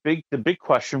big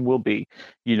question will be,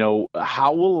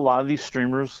 how will a lot of these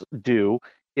streamers do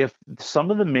if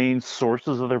some of the main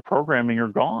sources of their programming are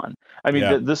gone? I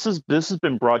mean, this has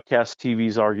been broadcast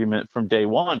TV's argument from day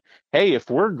one. Hey,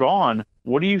 if we're gone,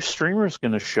 what are you streamers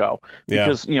going to show?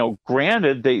 Because,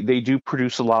 granted, they do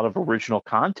produce a lot of original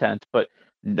content, but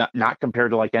not compared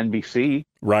to like NBC.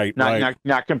 Right.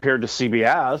 Not compared to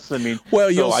CBS. I mean, well,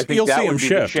 you'll see them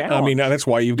shift. I mean, that's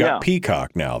why you've got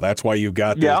Peacock now. That's why you've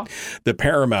got the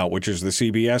Paramount, which is the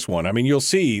CBS one. I mean, you'll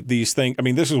see these things. I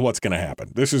mean, this is what's going to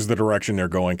happen. This is the direction they're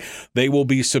going. They will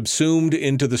be subsumed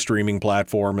into the streaming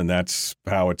platform, and that's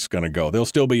how it's going to go. They'll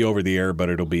still be over the air, but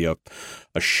it'll be a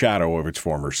shadow of its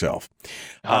former self.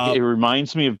 It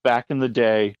reminds me of back in the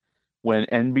day when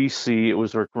NBC, it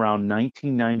was around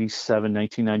 1997,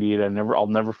 1998. I'll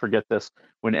never forget this.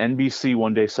 When NBC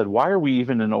one day said, "Why are we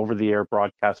even an over-the-air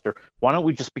broadcaster? Why don't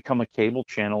we just become a cable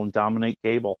channel and dominate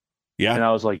cable?" Yeah. And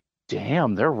I was like,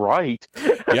 damn, they're right.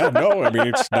 Yeah, no, I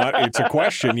mean, it's a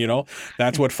question,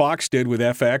 that's what Fox did with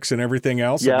FX and everything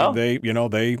else. Yeah. I mean,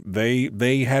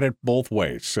 they had it both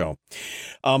ways. So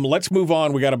let's move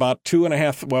on. We got about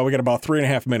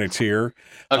 3.5 minutes here.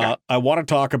 Okay. I want to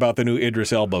talk about the new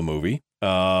Idris Elba movie.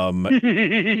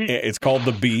 It's called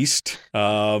The Beast.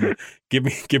 Give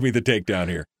me the takedown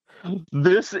here.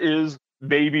 This is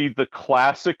maybe the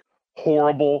classic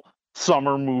horrible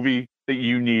summer movie that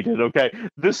you needed. Okay,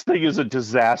 this thing is a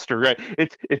disaster. Right?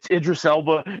 It's Idris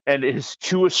Elba and his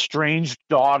two estranged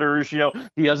daughters. He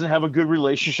doesn't have a good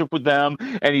relationship with them,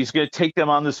 and he's going to take them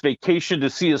on this vacation to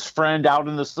see his friend out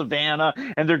in the savannah,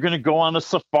 and they're going to go on a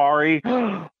safari.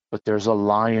 But there's a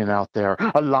lion out there,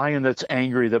 a lion that's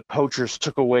angry that poachers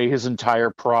took away his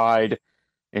entire pride,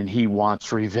 and he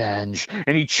wants revenge,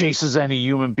 and he chases any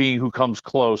human being who comes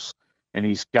close. And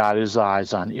he's got his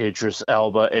eyes on Idris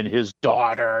Elba and his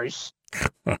daughters.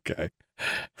 Okay.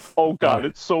 Oh, God,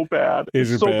 it's so bad.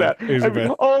 Is it so bad?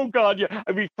 Oh, God, yeah.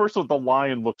 I mean, first of all, the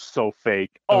lion looks so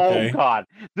fake. Okay. Oh, God.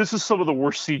 This is some of the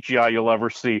worst CGI you'll ever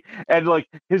see. And,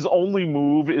 his only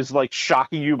move is,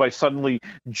 shocking you by suddenly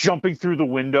jumping through the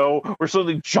window or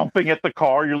suddenly jumping at the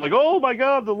car. You're like, oh, my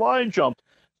God, the lion jumped.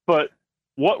 But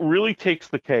what really takes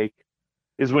the cake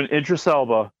is when Idris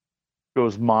Elba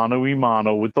goes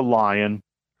mano-a-mano with the lion.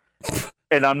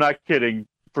 And I'm not kidding.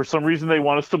 For some reason, they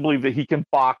want us to believe that he can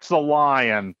box a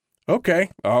lion. Okay.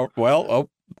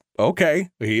 Okay.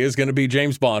 He is going to be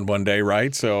James Bond one day,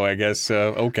 right? So I guess,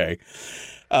 okay.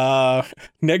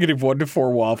 -1 to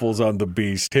 4 waffles on the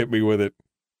Beast. Hit me with it.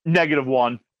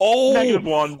 -1. Oh,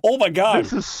 -1. Oh my God.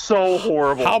 This is so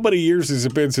horrible. How many years has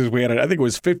it been since we had it? I think it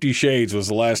was 50 Shades was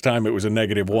the last time it was a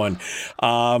 -1.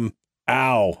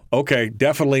 Ow. Okay.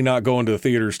 Definitely not going to the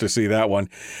theaters to see that one.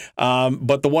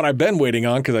 But the one I've been waiting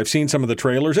on, because I've seen some of the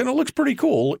trailers and it looks pretty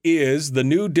cool, is the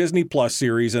new Disney Plus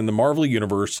series in the Marvel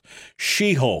Universe,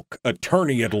 She-Hulk,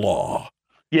 Attorney at Law.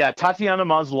 Yeah, Tatiana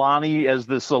Maslany as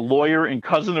this lawyer and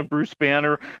cousin of Bruce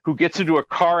Banner who gets into a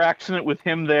car accident with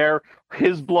him there.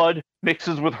 His blood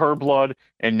mixes with her blood,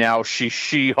 and now she's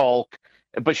She-Hulk.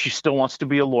 But she still wants to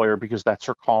be a lawyer because that's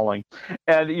her calling.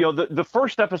 And, the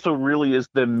first episode really is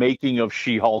the making of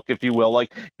She-Hulk, if you will,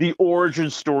 like the origin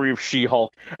story of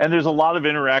She-Hulk. And there's a lot of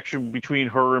interaction between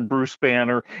her and Bruce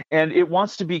Banner. And it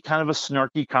wants to be kind of a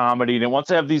snarky comedy. And it wants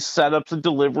to have these setups and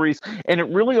deliveries. And it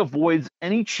really avoids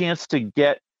any chance to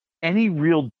get any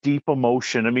real deep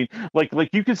emotion. I mean, like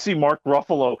you can see Mark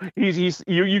Ruffalo.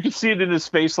 You can see it in his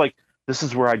face, like, this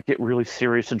is where I'd get really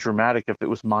serious and dramatic if it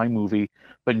was my movie,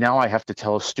 but now I have to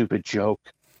tell a stupid joke.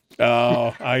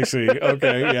 Oh, I see.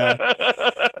 Okay, yeah.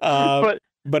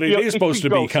 But it is supposed to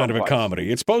be kind of a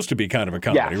comedy. It's supposed to be kind of a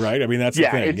comedy, right? I mean, that's the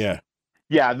thing, yeah.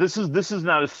 Yeah, this is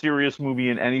not a serious movie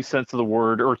in any sense of the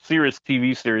word, or serious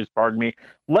TV series, pardon me.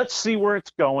 Let's see where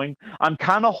it's going. I'm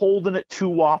kind of holding it 2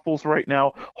 waffles right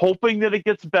now, hoping that it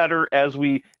gets better as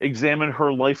we examine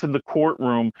her life in the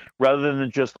courtroom rather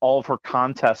than just all of her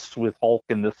contests with Hulk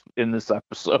in this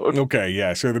episode. Okay,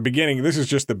 yeah. So the beginning, this is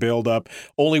just the build up.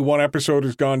 Only 1 episode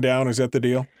has gone down. Is that the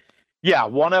deal? Yeah,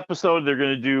 1 episode. They're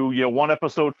going to do 1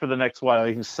 episode for the next,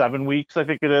 I think 7 weeks, I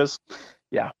think it is.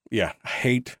 Yeah. Yeah. I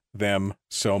hate them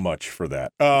so much for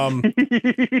that.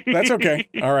 That's okay.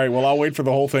 All right. Well, I'll wait for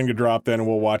the whole thing to drop then and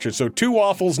we'll watch it. So 2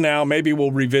 waffles now. Maybe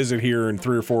we'll revisit here in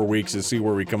 3 or 4 weeks and see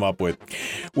where we come up with.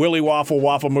 Willie Waffle,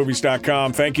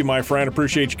 wafflemovies.com. Thank you, my friend.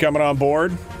 Appreciate you coming on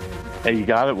board. Hey, you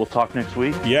got it. We'll talk next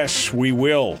week. Yes, we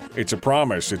will. It's a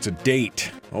promise. It's a date.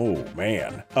 Oh,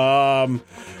 man.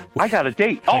 I got a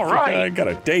date. All right. I got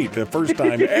a date the first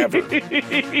time ever.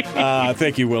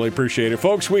 Thank you, Willie. Appreciate it.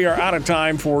 Folks, we are out of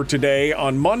time for today.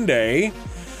 On Monday,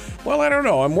 well, I don't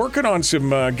know. I'm working on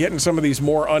getting some of these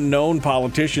more unknown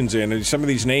politicians in, and some of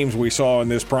these names we saw in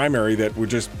this primary that we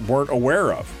just weren't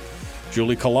aware of.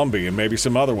 Julie Colombi and maybe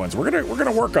some other ones. We're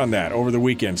gonna work on that over the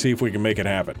weekend, see if we can make it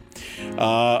happen.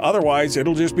 Otherwise,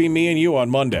 it'll just be me and you on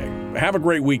Monday. Have a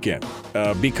great weekend.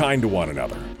 Be kind to one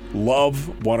another.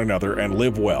 Love one another and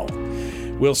live well.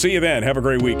 We'll see you then. Have a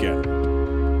great weekend.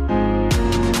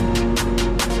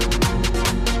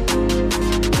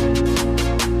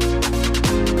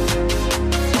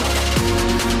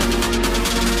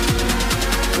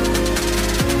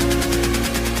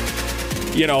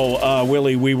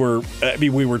 Willie, we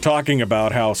were talking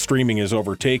about how streaming has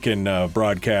overtaken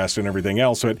broadcast and everything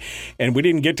else, and we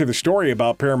didn't get to the story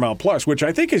about Paramount Plus, which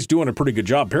I think is doing a pretty good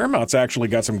job. Paramount's actually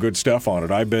got some good stuff on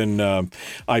it.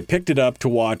 I picked it up to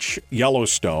watch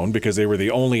Yellowstone because they were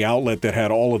the only outlet that had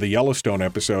all of the Yellowstone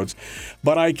episodes,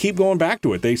 but I keep going back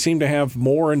to it. They seem to have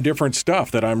more and different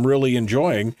stuff that I'm really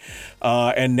enjoying,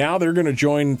 and now they're going to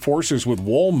join forces with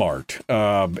Walmart,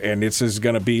 and this is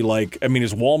going to be like,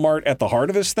 is Walmart at the heart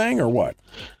of this thing or what?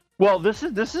 Well, this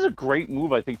is a great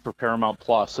move, I think, for Paramount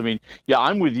Plus.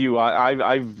 I'm with you.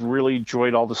 I've really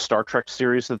enjoyed all the Star Trek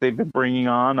series that they've been bringing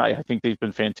on. I think they've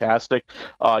been fantastic.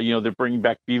 They're bringing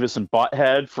back Beavis and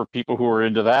Butthead for people who are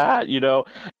into that.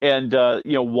 And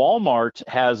Walmart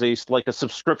has a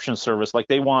subscription service. Like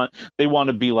they want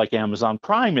to be like Amazon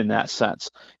Prime in that sense.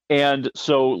 And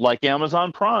so, like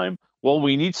Amazon Prime, well,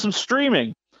 we need some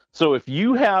streaming. So if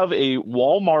you have a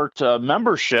Walmart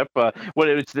membership, the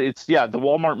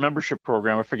Walmart membership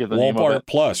program, I forget the name of it. Walmart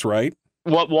Plus, right?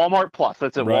 Walmart Plus,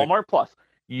 that's it, right. Walmart Plus.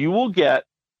 You will get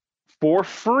for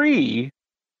free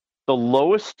the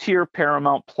lowest tier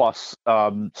Paramount Plus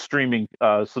streaming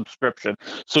subscription.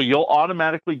 So you'll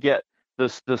automatically get the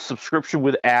subscription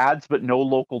with ads, but no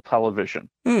local television.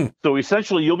 So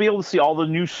essentially, you'll be able to see all the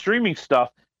new streaming stuff,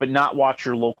 but not watch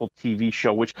your local TV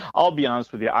show, which I'll be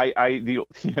honest with you,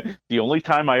 the only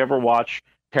time I ever watch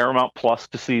Paramount Plus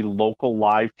to see local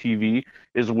live TV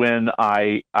is when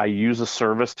I use a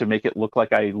service to make it look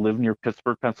like I live near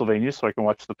Pittsburgh, Pennsylvania, so I can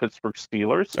watch the Pittsburgh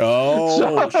Steelers.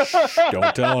 Oh,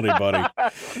 don't tell anybody.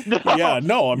 Yeah,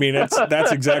 no, I mean,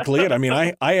 that's exactly it. I mean,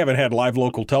 I haven't had live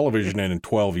local television in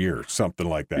 12 years, something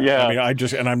like that. Yeah. I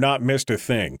mean, and I've not missed a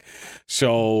thing.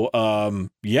 So,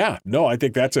 I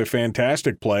think that's a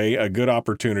fantastic play, a good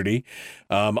opportunity.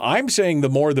 I'm saying the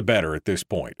more the better at this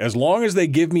point. As long as they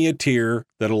give me a tier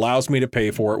that allows me to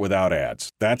pay for it without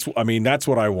ads. That's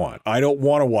what I want. I don't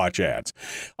want to watch ads.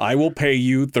 I will pay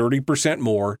you 30%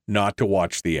 more not to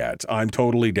watch the ads. I'm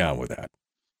totally down with that.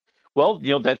 Well,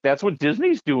 that's what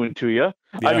Disney's doing to you.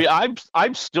 Yeah. I mean,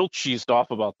 I'm still cheesed off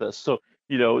about this. So,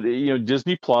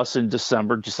 Disney Plus in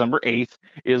December 8th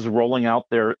is rolling out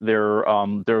their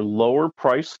lower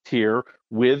price tier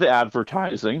with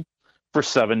advertising for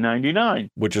 $7.99,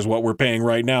 which is what we're paying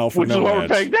right now for no ads.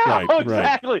 We're paying now. Right,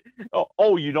 exactly. Right.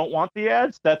 Oh, you don't want the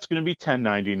ads? That's going to be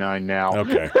 $10.99 now.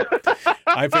 Okay.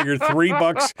 I figured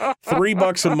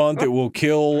 $3 a month. It will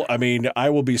kill. I mean, I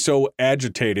will be so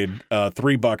agitated.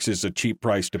 $3 is a cheap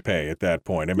price to pay at that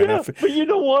point. I mean, but you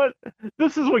know what?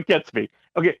 This is what gets me.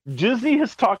 Okay, Disney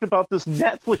has talked about this.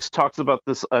 Netflix talks about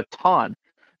this a ton.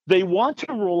 They want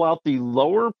to roll out the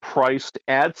lower priced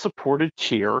ad supported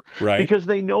tier because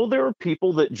they know there are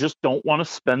people that just don't want to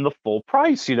spend the full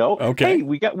price, Okay. Hey,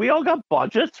 we all got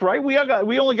budgets, right? We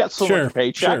only got so much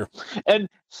paycheck. Sure. And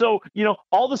so,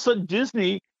 all of a sudden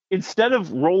Disney, instead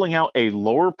of rolling out a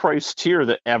lower price tier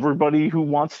that everybody who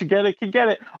wants to get it can get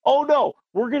it. Oh no,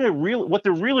 what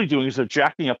they're really doing is they're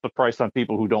jacking up the price on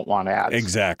people who don't want ads.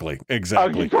 Exactly.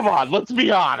 Okay, come on, let's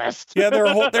be honest. Yeah,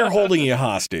 they're holding you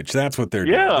hostage. That's what they're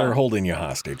doing. They're holding you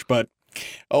hostage. But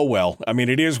oh well, I mean,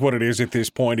 it is what it is at this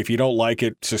point. If you don't like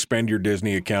it, suspend your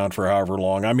Disney account for however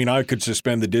long. I mean, I could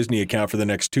suspend the Disney account for the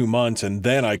next 2 months, and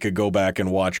then I could go back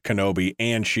and watch Kenobi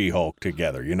and She-Hulk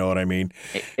together. You know what I mean?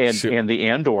 And the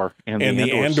Andor. And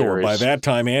the Andor series. By that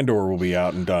time, Andor will be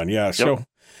out and done. Yeah, yep. So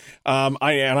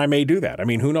I may do that. I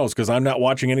mean, who knows? Because I'm not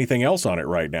watching anything else on it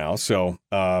right now. So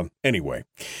anyway.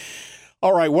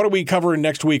 All right, what are we covering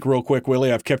next week real quick,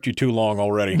 Willie? I've kept you too long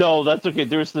already. No, that's okay.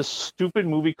 There's this stupid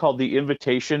movie called The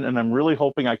Invitation, and I'm really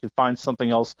hoping I can find something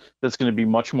else that's going to be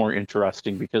much more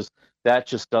interesting because that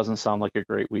just doesn't sound like a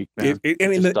great week, man.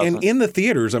 And in the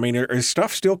theaters, I mean, is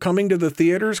stuff still coming to the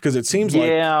theaters? Because it seems like...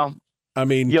 Yeah. I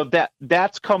mean,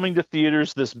 that's coming to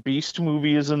theaters. This Beast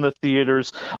movie is in the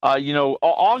theaters.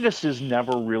 August is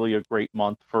never really a great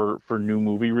month for new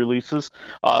movie releases.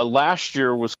 Last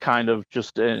year was kind of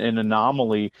just an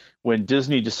anomaly when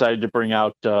Disney decided to bring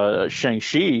out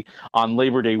Shang-Chi on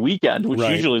Labor Day weekend, which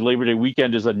usually Labor Day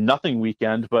weekend is a nothing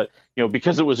weekend, but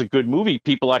because it was a good movie,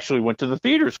 people actually went to the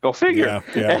theaters. Go figure.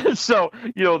 Yeah. And so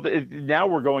now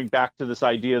we're going back to this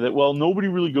idea that nobody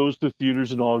really goes to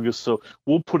theaters in August, so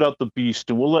we'll put out the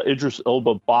Beast and we'll let Idris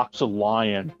Elba box a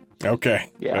lion. Okay,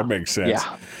 that makes sense.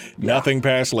 Yeah. Nothing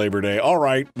past Labor Day. All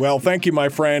right. Well, thank you, my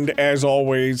friend. As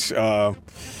always,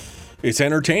 it's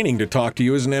entertaining to talk to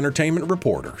you as an entertainment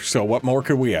reporter. So what more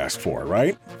could we ask for,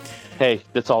 right? Hey,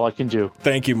 that's all I can do.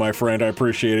 Thank you, my friend. I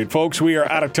appreciate it. Folks, we are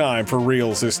out of time for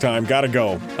reels this time. Gotta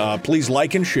go. Please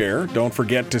like and share. Don't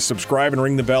forget to subscribe and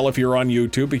ring the bell if you're on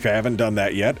YouTube, if you haven't done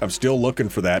that yet. I'm still looking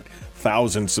for that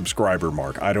 1,000 subscriber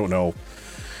mark. I don't know.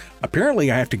 Apparently,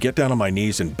 I have to get down on my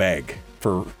knees and beg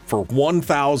for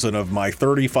 1,000 of my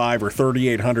 3,500 or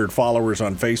 3,800 followers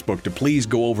on Facebook to please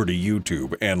go over to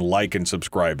YouTube and like and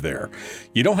subscribe there.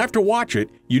 You don't have to watch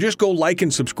it. You just go like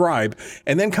and subscribe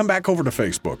and then come back over to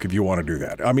Facebook if you want to do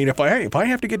that. I mean, if I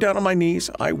have to get down on my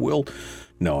knees, I will.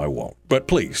 No, I won't. But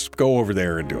please go over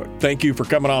there and do it. Thank you for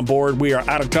coming on board. We are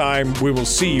out of time. We will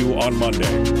see you on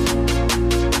Monday.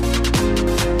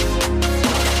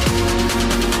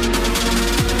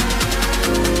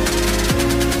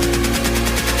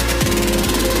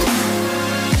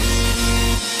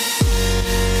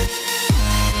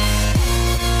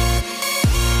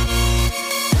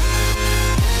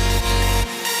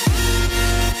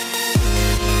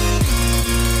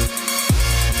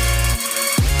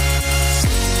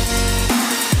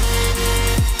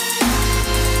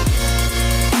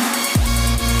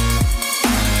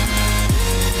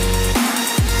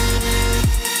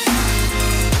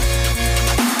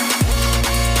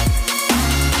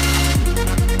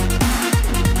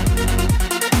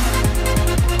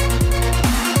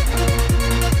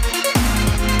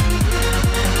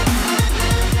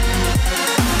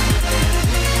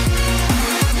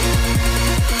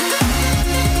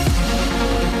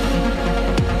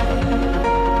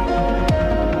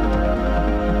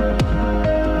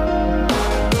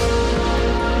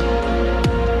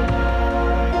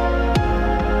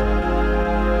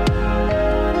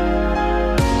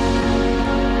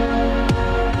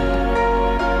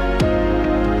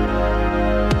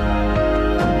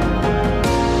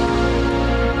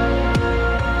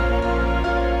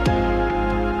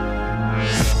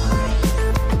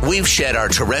 We've shed our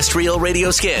terrestrial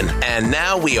radio skin, and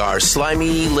now we are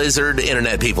slimy lizard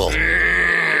internet people.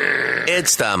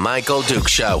 It's the Michael Duke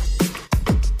Show.